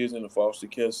 kids in the foster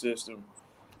care system.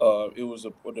 It was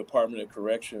a Department of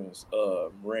Corrections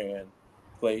ran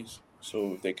place,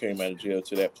 so they came out of jail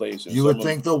to that place. And you would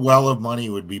think the well of money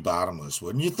would be bottomless,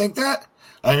 wouldn't you think that?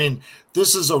 I mean,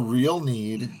 this is a real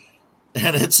need,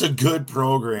 and it's a good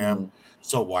program. Mm-hmm.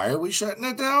 So why are we shutting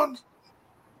it down?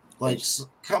 Like,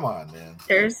 come on, man.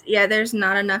 There's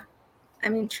not enough. I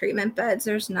mean, treatment beds.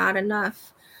 There's not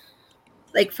enough,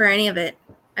 like, for any of it.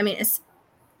 I mean, it's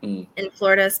in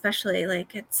Florida, especially.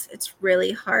 Like, it's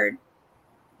really hard.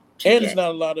 It's not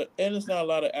a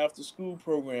lot of after school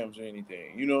programs or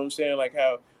anything. You know what I'm saying? Like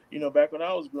how, back when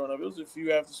I was growing up, it was a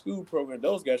few after school programs.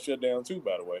 Those got shut down too,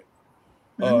 by the way.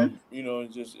 Mm-hmm.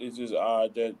 It's just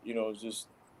odd that, it's just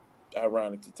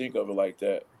ironic to think of it like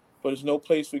that. But there's no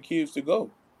place for kids to go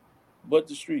but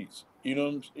the streets. You know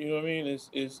what I mean?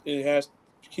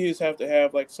 Kids have to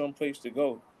have like some place to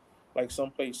go, like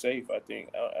someplace safe, I think.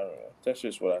 I don't know. That's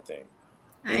just what I think.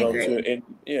 I agree.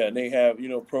 And they have,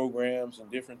 programs and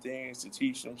different things to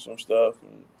teach them some stuff.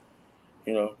 And,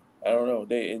 I don't know.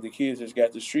 The kids just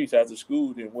got the streets after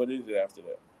school. Then what is it after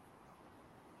that?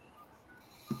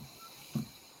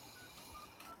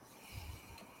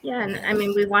 Yeah. And I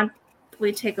mean,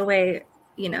 we take away,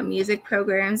 music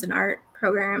programs and art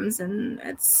programs, and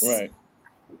it's right.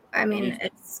 I mean,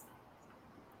 it's.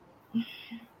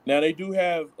 Now they do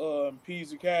have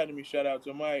Pease Academy. Shout out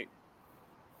to Mike.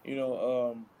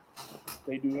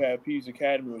 They do have Pease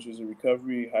Academy, which is a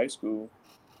recovery high school.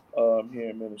 here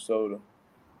in Minnesota.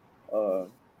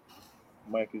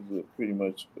 Mike is pretty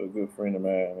much a good friend of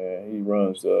mine, man. He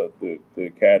runs the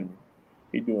academy.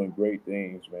 He's doing great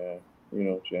things, man. You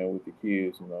know what I'm saying, with the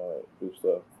kids and all that good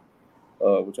stuff,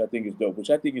 which I think is dope, which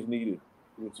I think is needed,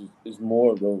 which is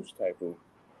more of those type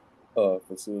of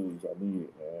facilities are needed,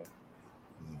 man.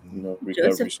 You know,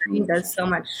 Joseph Green does so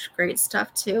much great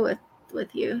stuff too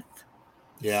with youth.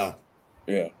 Yeah.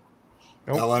 Yeah.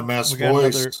 Oh,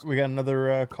 LMS we got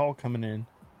another call coming in.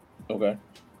 Okay.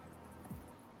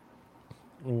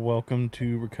 Welcome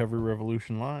to Recovery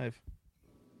Revolution Live.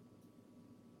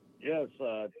 Yes,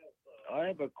 I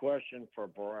have a question for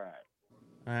Brad.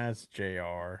 That's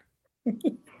JR. Brad,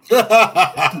 what's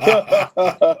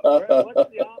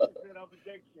the opposite of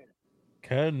addiction?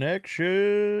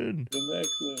 Connection.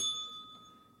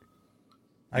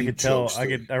 I could tell.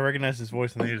 I recognize his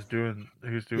voice, and he was doing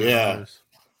this.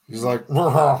 He's like,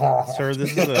 sir,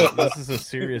 this is a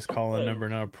serious call-in number,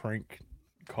 not a prank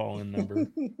call-in number.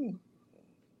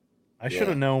 I should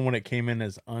have known when it came in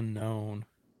as unknown.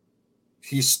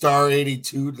 He's star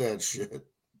 82 that shit.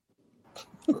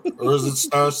 Or is it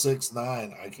star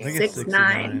 69? I can't. I think it's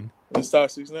 69. It's star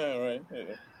 69, right?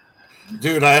 Yeah.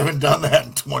 Dude, I haven't done that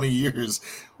in 20 years.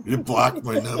 It blocked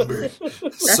my number.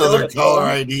 So their caller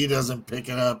ID doesn't pick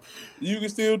it up. You can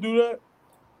still do that?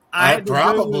 I had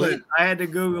to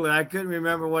Google it. I couldn't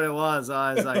remember what it was.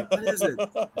 I was like, what is it?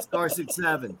 Star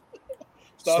 67.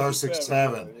 Star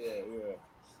 67. Yeah.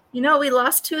 You know, we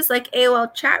lost to is like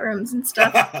AOL chat rooms and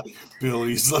stuff.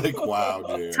 Billy's like, wow,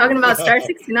 dude. Talking about Star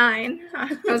 69.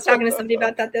 I was talking to somebody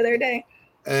about that the other day.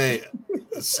 Hey,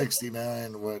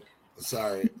 69, what?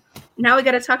 Sorry. Now we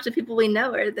got to talk to people we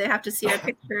know, or they have to see our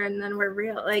picture and then we're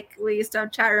real. Like, we used to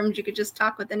have chat rooms. You could just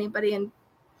talk with anybody and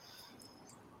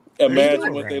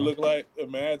imagine what they look like.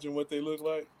 Imagine what they look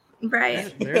like.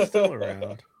 Right. They're still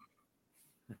around.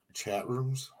 Chat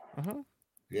rooms? Uh-huh.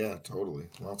 Yeah, totally.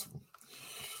 Lots of them.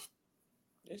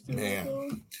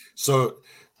 Man. So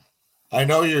I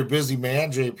know you're a busy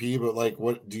man, JP, but like,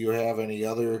 what do you have any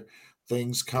other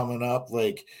things coming up?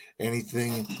 Like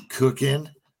anything cooking?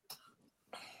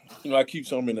 You know, I keep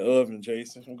some in the oven,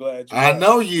 Jason. I'm glad you. I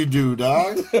know you do,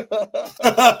 dog.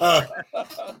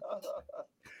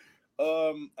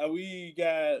 We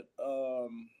got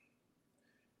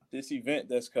this event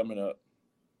that's coming up,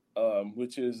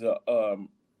 which is a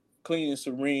Clean and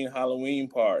Serene Halloween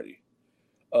party.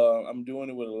 I'm doing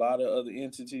it with a lot of other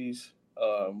entities,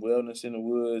 Wellness in the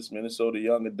Woods, Minnesota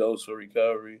Young Adults for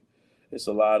Recovery. It's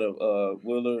a lot of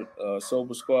Willard,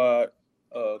 Sober Squad,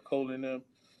 Cole and them.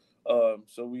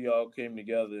 So we all came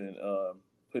together and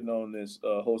putting on this,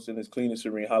 hosting this Clean and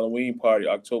Serene Halloween party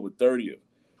October 30th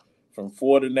from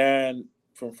 4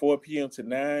 p.m. to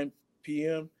 9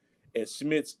 p.m. at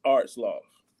Smith's Arts Loft.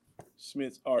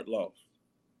 Smith's Art Loft.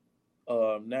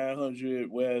 900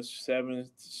 West 7th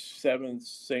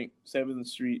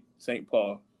Street, St.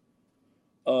 Paul.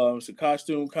 It's a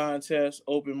costume contest,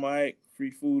 open mic,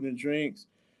 free food and drinks.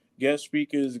 Guest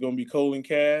speakers is going to be Colin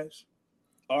Cash.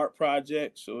 Art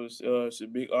project, so it's a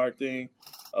big art thing.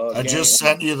 I just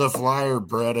sent you the flyer,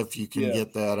 Brett, if you can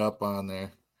get that up on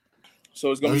there.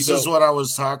 So it's going to be This is what I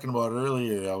was talking about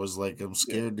earlier. I was like, I'm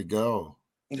scared to go.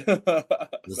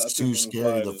 It's too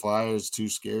scary. The flyer is too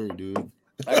scary, dude.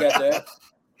 I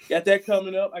got that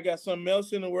coming up. I got something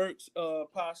else in the works.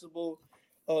 Possible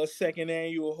second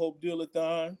annual Hope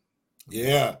Deal-a-thon.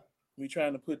 Yeah. Me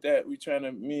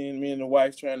and the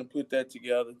wife trying to put that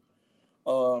together.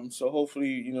 So hopefully,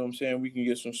 you know what I'm saying, we can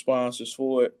get some sponsors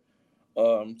for it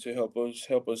to help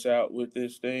us out with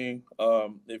this thing.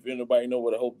 If anybody know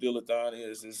what a Hope Deal-a-thon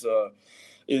is,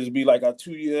 it'll be like our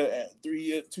 3-year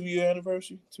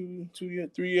anniversary.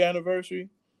 3-year anniversary.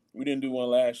 We didn't do one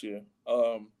last year.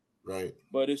 Right.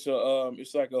 But it's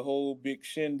like a whole big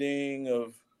shindig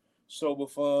of sober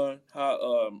fun,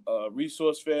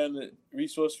 resource fair in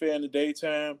the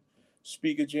daytime,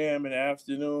 speaker jam in the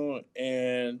afternoon,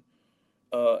 and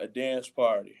a dance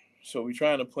party. So we're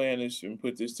trying to plan this and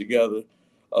put this together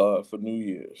for New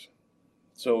Year's.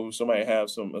 So somebody have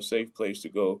a safe place to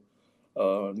go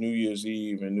New Year's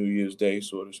Eve and New Year's Day,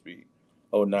 so to speak,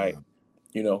 or night.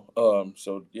 You know,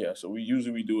 so we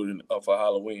usually do it for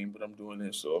Halloween, but I'm doing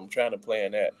this, so I'm trying to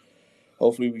plan that.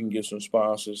 Hopefully, we can get some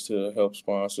sponsors to help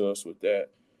sponsor us with that.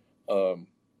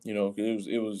 You know,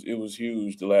 it was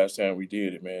huge the last time we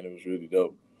did it, man. It was really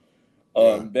dope.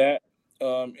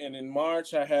 And in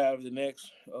March, I have the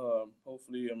next.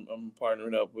 Hopefully, I'm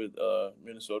partnering up with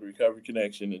Minnesota Recovery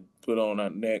Connection to put on our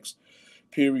next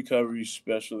peer recovery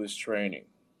specialist training.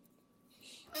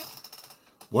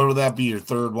 What would that be? Your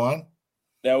third one?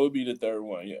 That would be the third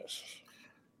one, yes.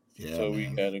 Yeah, So we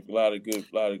man. had a lot of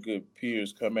good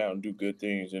peers come out and do good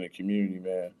things in the community,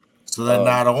 man. So that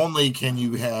not only can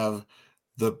you have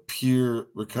the peer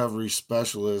recovery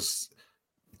specialist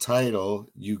title,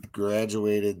 you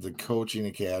graduated the coaching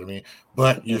academy,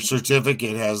 but your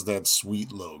certificate has that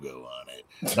sweet logo on it.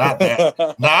 Not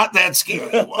that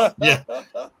scary one. Yeah,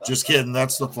 just kidding.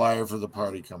 That's the flyer for the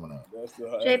party coming up.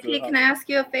 JP, can I ask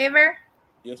you a favor?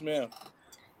 Yes, ma'am.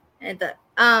 And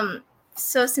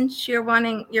so since you're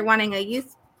wanting a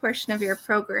youth portion of your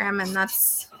program, and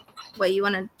that's what you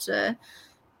wanted to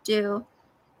do,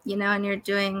 and you're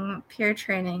doing peer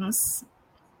trainings,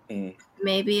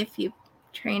 maybe if you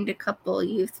trained a couple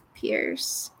youth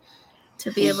peers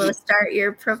to be able to start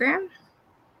your program.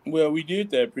 Well, we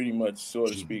did that pretty much, so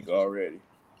to speak, already.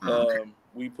 Okay.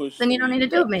 We pushed. Then you don't need to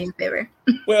do me a favor.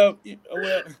 Well,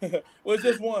 it's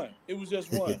just one. It was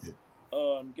just one.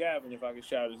 Gavin, if I could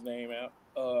shout his name out,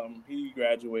 he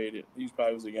graduated. He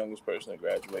probably was the youngest person to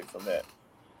graduate from that.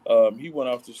 He went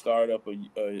off to start up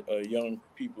a young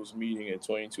people's meeting at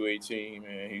 2218,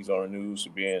 and he's on the news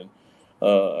for being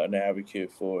an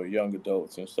advocate for young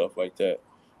adults and stuff like that.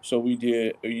 So we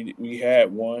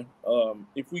had one.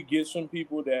 If we get some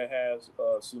people that has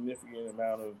a significant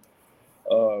amount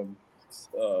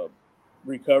of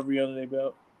recovery under their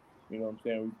belt, you know what I'm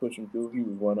saying, we push them through. He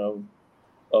was one of them.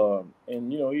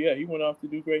 And he went off to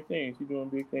do great things. He's doing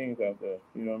big things out there.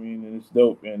 You know what I mean? And it's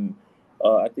dope. And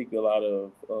I think a lot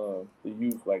of the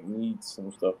youth needs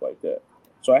some stuff like that.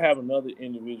 So I have another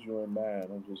individual in mind.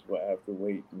 I'm just gonna have to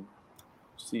wait and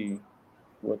see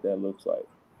what that looks like.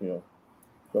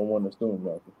 Don't want to assume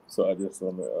nothing. So I just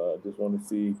want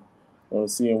to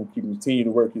see him continue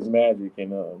to work his magic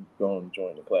and go and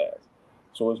join the class.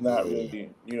 So it's not really,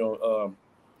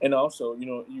 and also,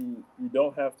 you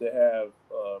don't have to have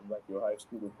your high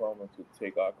school diploma to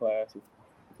take our classes,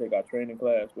 to take our training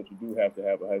class, but you do have to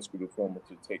have a high school diploma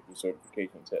to take the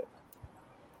certification test.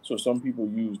 So some people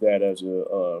use that as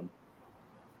a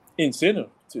incentive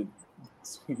to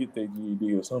get their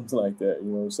GED or something like that.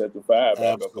 Set the fire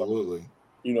back up. Absolutely.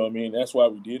 You know what I mean? That's why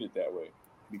we did it that way,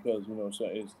 because so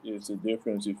it's a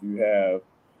difference if you have.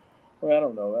 Well, I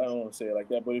don't know. I don't want to say it like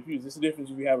that, but it's a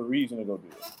difference if you have a reason to go do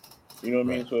it. You know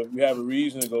what I mean? So if you have a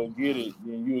reason to go get it,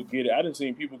 then you would get it. I done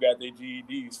seen people got their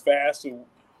GEDs faster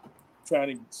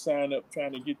trying to sign up,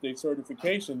 trying to get their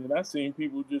certification, than I seen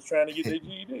people just trying to get their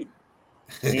GED.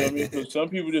 You know what I mean? Because some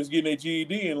people just getting their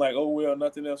GED and oh, well,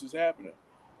 nothing else is happening.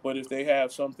 But if they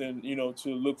have something,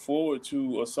 to look forward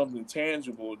to, or something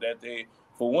tangible that they,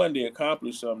 for one, they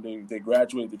accomplish something, they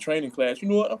graduate the training class. You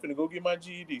know what? I'm going to go get my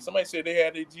GED. Somebody said they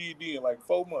had their GED in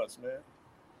 4 months, man.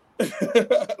 I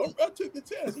took the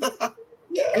test.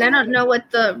 Yeah. And I don't know what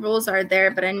the rules are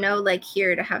there, but I know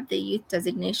here to have the youth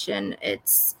designation,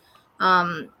 it's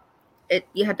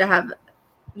you have to have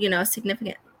a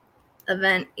significant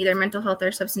event, either mental health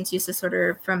or substance use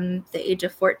disorder, from the age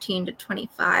of 14 to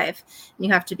 25, and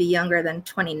you have to be younger than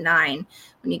 29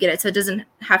 when you get it. So it doesn't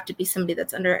have to be somebody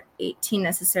that's under 18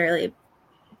 necessarily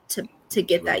to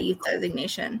get that youth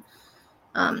designation.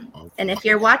 And if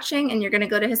you're watching and you're going to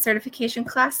go to his certification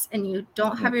class and you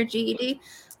don't have your GED,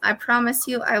 I promise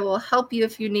you I will help you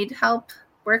if you need help,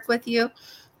 work with you,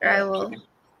 or I will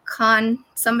con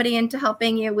somebody into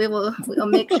helping you. We'll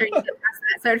make sure you get past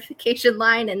that certification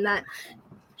line and that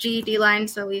GED line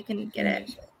so we can get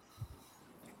it.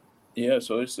 Yeah,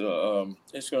 so it's I'm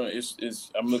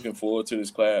looking forward to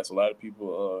this class. A lot of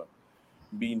people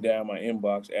beating down my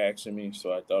inbox asking me,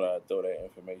 so I thought I'd throw that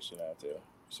information out there.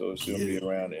 So it's going to be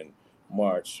around in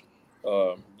March.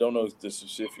 Don't know the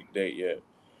specific date yet,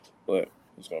 but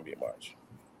it's going to be in March.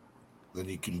 Then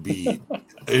you can be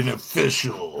an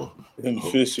official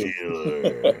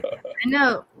dealer. I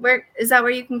know. Where is that?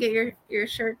 Where you can get your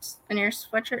shirts and your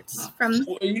sweatshirts from?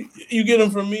 Well, you get them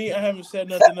from me. I haven't set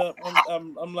nothing up.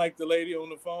 I'm like the lady on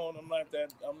the phone. I'm not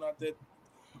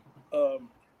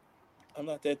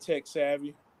that tech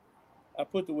savvy. I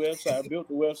put the website. I built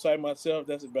the website myself.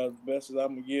 That's about the best as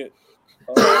I'm gonna get.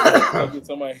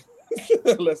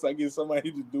 Unless I get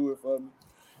somebody to do it for me.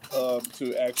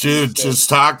 To actually just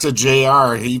talk to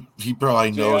JR. He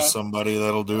probably knows somebody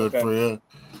that'll do it for you.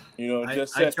 I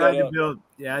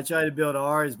tried to build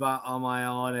ours on my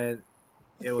own, and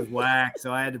it was whack.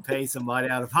 So I had to pay somebody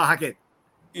out of pocket.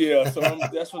 Yeah, so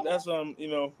that's what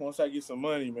once I get some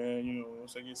money, man,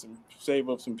 once I save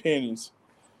up some pennies,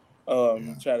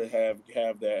 try to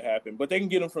have that happen. But they can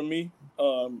get them from me.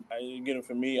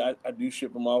 I do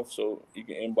ship them off, so you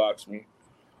can inbox me.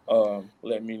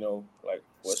 Let me know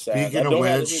what size. Speaking of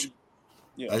which,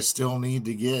 I still need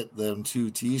to get them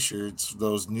 2 T-shirts,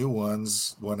 those new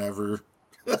ones, whenever.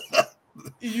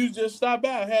 You just stopped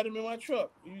by. I had them in my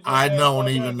truck. I don't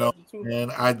even know,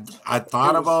 man. I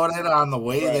thought about it on the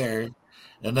way there.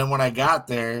 And then when I got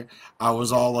there, I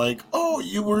was all like, "Oh,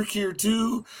 you work here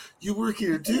too? You work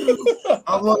here too?"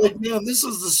 I'm like, "Man, this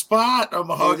is the spot." I'm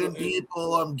hugging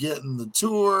people. I'm getting the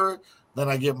tour. Then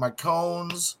I get my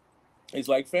cones. It's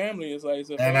like family. It's like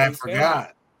and I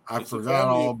forgot. I forgot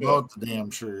all about the damn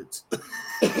shirts.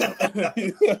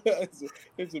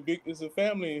 It's a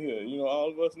family in here. You know,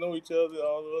 all of us know each other.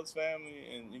 All of us family,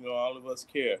 and you know, all of us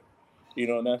care. You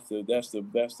know, and that's the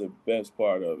best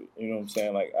part of it. You know what I'm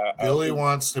saying? Like Billy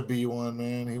wants to be one,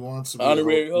 man. He wants to be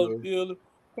honorary Hope dealer.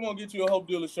 Come on, get you a Hope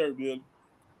dealer shirt, Billy.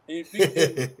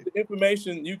 The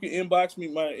information you can inbox me.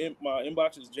 My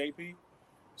inbox is JP,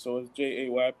 so it's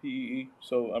JAYPEE.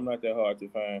 So I'm not that hard to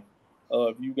find.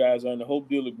 If you guys are in the Hope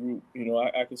Dealer group, you know,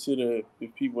 I consider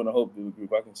if people in the Hope Dealer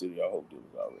group, I consider y'all Hope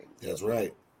Dealers already. That's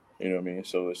right. You know what I mean?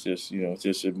 So it's just, you know, it's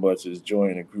just as much as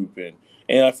joining a group and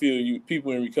I feel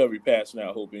people in recovery pass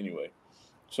now Hope anyway.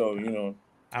 So, you know.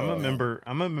 I'm a member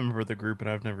of the group, and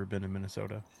I've never been in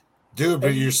Minnesota. Dude,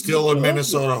 but you're still a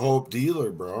Minnesota Hope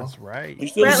dealer, bro. That's right. You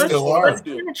still are. Let's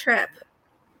do a trip.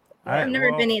 I've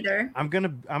never been either. I'm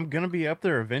gonna be up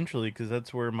there eventually because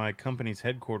that's where my company's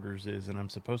headquarters is, and I'm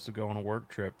supposed to go on a work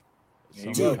trip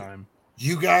sometime.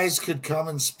 You guys could come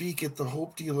and speak at the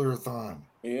Hope Dealer-a-thon.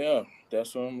 Yeah,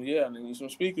 that's I need some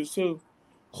speakers too.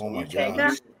 Oh my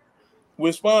God.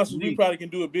 With sponsors, we probably can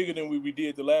do it bigger than we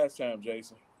did the last time,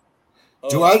 Jason.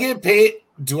 Do I get paid?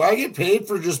 Do I get paid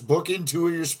for just booking 2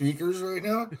 of your speakers right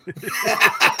now?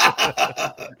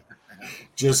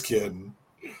 Just kidding.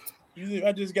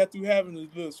 I just got through having a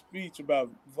little speech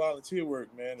about volunteer work,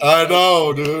 man. I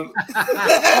know, dude.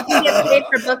 You get paid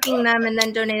for booking them and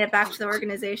then donate it back to the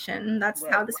organization. That's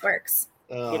how this works.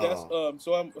 But that's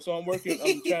I'm working.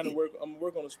 I'm trying to work. I'm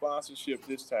working on a sponsorship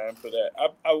this time for that.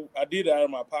 I did it out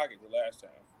of my pocket the last time.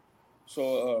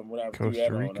 So when I Costa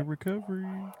Rica recovery.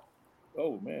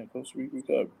 Oh man, Costa Rica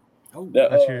recovery. Oh,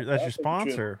 that's your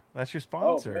sponsor. That's your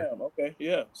sponsor. Oh, man. Okay,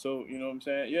 yeah. So you know what I'm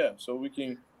saying? Yeah. So we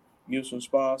can give some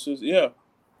sponsors. Yeah.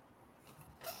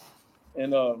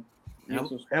 And how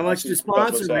much to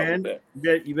sponsor, man?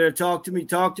 You better talk to me.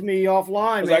 Talk to me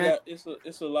offline, man.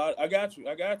 It's a lot. I got you.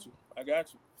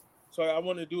 So I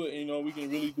want to do it. You know, we can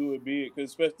really do it big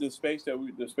because especially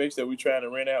the space that we're trying to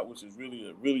rent out, which is really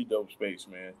a really dope space,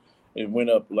 man. It went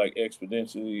up like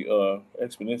exponentially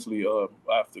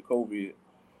after COVID.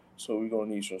 So we're gonna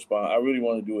need some sponsors. I really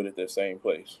want to do it at that same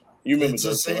place. You remember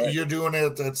right? You're doing it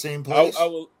at that same place? I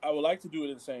would like to do it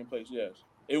at the same place. Yes,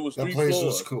 it was that 3 place floors.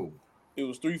 Was cool. It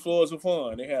was 3 floors of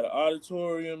fun. They had an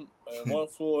auditorium and 1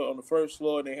 floor on the first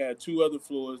floor. And they had 2 other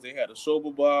floors. They had a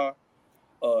sober bar,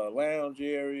 lounge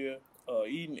area,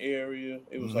 eating area.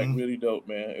 It was like really dope,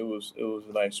 man. It was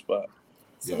a nice spot.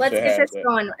 So let's get this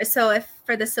going. So if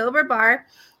for the sober bar,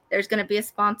 there's going to be a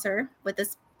sponsor with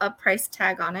a price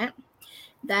tag on it.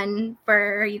 Then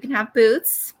you can have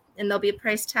booths, and there'll be a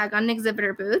price tag on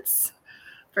exhibitor booths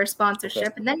for sponsorship.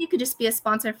 Okay. And then you could just be a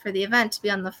sponsor for the event to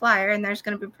be on the flyer, and there's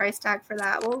going to be a price tag for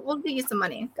that. We'll get you some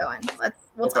money going.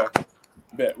 We'll talk.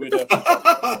 Bet we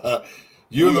definitely.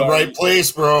 You in the right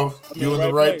place, bro. You in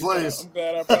the right place. I'm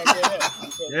glad I brought that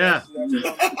up. Yeah.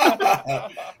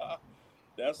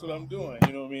 That's what I'm doing.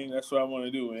 You know what I mean? That's what I want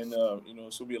to do. And you know,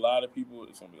 it's gonna be a lot of people.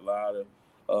 It's gonna be a lot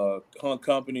of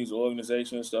companies,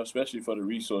 organizations, and stuff, especially for the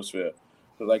resource fair.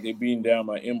 So like they beating down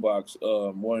my inbox,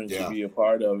 wanting to be a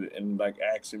part of it, and like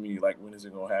asking me like when is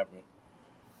it gonna happen?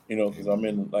 You know, because I'm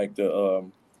in like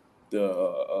all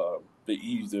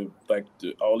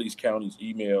these counties'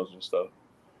 emails and stuff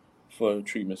for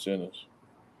treatment centers.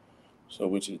 So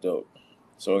which is dope.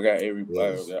 So I got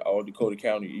everybody, I got all Dakota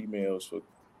County emails for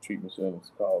treatment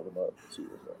centers. Call them up and see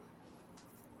what's up.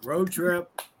 Road trip.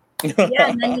 Yeah,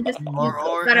 and then you just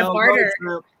gotta barter.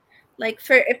 Like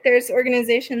if there's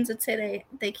organizations that say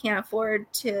they can't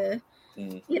afford to,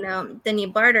 you know, then you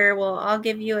barter. Well, I'll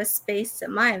give you a space at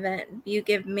my event. You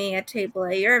give me a table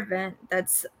at your event.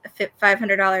 That's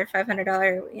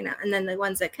 $500, you know, and then the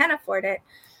ones that can afford it,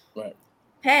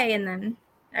 pay, and then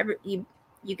you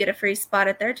get a free spot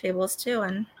at their tables too.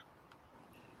 And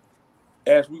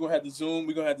Ash, we're gonna have to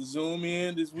zoom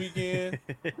in this weekend.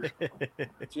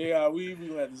 JR, we're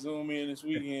gonna have to zoom in this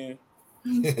weekend.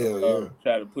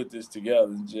 Try to put this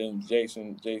together.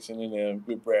 Jason in there,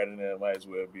 good Brad in there might as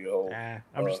well be a whole.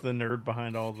 I'm just the nerd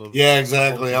behind all the. Yeah,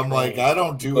 exactly. I'm like, I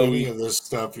don't do any of this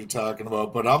stuff you're talking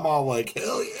about, but I'm all like,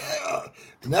 hell yeah,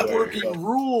 networking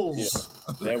rules.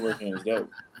 Yeah. Networking is dope.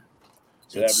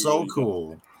 It's so really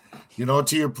cool. You know,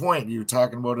 to your point, you were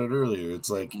talking about it earlier. It's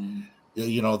like,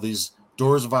 you know, these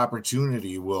doors of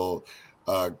opportunity will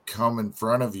come in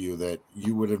front of you that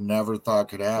you would have never thought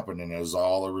could happen, and it was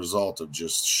all a result of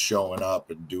just showing up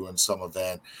and doing some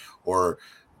event or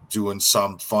doing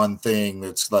some fun thing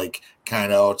that's like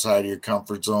kind of outside of your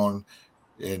comfort zone.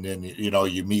 And then, you know,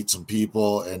 you meet some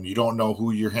people and you don't know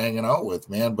who you're hanging out with,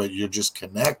 man, but you're just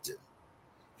connected.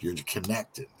 You're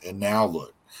connected. And now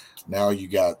look, now you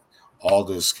got all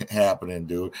this happening,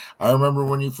 dude. I remember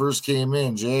when you first came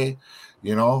in, Jay,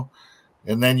 you know,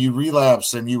 and then you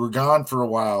relapsed and you were gone for a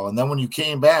while. And then when you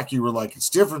came back, you were like, it's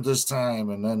different this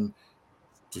time. And then,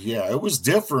 yeah, it was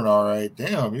different. All right.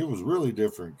 Damn, it was really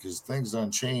different because things done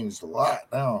changed a lot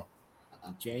now.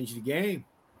 You changed the game.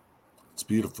 It's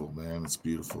beautiful, man. It's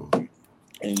beautiful. And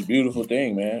it's a beautiful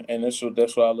thing, man. And that's what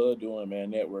I love doing,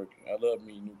 man. Networking. I love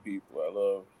meeting new people. I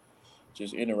love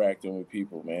just interacting with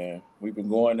people, man. We've been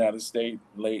going out of state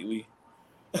lately,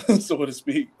 so to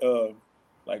speak.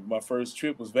 Like my first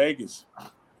trip was Vegas.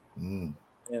 Mm.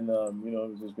 And, you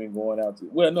know, just been going out to,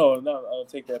 well, no, I'll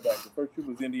take that back. The first trip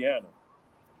was Indiana.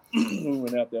 We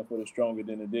went out there for the Stronger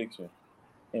Than Addiction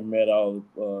and met all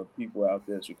the people out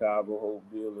there, Chicago, Hope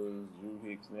Dealers, Drew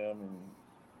Hicks, them,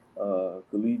 and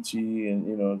Kalichi, and,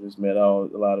 you know, just met a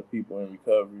lot of people in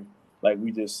recovery, like we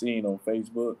just seen on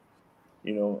Facebook,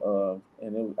 you know,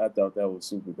 and I thought that was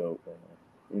super dope, man.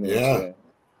 You know what I'm saying?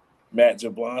 Matt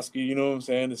Jablonski, you know what I'm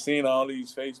saying? To seeing all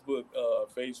these Facebook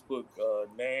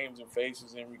names and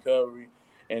faces in recovery,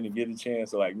 and to get a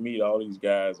chance to like meet all these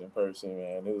guys in person,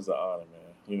 man, it was an honor,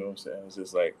 man. You know what I'm saying? It's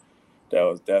just like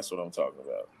that's what I'm talking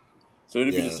about. So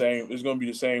it'll be the same. It's gonna be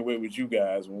the same way with you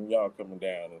guys when y'all coming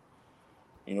down, and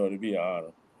you know, it'll be an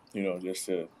honor, you know, just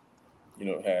to, you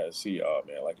know, see y'all,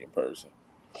 man, like in person.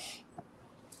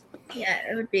 Yeah,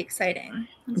 it would be exciting.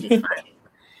 It would be fun.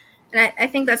 And I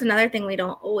think that's another thing we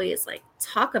don't always like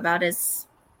talk about, is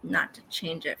not to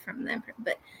change it from them,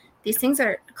 but these things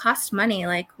cost money.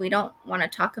 Like, we don't want to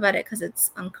talk about it because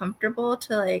it's uncomfortable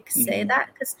to like say that,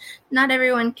 because not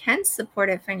everyone can support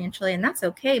it financially, and that's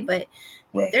okay. But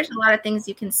there's a lot of things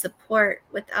you can support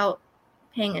without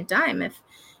paying a dime.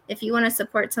 If you want to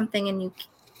support something and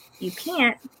you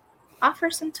can't,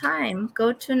 offer some time.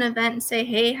 Go to an event and say,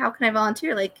 hey, how can I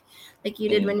volunteer? Like you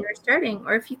did when you were starting.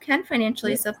 Or if you can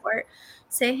financially support,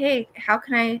 say, hey, how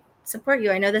can I support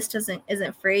you? I know this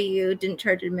isn't free. You didn't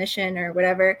charge admission or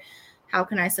whatever. How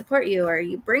can I support you? Or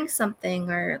you bring something,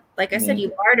 or like I said,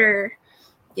 you barter,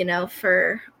 you know,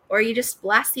 or you just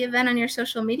blast the event on your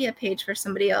social media page for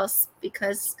somebody else,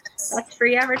 because that's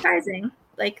free advertising.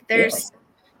 Like there's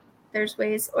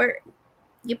ways, or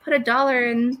you put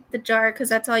 $1 in the jar because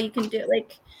that's all you can do.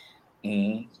 Like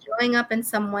showing up in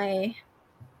some way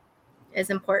is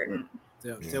important.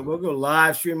 So we'll go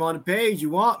live stream on the page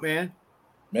you want, man.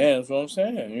 Man, that's what I'm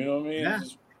saying. You know what I mean? Yeah.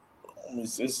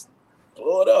 Just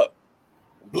blow it up.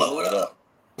 Blow it up.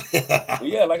 But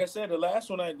yeah, like I said, the last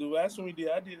one we did,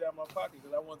 I did it out of my pocket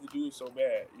because I wanted to do it so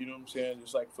bad. You know what I'm saying?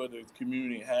 Just like for the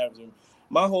community and have them.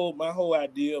 My whole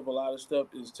idea of a lot of stuff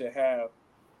is to have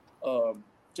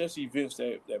just events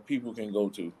that people can go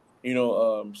to. You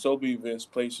know, sober events,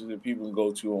 places that people can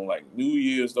go to on like New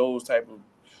Year's, those type of,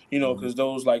 you know, because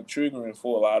those like triggering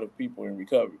for a lot of people in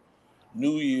recovery.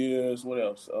 New Year's, what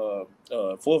else?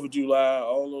 4th of July,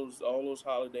 all those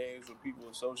holidays where people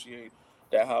associate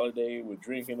that holiday with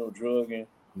drinking or drugging.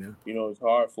 Yeah. You know, it's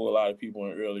hard for a lot of people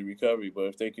in early recovery, but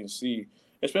if they can see,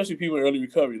 especially people in early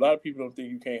recovery, a lot of people don't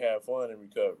think you can't have fun in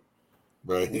recovery.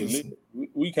 Right.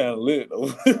 We kind of lit,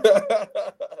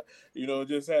 you know,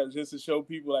 just to show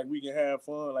people like we can have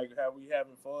fun, like how we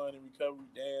having fun in recovery,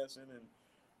 dancing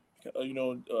and, you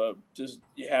know, just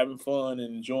having fun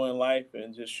and enjoying life,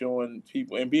 and just showing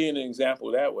people and being an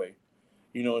example that way,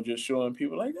 you know, just showing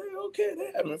people like, hey, okay,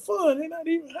 they're having fun, they're not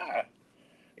even high,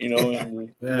 you know,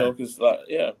 and you know, because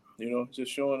you know,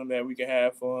 just showing them that we can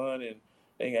have fun and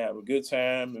they can have a good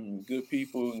time and good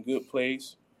people and good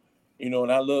place. You know,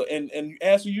 and I love and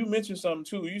Ashley, you mentioned something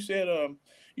too. You said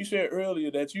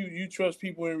earlier that you trust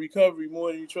people in recovery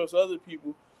more than you trust other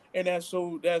people, and that's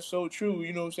so true.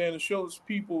 You know what I'm saying? It shows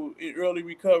people in early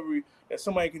recovery that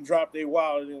somebody can drop their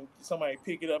wallet and somebody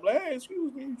pick it up like, hey,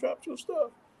 excuse me, you dropped your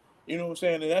stuff. You know what I'm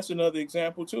saying? And that's another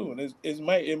example too. And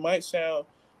it might sound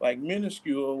like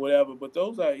minuscule or whatever, but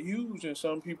those are huge in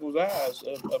some people's eyes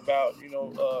about, you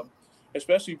know,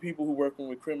 especially people who working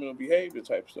with criminal behavior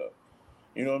type stuff.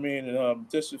 You know what I mean? And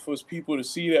just for people to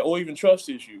see that, or even trust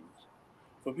issues,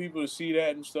 for people to see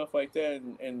that and stuff like that,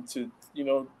 and to, you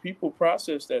know, people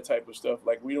process that type of stuff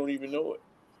like we don't even know it.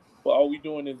 But all we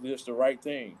doing is just the right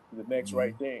thing, the next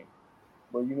right thing.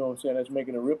 But you know what I'm saying? That's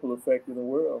making a ripple effect in the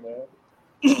world, man,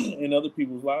 in other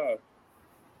people's lives.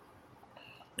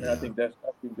 And I think that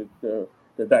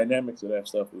the the dynamics of that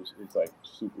stuff is like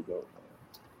super dope, man.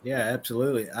 Yeah,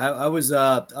 absolutely. I was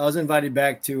invited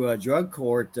back to a drug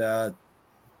court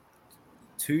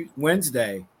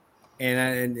Wednesday,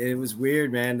 and it was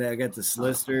weird, man. I got the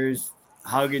solicitors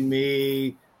hugging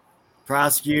me,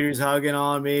 prosecutors hugging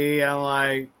on me. I'm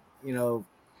like,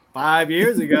 5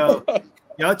 years ago,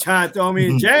 y'all trying to throw me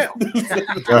in jail.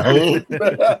 Right?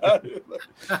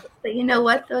 But you know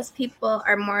what? Those people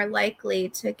are more likely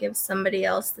to give somebody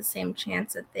else the same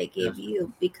chance that they gave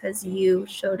you because you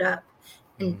showed up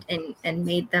and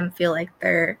made them feel like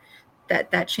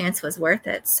that chance was worth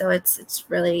it. So it's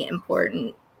really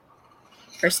important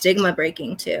for stigma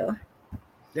breaking too.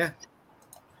 Yeah.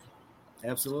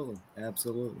 Absolutely.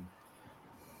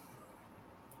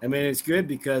 I mean, it's good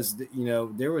because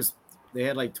they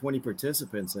had like 20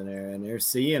 participants in there, and they're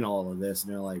seeing all of this,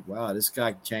 and they're like, "Wow, this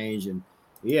guy changed." And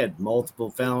he had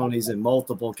multiple felonies in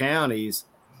multiple counties.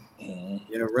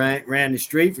 Ran the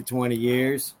street for 20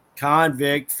 years,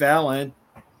 convict, felon,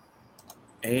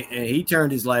 and he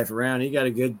turned his life around. He got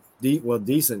a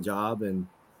decent job, and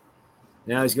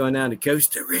now he's going down to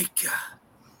Costa Rica.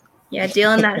 Yeah,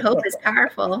 dealing that hope is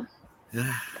powerful.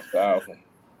 Powerful.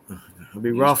 I'll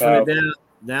be roughing it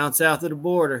down south of the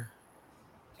border.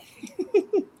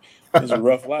 It's a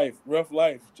rough life,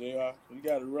 JR. You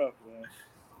got it rough, man.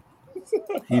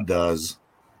 He does.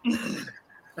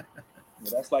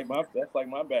 That's like my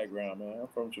background, man. I'm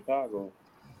from Chicago,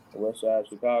 the west side of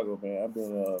Chicago, man. I've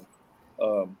been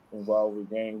involved with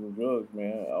gangs and drugs,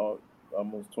 man,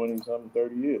 almost 20-something,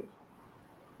 30 years.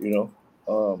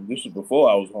 This is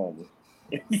before I was homeless.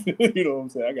 You know what I'm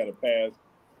saying? I got a past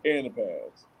and a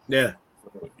past. Yeah.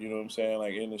 You know what I'm saying?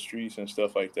 Like in the streets and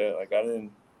stuff like that. Like I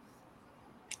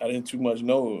didn't too much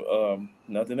know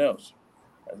nothing else.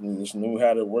 I just knew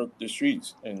how to work the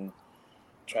streets and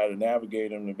try to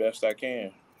navigate them the best I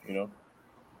can, And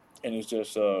it's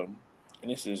just and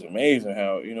this is amazing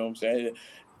how, you know what I'm saying?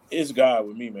 It's God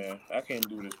with me, man. I can't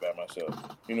do this by myself.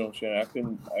 You know what I'm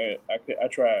saying? I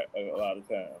tried a lot of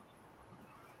times.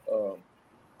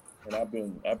 And I've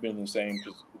been in the same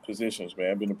positions, man.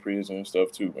 I've been in prison and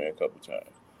stuff too, man, a couple of times.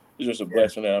 It's just a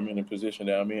blessing that I'm in the position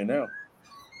that I'm in now.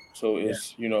 So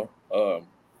it's, and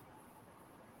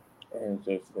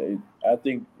just, I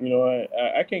think,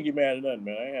 I can't get mad at nothing,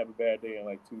 man. I ain't have a bad day in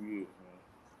like 2 years, man.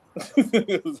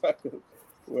 It was like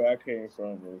where I came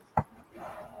from.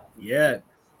 Yeah,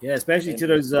 especially to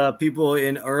those people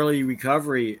in early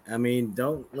recovery. I mean,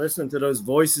 don't listen to those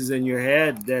voices in your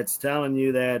head that's telling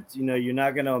you that, you're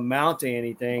not going to amount to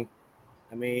anything.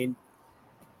 I mean,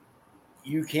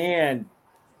 you can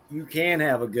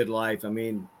have a good life. I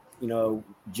mean,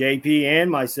 JP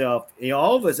and myself,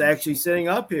 all of us actually sitting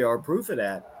up here are proof of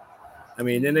that. I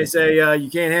mean, then they say you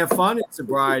can't have fun in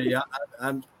sobriety.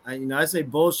 I say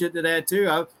bullshit to that too.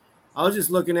 I was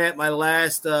just looking at my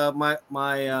last my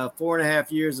 4.5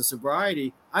 years of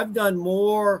sobriety. I've done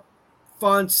more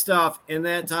fun stuff in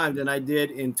that time than I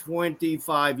did in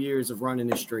 25 years of running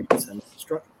the streets. I mean,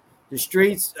 the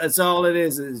streets, that's all it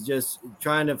is just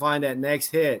trying to find that next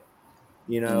hit,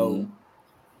 and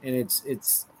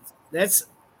that's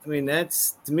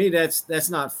to me, that's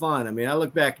not fun. I mean, I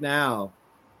look back now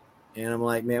and I'm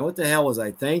like, man, what the hell was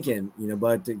I thinking?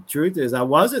 But the truth is I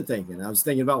wasn't thinking. I was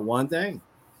thinking about one thing.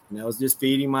 And I was just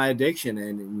feeding my addiction.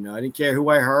 And, I didn't care who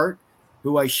I hurt,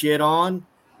 who I shit on,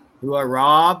 who I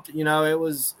robbed.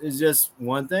 It's just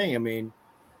one thing. I mean,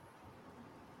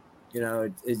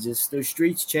 it's just those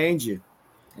streets change you.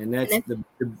 And that's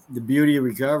the beauty of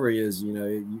recovery is,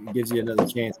 it gives you another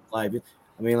chance at life.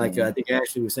 I mean, like I think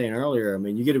Ashley was saying earlier, I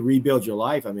mean, you get to rebuild your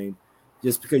life. I mean,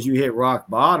 just because you hit rock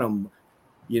bottom,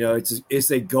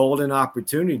 it's a golden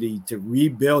opportunity to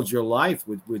rebuild your life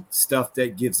with stuff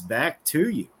that gives back to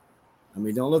you. I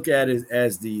mean, don't look at it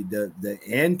as the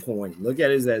end point. Look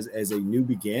at it as a new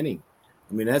beginning.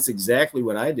 I mean, that's exactly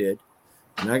what I did.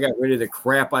 And I got rid of the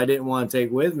crap I didn't want to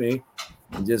take with me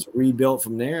and just rebuilt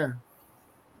from there.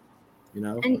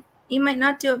 And you might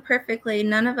not do it perfectly.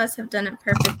 None of us have done it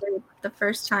perfectly the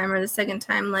first time or the second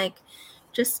time. Like,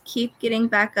 just keep getting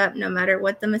back up no matter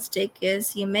what the mistake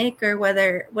is you make or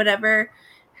whatever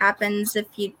happens. If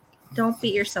you don't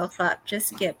beat yourself up,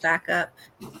 just get back up.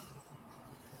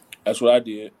 That's what I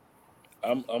did.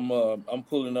 I'm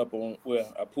pulling up on.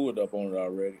 Well, I pulled up on it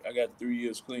already. I got 3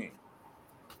 years clean.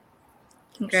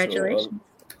 Congratulations.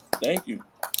 So, thank you.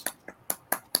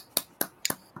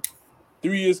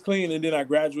 3 years clean, and then I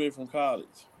graduated from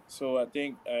college. So I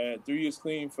think I had 3 years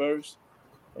clean first,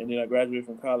 and then I graduated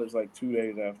from college like 2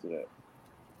 days after that,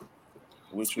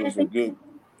 which was a good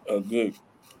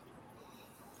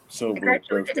sober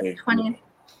birthday.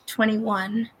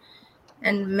 2021.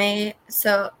 And May,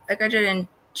 so I graduated in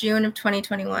June of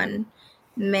 2021.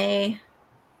 May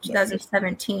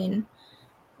 2017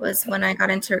 was when I got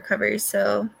into recovery.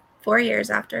 So 4 years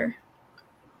after.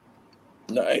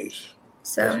 Nice.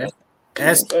 So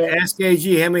Ask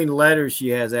KG how many letters she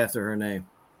has after her name.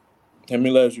 How many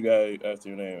letters you got after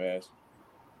your name, Ask?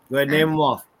 Go ahead, name them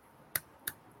off.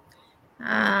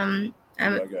 I'm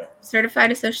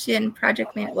certified associate in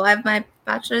project management. Well, I have my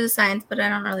bachelor's of science, but I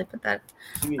don't really put that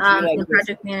in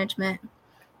project management.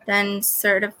 Then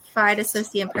certified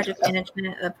associate in project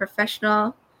management,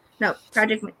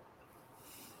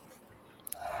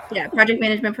 project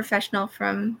management professional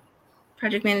from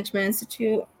Project Management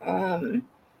Institute.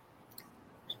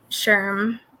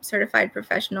 SHRM certified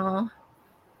professional.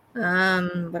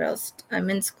 What else? I'm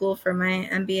in school for my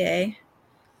MBA.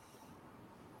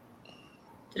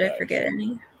 Did I forget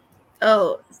any?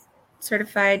 Oh,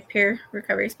 certified peer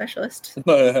recovery specialist.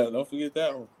 Don't forget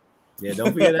that one. Yeah,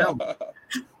 don't forget that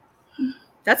one.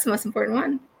 That's the most important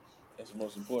one. That's the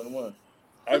most important one.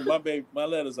 My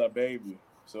letters are baby,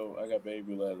 so I got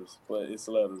baby letters, but it's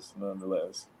letters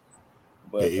nonetheless.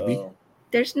 But baby?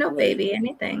 There's no baby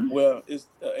anything. Well, it's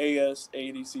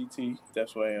ASADCT.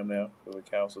 That's where I am now. For the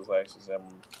counselor's license, I'm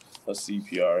a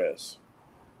CPRS.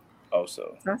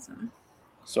 Also, that's awesome.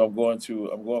 So I'm going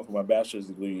for my bachelor's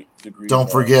degree. Don't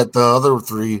forget the other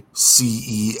 3,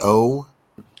 CEO.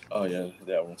 Oh yeah,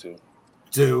 that one too.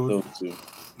 Dude, those two.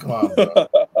 Come on, bro.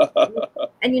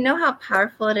 And you know how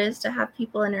powerful it is to have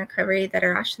people in recovery that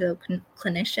are actually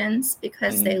clinicians,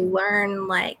 because they learn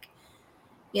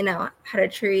how to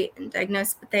treat and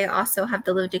diagnose, but they also have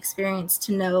the lived experience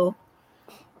to know,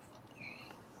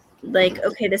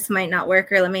 okay, this might not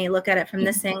work, or let me look at it from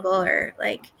this angle, or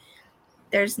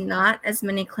there's not as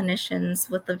many clinicians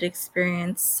with lived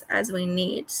experience as we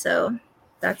need. So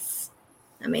that's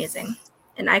amazing.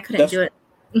 And I couldn't do it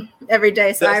every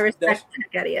day. So I respect the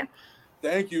heck out of you.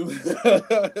 Thank you.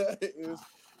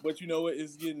 But you know what?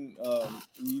 It's getting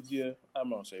easier. I'm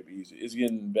not saying easier. It's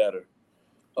getting better.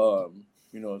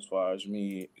 As far as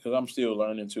me, because I'm still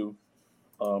learning too.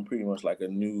 Pretty much like a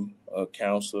new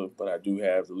counselor, but I do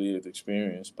have the lived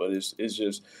experience. But it's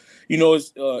just,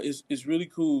 it's really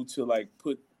cool to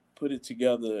put it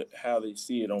together how they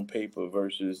see it on paper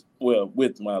versus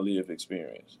with my lived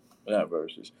experience, not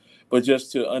versus, but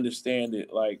just to understand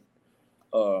it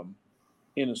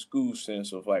in a school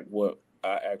sense of what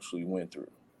I actually went through.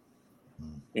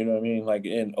 You know what I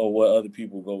mean? Or what other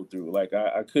people go through.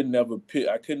 I could never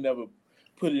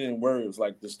put it in words,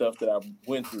 the stuff that I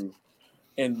went through.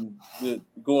 And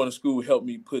going to school helped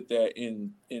me put that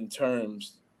in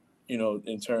terms,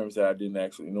 in terms that I didn't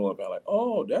actually know about.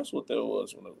 That's what that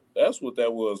was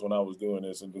when I was doing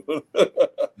this and doing.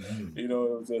 It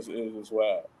was just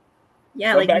wild.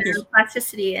 Yeah,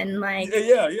 neuroplasticity and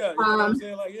I'm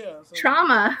saying,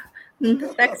 trauma, and the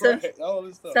effects of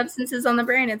substances on the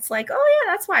brain. It's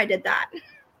that's why I did that.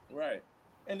 Right.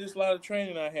 And there's a lot of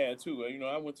training I had too.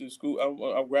 I went to school.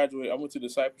 I graduated. I went to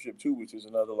discipleship too, which is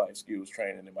another life skills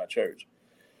training in my church.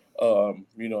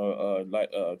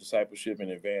 Discipleship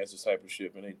and advanced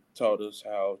discipleship, and they taught us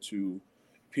how to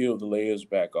peel the layers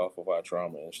back off of our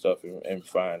trauma and stuff, and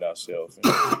find ourselves,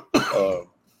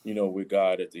 with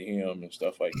God at the hem and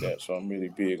stuff like that. So I'm really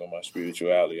big on my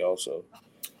spirituality also.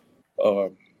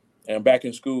 And I'm back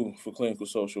in school for clinical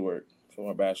social work for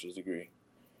my bachelor's degree.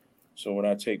 So when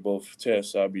I take both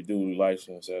tests, I'll be duly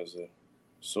licensed as a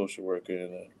social worker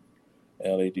in a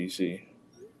LADC.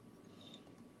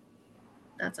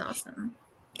 That's awesome.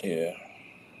 Yeah.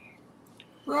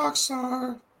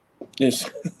 Rockstar. It's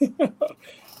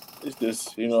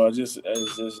just,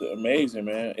 it's just amazing,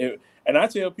 man. And I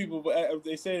tell people, but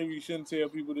they say you shouldn't tell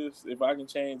people this. If I can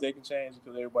change, they can change,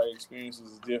 because everybody's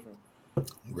experiences is different.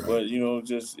 Right. But,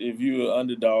 just if you're an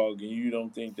underdog and you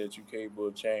don't think that you're capable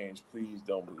of change, please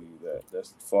don't believe that.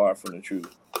 That's far from the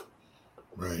truth.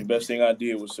 Right. The best thing I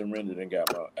did was surrender and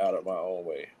got out of my own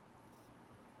way.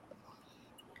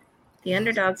 The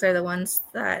underdogs are the ones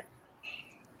that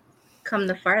come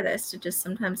the farthest. It just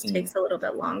sometimes takes a little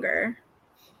bit longer.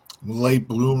 Late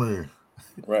bloomer.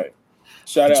 Right.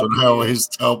 That's what I always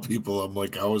tell people. I'm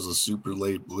I was a super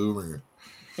late bloomer.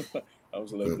 I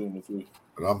was a late bloomer too.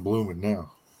 But I'm blooming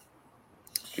now.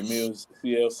 Camille's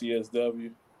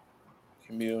CLCSW.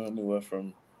 Camille, I knew her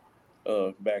from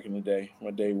back in the day,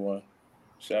 my day one.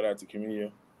 Shout out to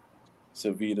Camille.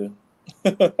 Savita.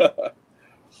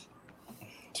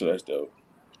 So that's dope.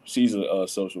 She's a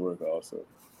social worker also.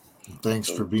 Thanks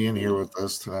for being here with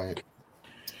us tonight.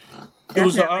 It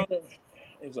was an honor.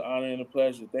 It was an honor and a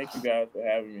pleasure. Thank you guys for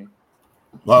having me.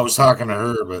 Well, I was talking to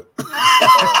her, but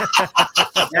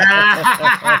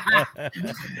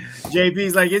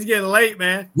JP's like, it's getting late,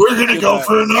 man. we're gonna go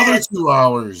for another 2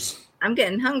 hours. I'm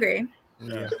getting hungry.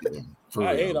 Yeah. For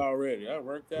I real. ate already. I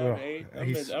worked out. Ugh, I ate.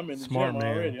 he's I'm in the smart, gym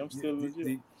man. already. I'm still in the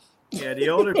gym. Yeah, the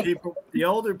older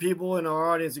people in our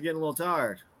audience are getting a little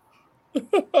tired. I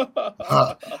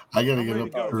gotta get ready up to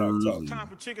go. early. Time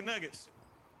for chicken nuggets.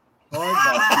 That's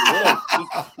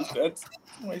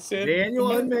what I said.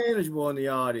 Daniel Unmanageable in the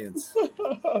audience.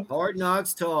 Hard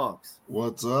Knocks Talks.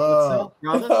 What's What's up? up,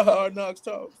 brother? Hard Knocks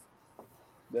Talks.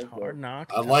 That's Hard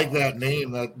Knocks. I like that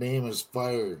name. That name is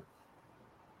fire.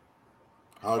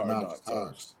 Hard Hard Knocks Knocks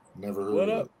Talks. Never heard What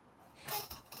of up?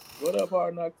 What up,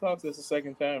 Hard Knocks Talks? That's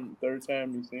the third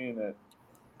time you've seen that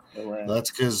it. around. That's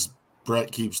because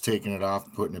Brett keeps taking it off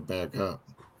and putting it back up.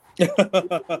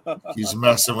 He's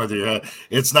messing with your head.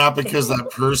 It's not because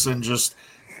that person just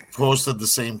posted the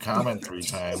same comment 3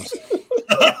 times.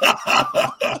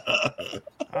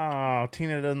 Oh,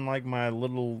 Tina doesn't like my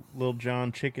little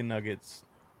John chicken nuggets.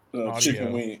 Chicken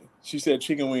audio. wing. She said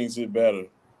chicken wings is better.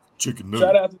 Chicken Shout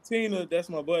nugget. out to Tina. That's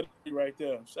my buddy right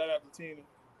there. Shout out to Tina.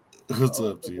 What's My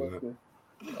up, old Tina? coworker.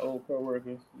 My old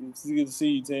coworker. It's good to see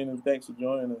you, Tina. Thanks for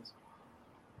joining us.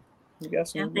 You got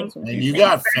some. Yeah, thanks. And you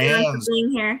got Thanks for everyone fans. for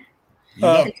being here. You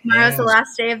got And tomorrow's the fans.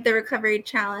 last day of the recovery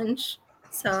challenge.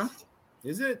 So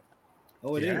Is it?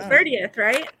 Oh, it Yeah. is. 30th,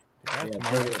 right? Yeah, Yeah,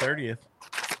 tomorrow's the 30th.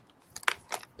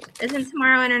 Isn't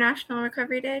tomorrow International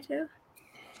Recovery Day too?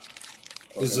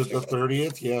 Is it the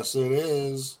 30th? Yes, it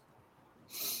is.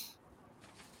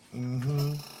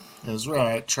 That's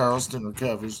right. Charleston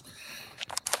recovers.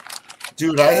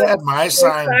 Dude, I had my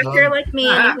sign So if you're done. like me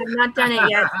and you have not done it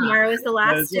yet, tomorrow is the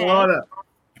last day. Minnesota.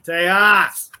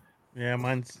 Tejas. Yeah,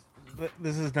 mine's.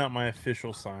 This is not my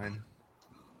official sign.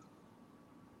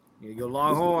 You go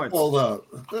Longhorns. Hold up.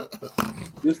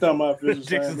 This not my official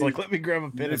Dixon's sign. like, let me grab a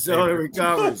pen and Minnesota paper.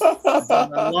 recovers.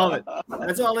 I love it.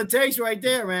 That's all it takes right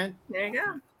there, man. There you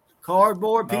go.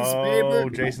 Cardboard, piece of Oh, paper.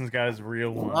 Jason's got his real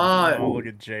one. Right. Oh, look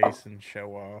at Jason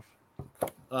show off.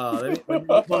 Let me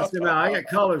bust them out. I got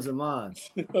colors in mine.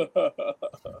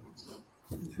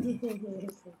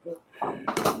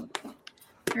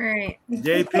 All right.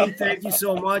 JP, thank you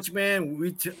so much,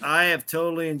 man. I have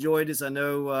totally enjoyed this. I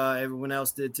know everyone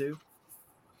else did too.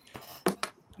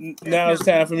 Now it's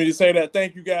time for me to say that.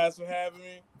 Thank you guys for having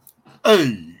me.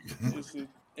 Hey.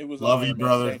 It was Love an you, honor, man.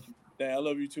 brother. Thank you. I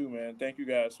love you too, man. Thank you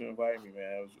guys for inviting me,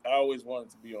 man. I always wanted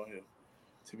to be on here.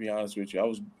 To be honest with you, I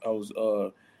was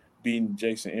beating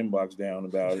Jason inbox down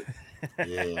about it.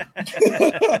 Yeah.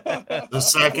 The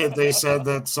second they said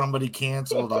that somebody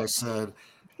canceled, I said,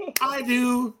 I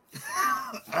do.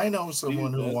 I know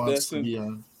someone who wants to be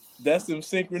on. That's them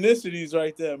synchronicities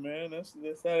right there, man. That's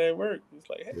how they work. It's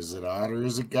like, hey. Is it odd or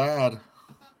is it God?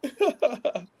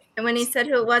 And when he said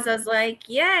who it was, I was like,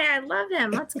 yeah, I love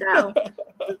him. Let's go.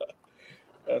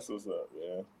 That's what's up,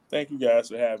 man. Thank you guys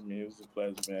for having me. It was a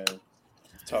pleasure, man.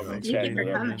 Talking and chatting it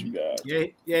up with you guys. Yeah,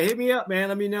 hit me up, man.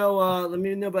 Let me know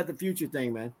about the future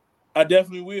thing, man. I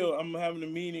definitely will. I'm having a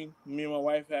meeting. Me and my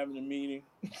wife having a meeting,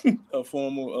 a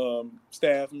formal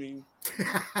staff meeting.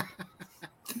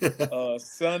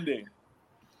 Sunday.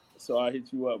 So I'll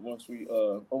hit you up once we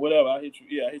or whatever. I'll hit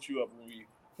you up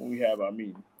when we have our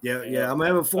meeting. Yeah. I'm gonna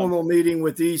have a formal meeting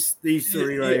with these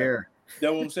three right here.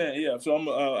 That's what I'm saying. Yeah. So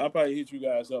I'll probably hit you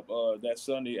guys up that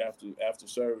Sunday after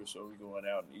service, so we going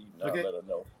out and eating. Okay. I'll let her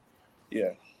know.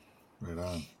 Yeah. Right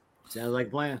on. Sounds like a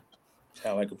plan.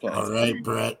 Sound like a plan. All right,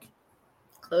 Brett.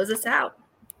 Close us out.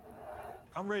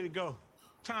 I'm ready to go.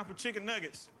 Time for chicken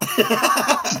nuggets.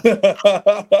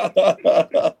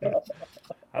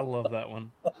 I love that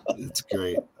one. It's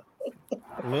great.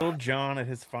 Little John at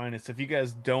his finest. If you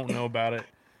guys don't know about it,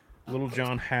 Little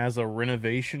John has a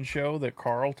renovation show that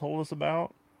Carl told us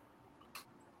about,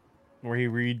 where he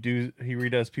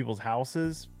redoes people's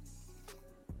houses.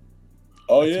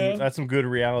 Oh yeah, That's some good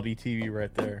reality TV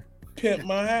right there. Pimp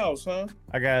my house, huh?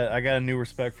 I got a new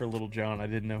respect for Little John. I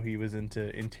didn't know he was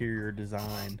into interior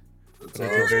design. But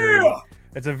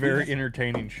it's a very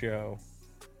entertaining show.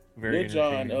 Very Lil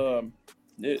John, entertaining.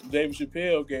 David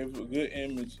Chappelle gave a good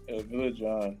image of Lil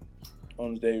John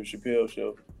on the David Chappelle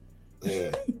show.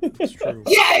 Yeah. It's true.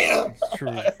 Yeah. It's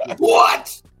true.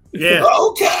 What? Yeah.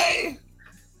 Okay.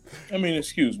 I mean,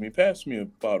 excuse me. Pass me a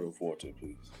bottle of water,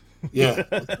 please. Yeah.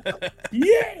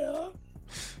 Yeah.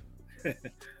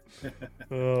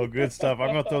 Oh, good stuff. I'm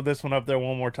gonna throw this one up there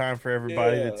one more time for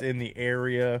everybody Yeah. that's in the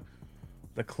area.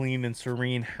 The Clean and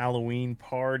Serene Halloween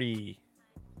Party,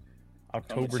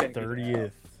 October check it out.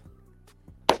 30th.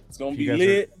 It's gonna If be you guys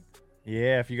lit.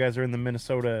 Yeah, if you guys are in the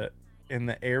Minnesota in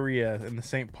the area, in the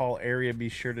St. Paul area, be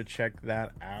sure to check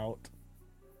that out.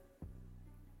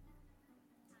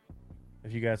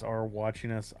 If you guys are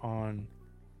watching us on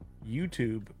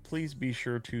YouTube, please be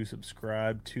sure to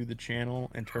subscribe to the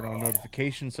channel and turn on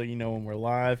notifications so you know when we're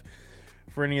live.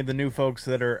 For any of the new folks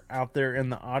that are out there in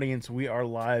the audience, we are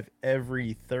live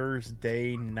every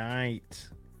Thursday night.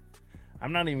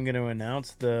 I'm not even going to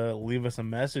announce the leave us a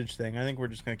message thing. I think we're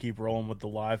just going to keep rolling with the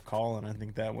live call, and I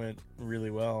think that went really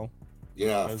well.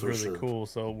 Yeah, that was for really sure. cool.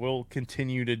 So we'll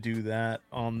continue to do that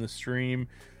on the stream.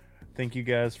 Thank you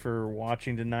guys for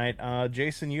watching tonight.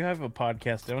 Jason, you have a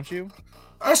podcast, don't you?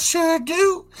 I sure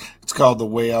do. It's called The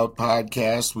Way Out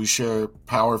Podcast. We share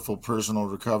powerful personal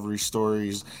recovery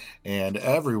stories, and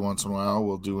every once in a while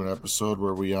we'll do an episode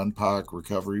where we unpack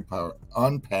recovery power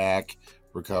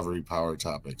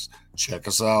topics. Check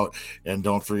us out, and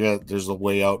don't forget there's a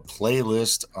Way Out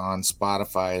playlist on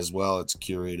Spotify as well. It's a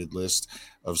curated list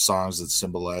of songs that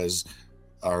symbolize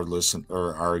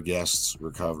our guests'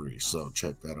 recovery. So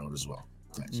check that out as well.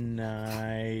 Thanks.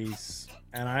 Nice.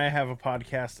 And I have a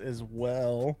podcast as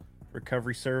well,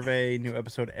 Recovery Survey, new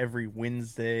episode every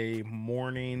Wednesday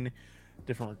morning,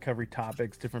 different recovery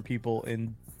topics, different people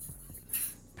in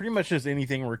pretty much just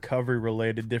anything recovery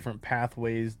related, different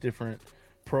pathways, different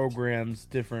programs,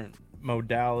 different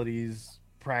modalities,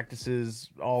 practices,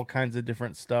 all kinds of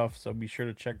different stuff. So be sure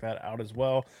to check that out as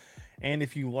well. And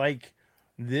if you like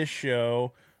this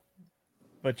show,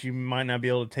 but you might not be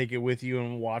able to take it with you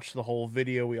and watch the whole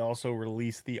video, we also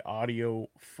release the audio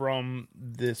from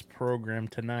this program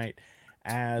tonight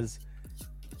as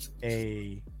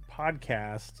a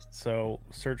podcast. So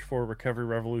search for Recovery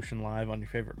Revolution Live on your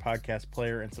favorite podcast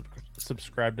player and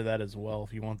subscribe to that as well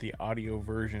if you want the audio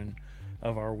version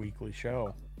of our weekly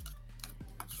show.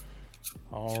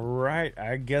 All right,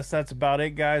 I guess that's about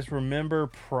it, guys. Remember,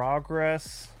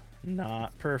 progress,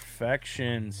 not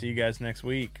perfection. See you guys next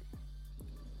week.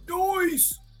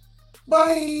 Noise.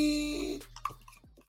 Bye.